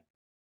 okay,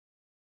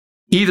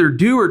 either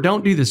do or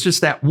don't do this.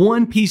 Just that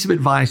one piece of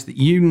advice that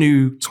you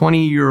knew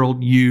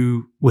 20-year-old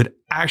you would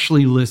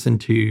actually listen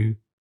to.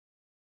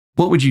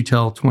 What would you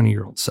tell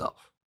 20-year-old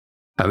self?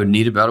 I would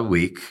need about a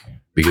week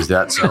because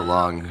that's how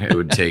long it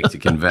would take to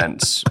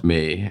convince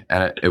me.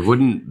 And it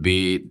wouldn't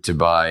be to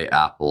buy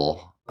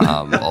Apple,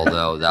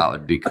 although that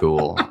would be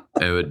cool.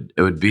 It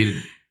would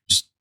be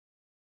just,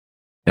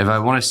 if I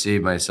want to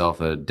save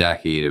myself a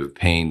decade of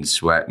pain,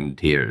 sweat, and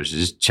tears,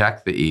 just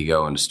check the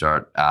ego and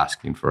start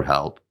asking for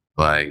help.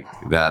 Like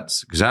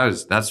that's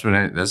when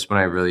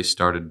I really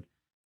started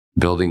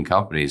building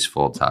companies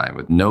full time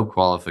with no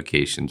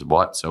qualifications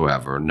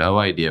whatsoever, no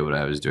idea what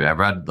I was doing. I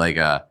read like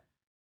a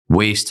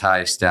waist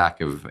high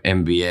stack of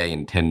MBA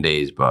in 10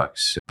 days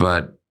books,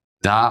 but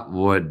that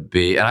would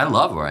be, and I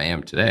love where I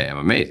am today. I'm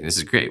amazing. This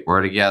is great.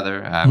 We're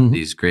together. I have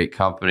these great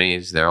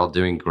companies. They're all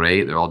doing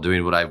great. They're all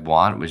doing what I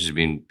want, which is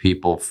being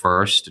people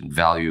first and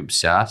value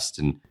obsessed,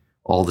 and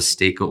all the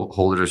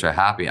stakeholders are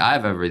happy. I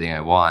have everything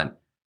I want,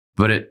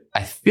 but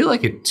I feel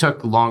like it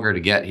took longer to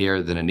get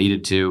here than it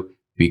needed to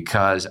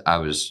because I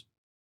was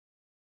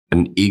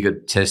an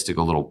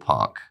egotistical little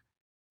punk.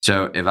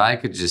 So if I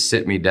could just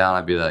sit me down,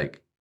 I'd be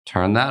like,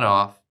 turn that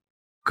off,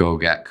 go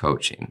get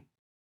coaching,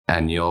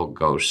 and you'll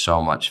go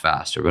so much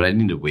faster. But I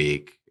need a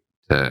week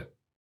to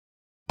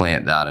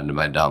plant that into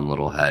my dumb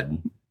little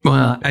head.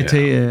 Well, I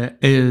tell you,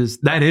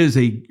 that is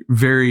a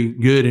very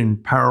good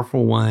and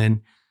powerful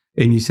one.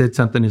 And you said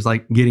something is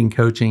like getting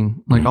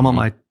coaching. Like I'm on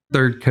my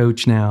third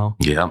coach now.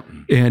 Yeah.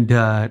 And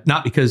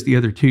not because the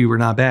other two were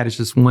not bad. It's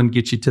just one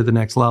gets you to the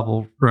next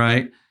level,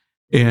 right?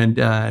 And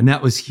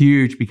that was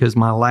huge because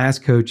my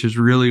last coach is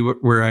really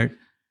where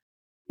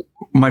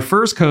my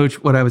first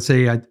coach, what I would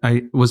say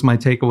I was my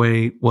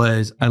takeaway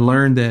was I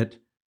learned that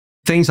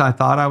things I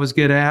thought I was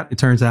good at, it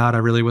turns out I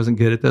really wasn't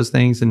good at those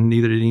things, and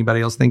neither did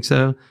anybody else think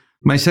so.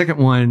 My second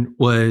one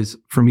was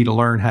for me to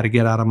learn how to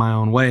get out of my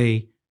own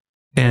way.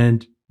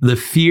 And the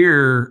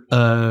fear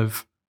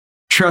of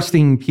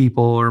trusting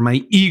people or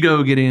my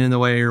ego getting in the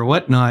way or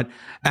whatnot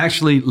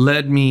actually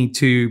led me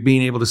to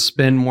being able to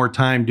spend more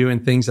time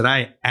doing things that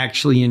I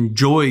actually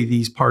enjoy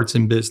these parts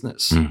in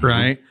business,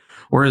 right?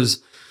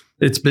 Whereas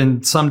it's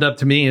been summed up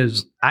to me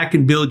as I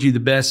can build you the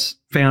best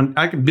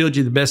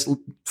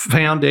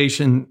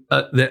foundation,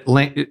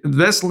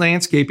 best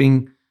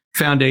landscaping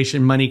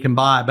foundation money can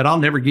buy, but I'll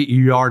never get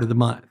you yard of the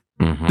month.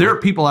 There are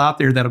people out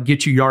there that'll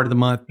get you yard of the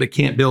month, but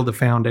can't build a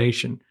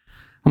foundation.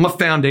 I'm a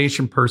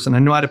foundation person. I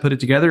know how to put it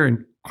together.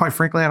 And quite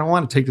frankly, I don't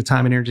want to take the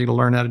time and energy to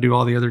learn how to do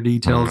all the other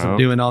details of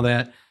doing all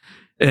that.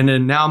 And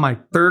then now my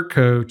third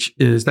coach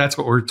that's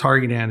what we're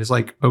targeting at is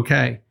like,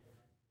 okay,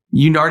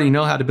 you already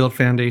know how to build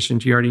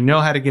foundations. You already know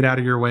how to get out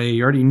of your way.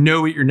 You already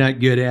know what you're not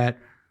good at.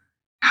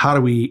 How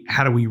do we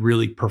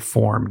really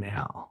perform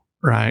now?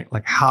 Right?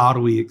 Like, how do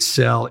we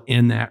excel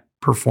in that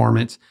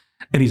performance?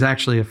 And he's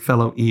actually a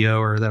fellow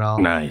EOer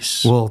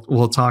that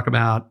we'll talk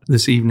about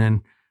this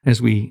evening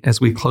as we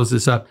close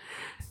this up.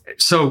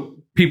 So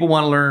people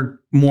want to learn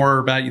more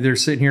about you. They're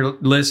sitting here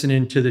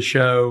listening to the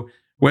show.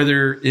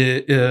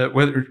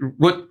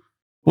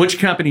 Which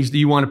companies do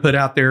you want to put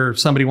out there if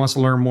somebody wants to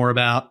learn more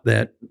about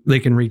that they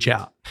can reach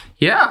out?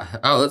 Yeah.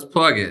 Oh, let's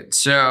plug it.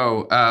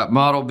 So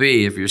Model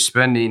B, if you're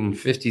spending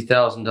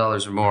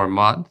 $50,000 or more a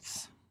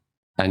month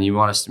and you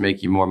want us to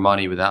make you more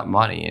money without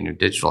money in your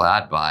digital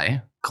ad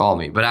buy, call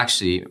me. But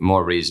actually,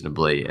 more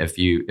reasonably,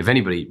 if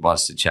anybody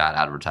wants to chat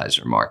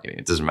advertiser marketing,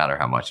 it doesn't matter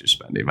how much you're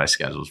spending. My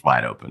schedule's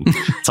wide open.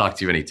 Talk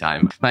to you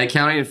anytime. My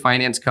accounting and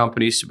finance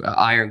companies,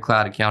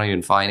 Ironclad Accounting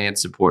and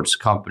Finance, supports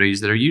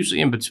companies that are usually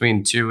in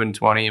between 2 and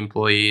 20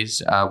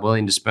 employees,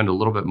 willing to spend a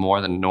little bit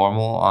more than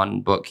normal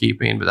on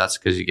bookkeeping, but that's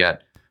because you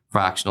get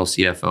fractional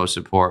CFO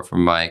support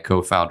from my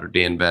co-founder,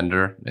 Dan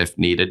Bender, if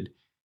needed.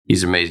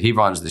 He's amazing. He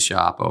runs the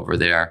shop over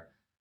there.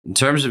 In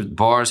terms of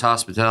bars,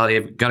 hospitality,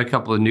 I've got a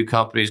couple of new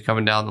companies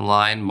coming down the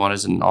line. One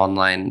is an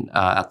online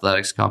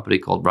athletics company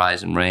called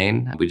Rise and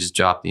Rain. We just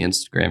dropped the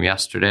Instagram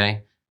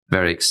yesterday.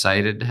 Very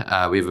excited.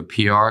 We have a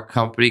PR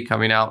company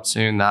coming out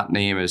soon. That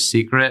name is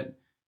secret.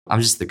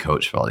 I'm just the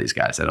coach for all these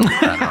guys.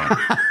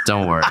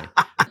 Don't worry.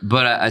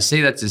 But I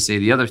say that to say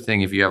the other thing,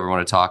 if you ever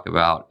want to talk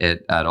about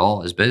it at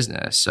all, is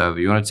business. So if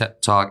you want to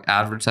talk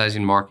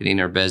advertising,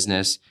 marketing, or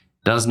business,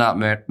 does not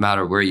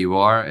matter where you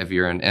are. If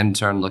you're an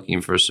intern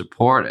looking for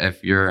support,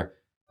 if you're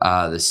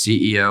the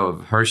CEO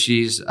of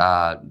Hershey's,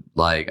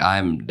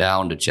 I'm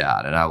down to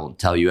chat and I will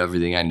tell you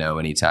everything I know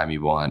anytime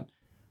you want.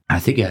 I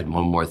think I had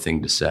one more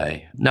thing to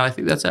say. No, I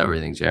think that's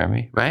everything,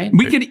 Jeremy, right?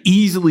 We could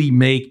easily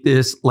make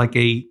this like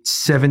a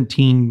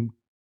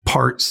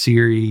 17-part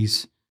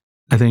series,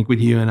 I think,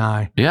 with you and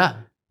I. Yeah.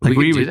 Like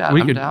we could do that.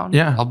 I'm down.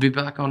 Yeah. I'll be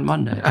back on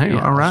Monday.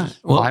 All right.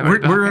 Well, we're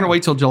going to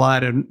wait till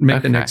July to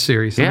make the next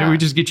series. So we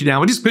just get you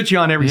down. We just put you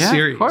on every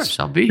series. Of course.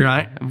 I'll be here.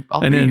 Right?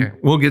 I'll be here.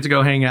 We'll get to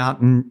go hang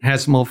out and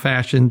have some old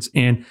fashions.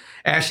 And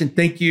Ashton,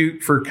 thank you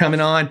for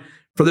coming on.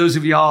 For those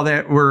of y'all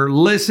that were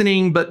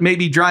listening, but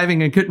maybe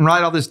driving and couldn't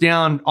write all this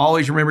down,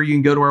 always remember you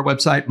can go to our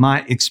website,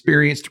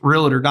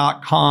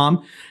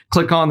 myexperiencedrealtor.com.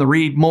 Click on the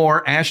read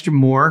more, Ashton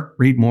Moore,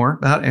 read more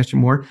about Ashton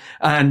Moore.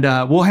 And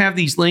we'll have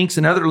these links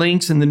and other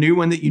links in the new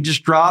one that you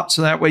just dropped.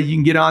 So that way you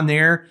can get on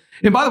there.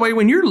 And by the way,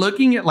 when you're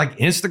looking at like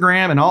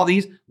Instagram and all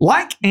these,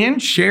 like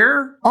and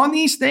share on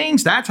these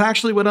things. That's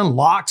actually what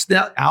unlocks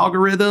the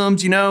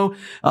algorithms,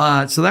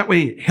 so that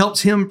way it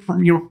helps him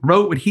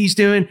promote what he's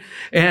doing.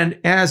 And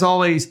as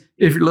always,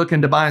 if you're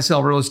looking to buy and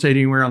sell real estate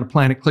anywhere on the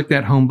planet, click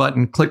that home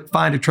button, click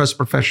find a trusted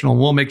professional.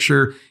 And we'll make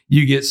sure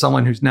you get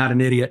someone who's not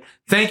an idiot.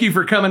 Thank you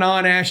for coming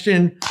on,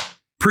 Ashton.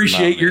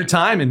 Appreciate your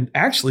time and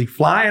actually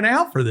flying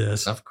out for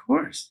this. Of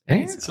course.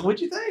 So what'd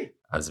you think?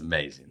 That was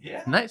amazing.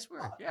 Yeah. Nice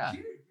work. Yeah. Oh,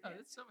 Oh,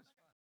 that's so much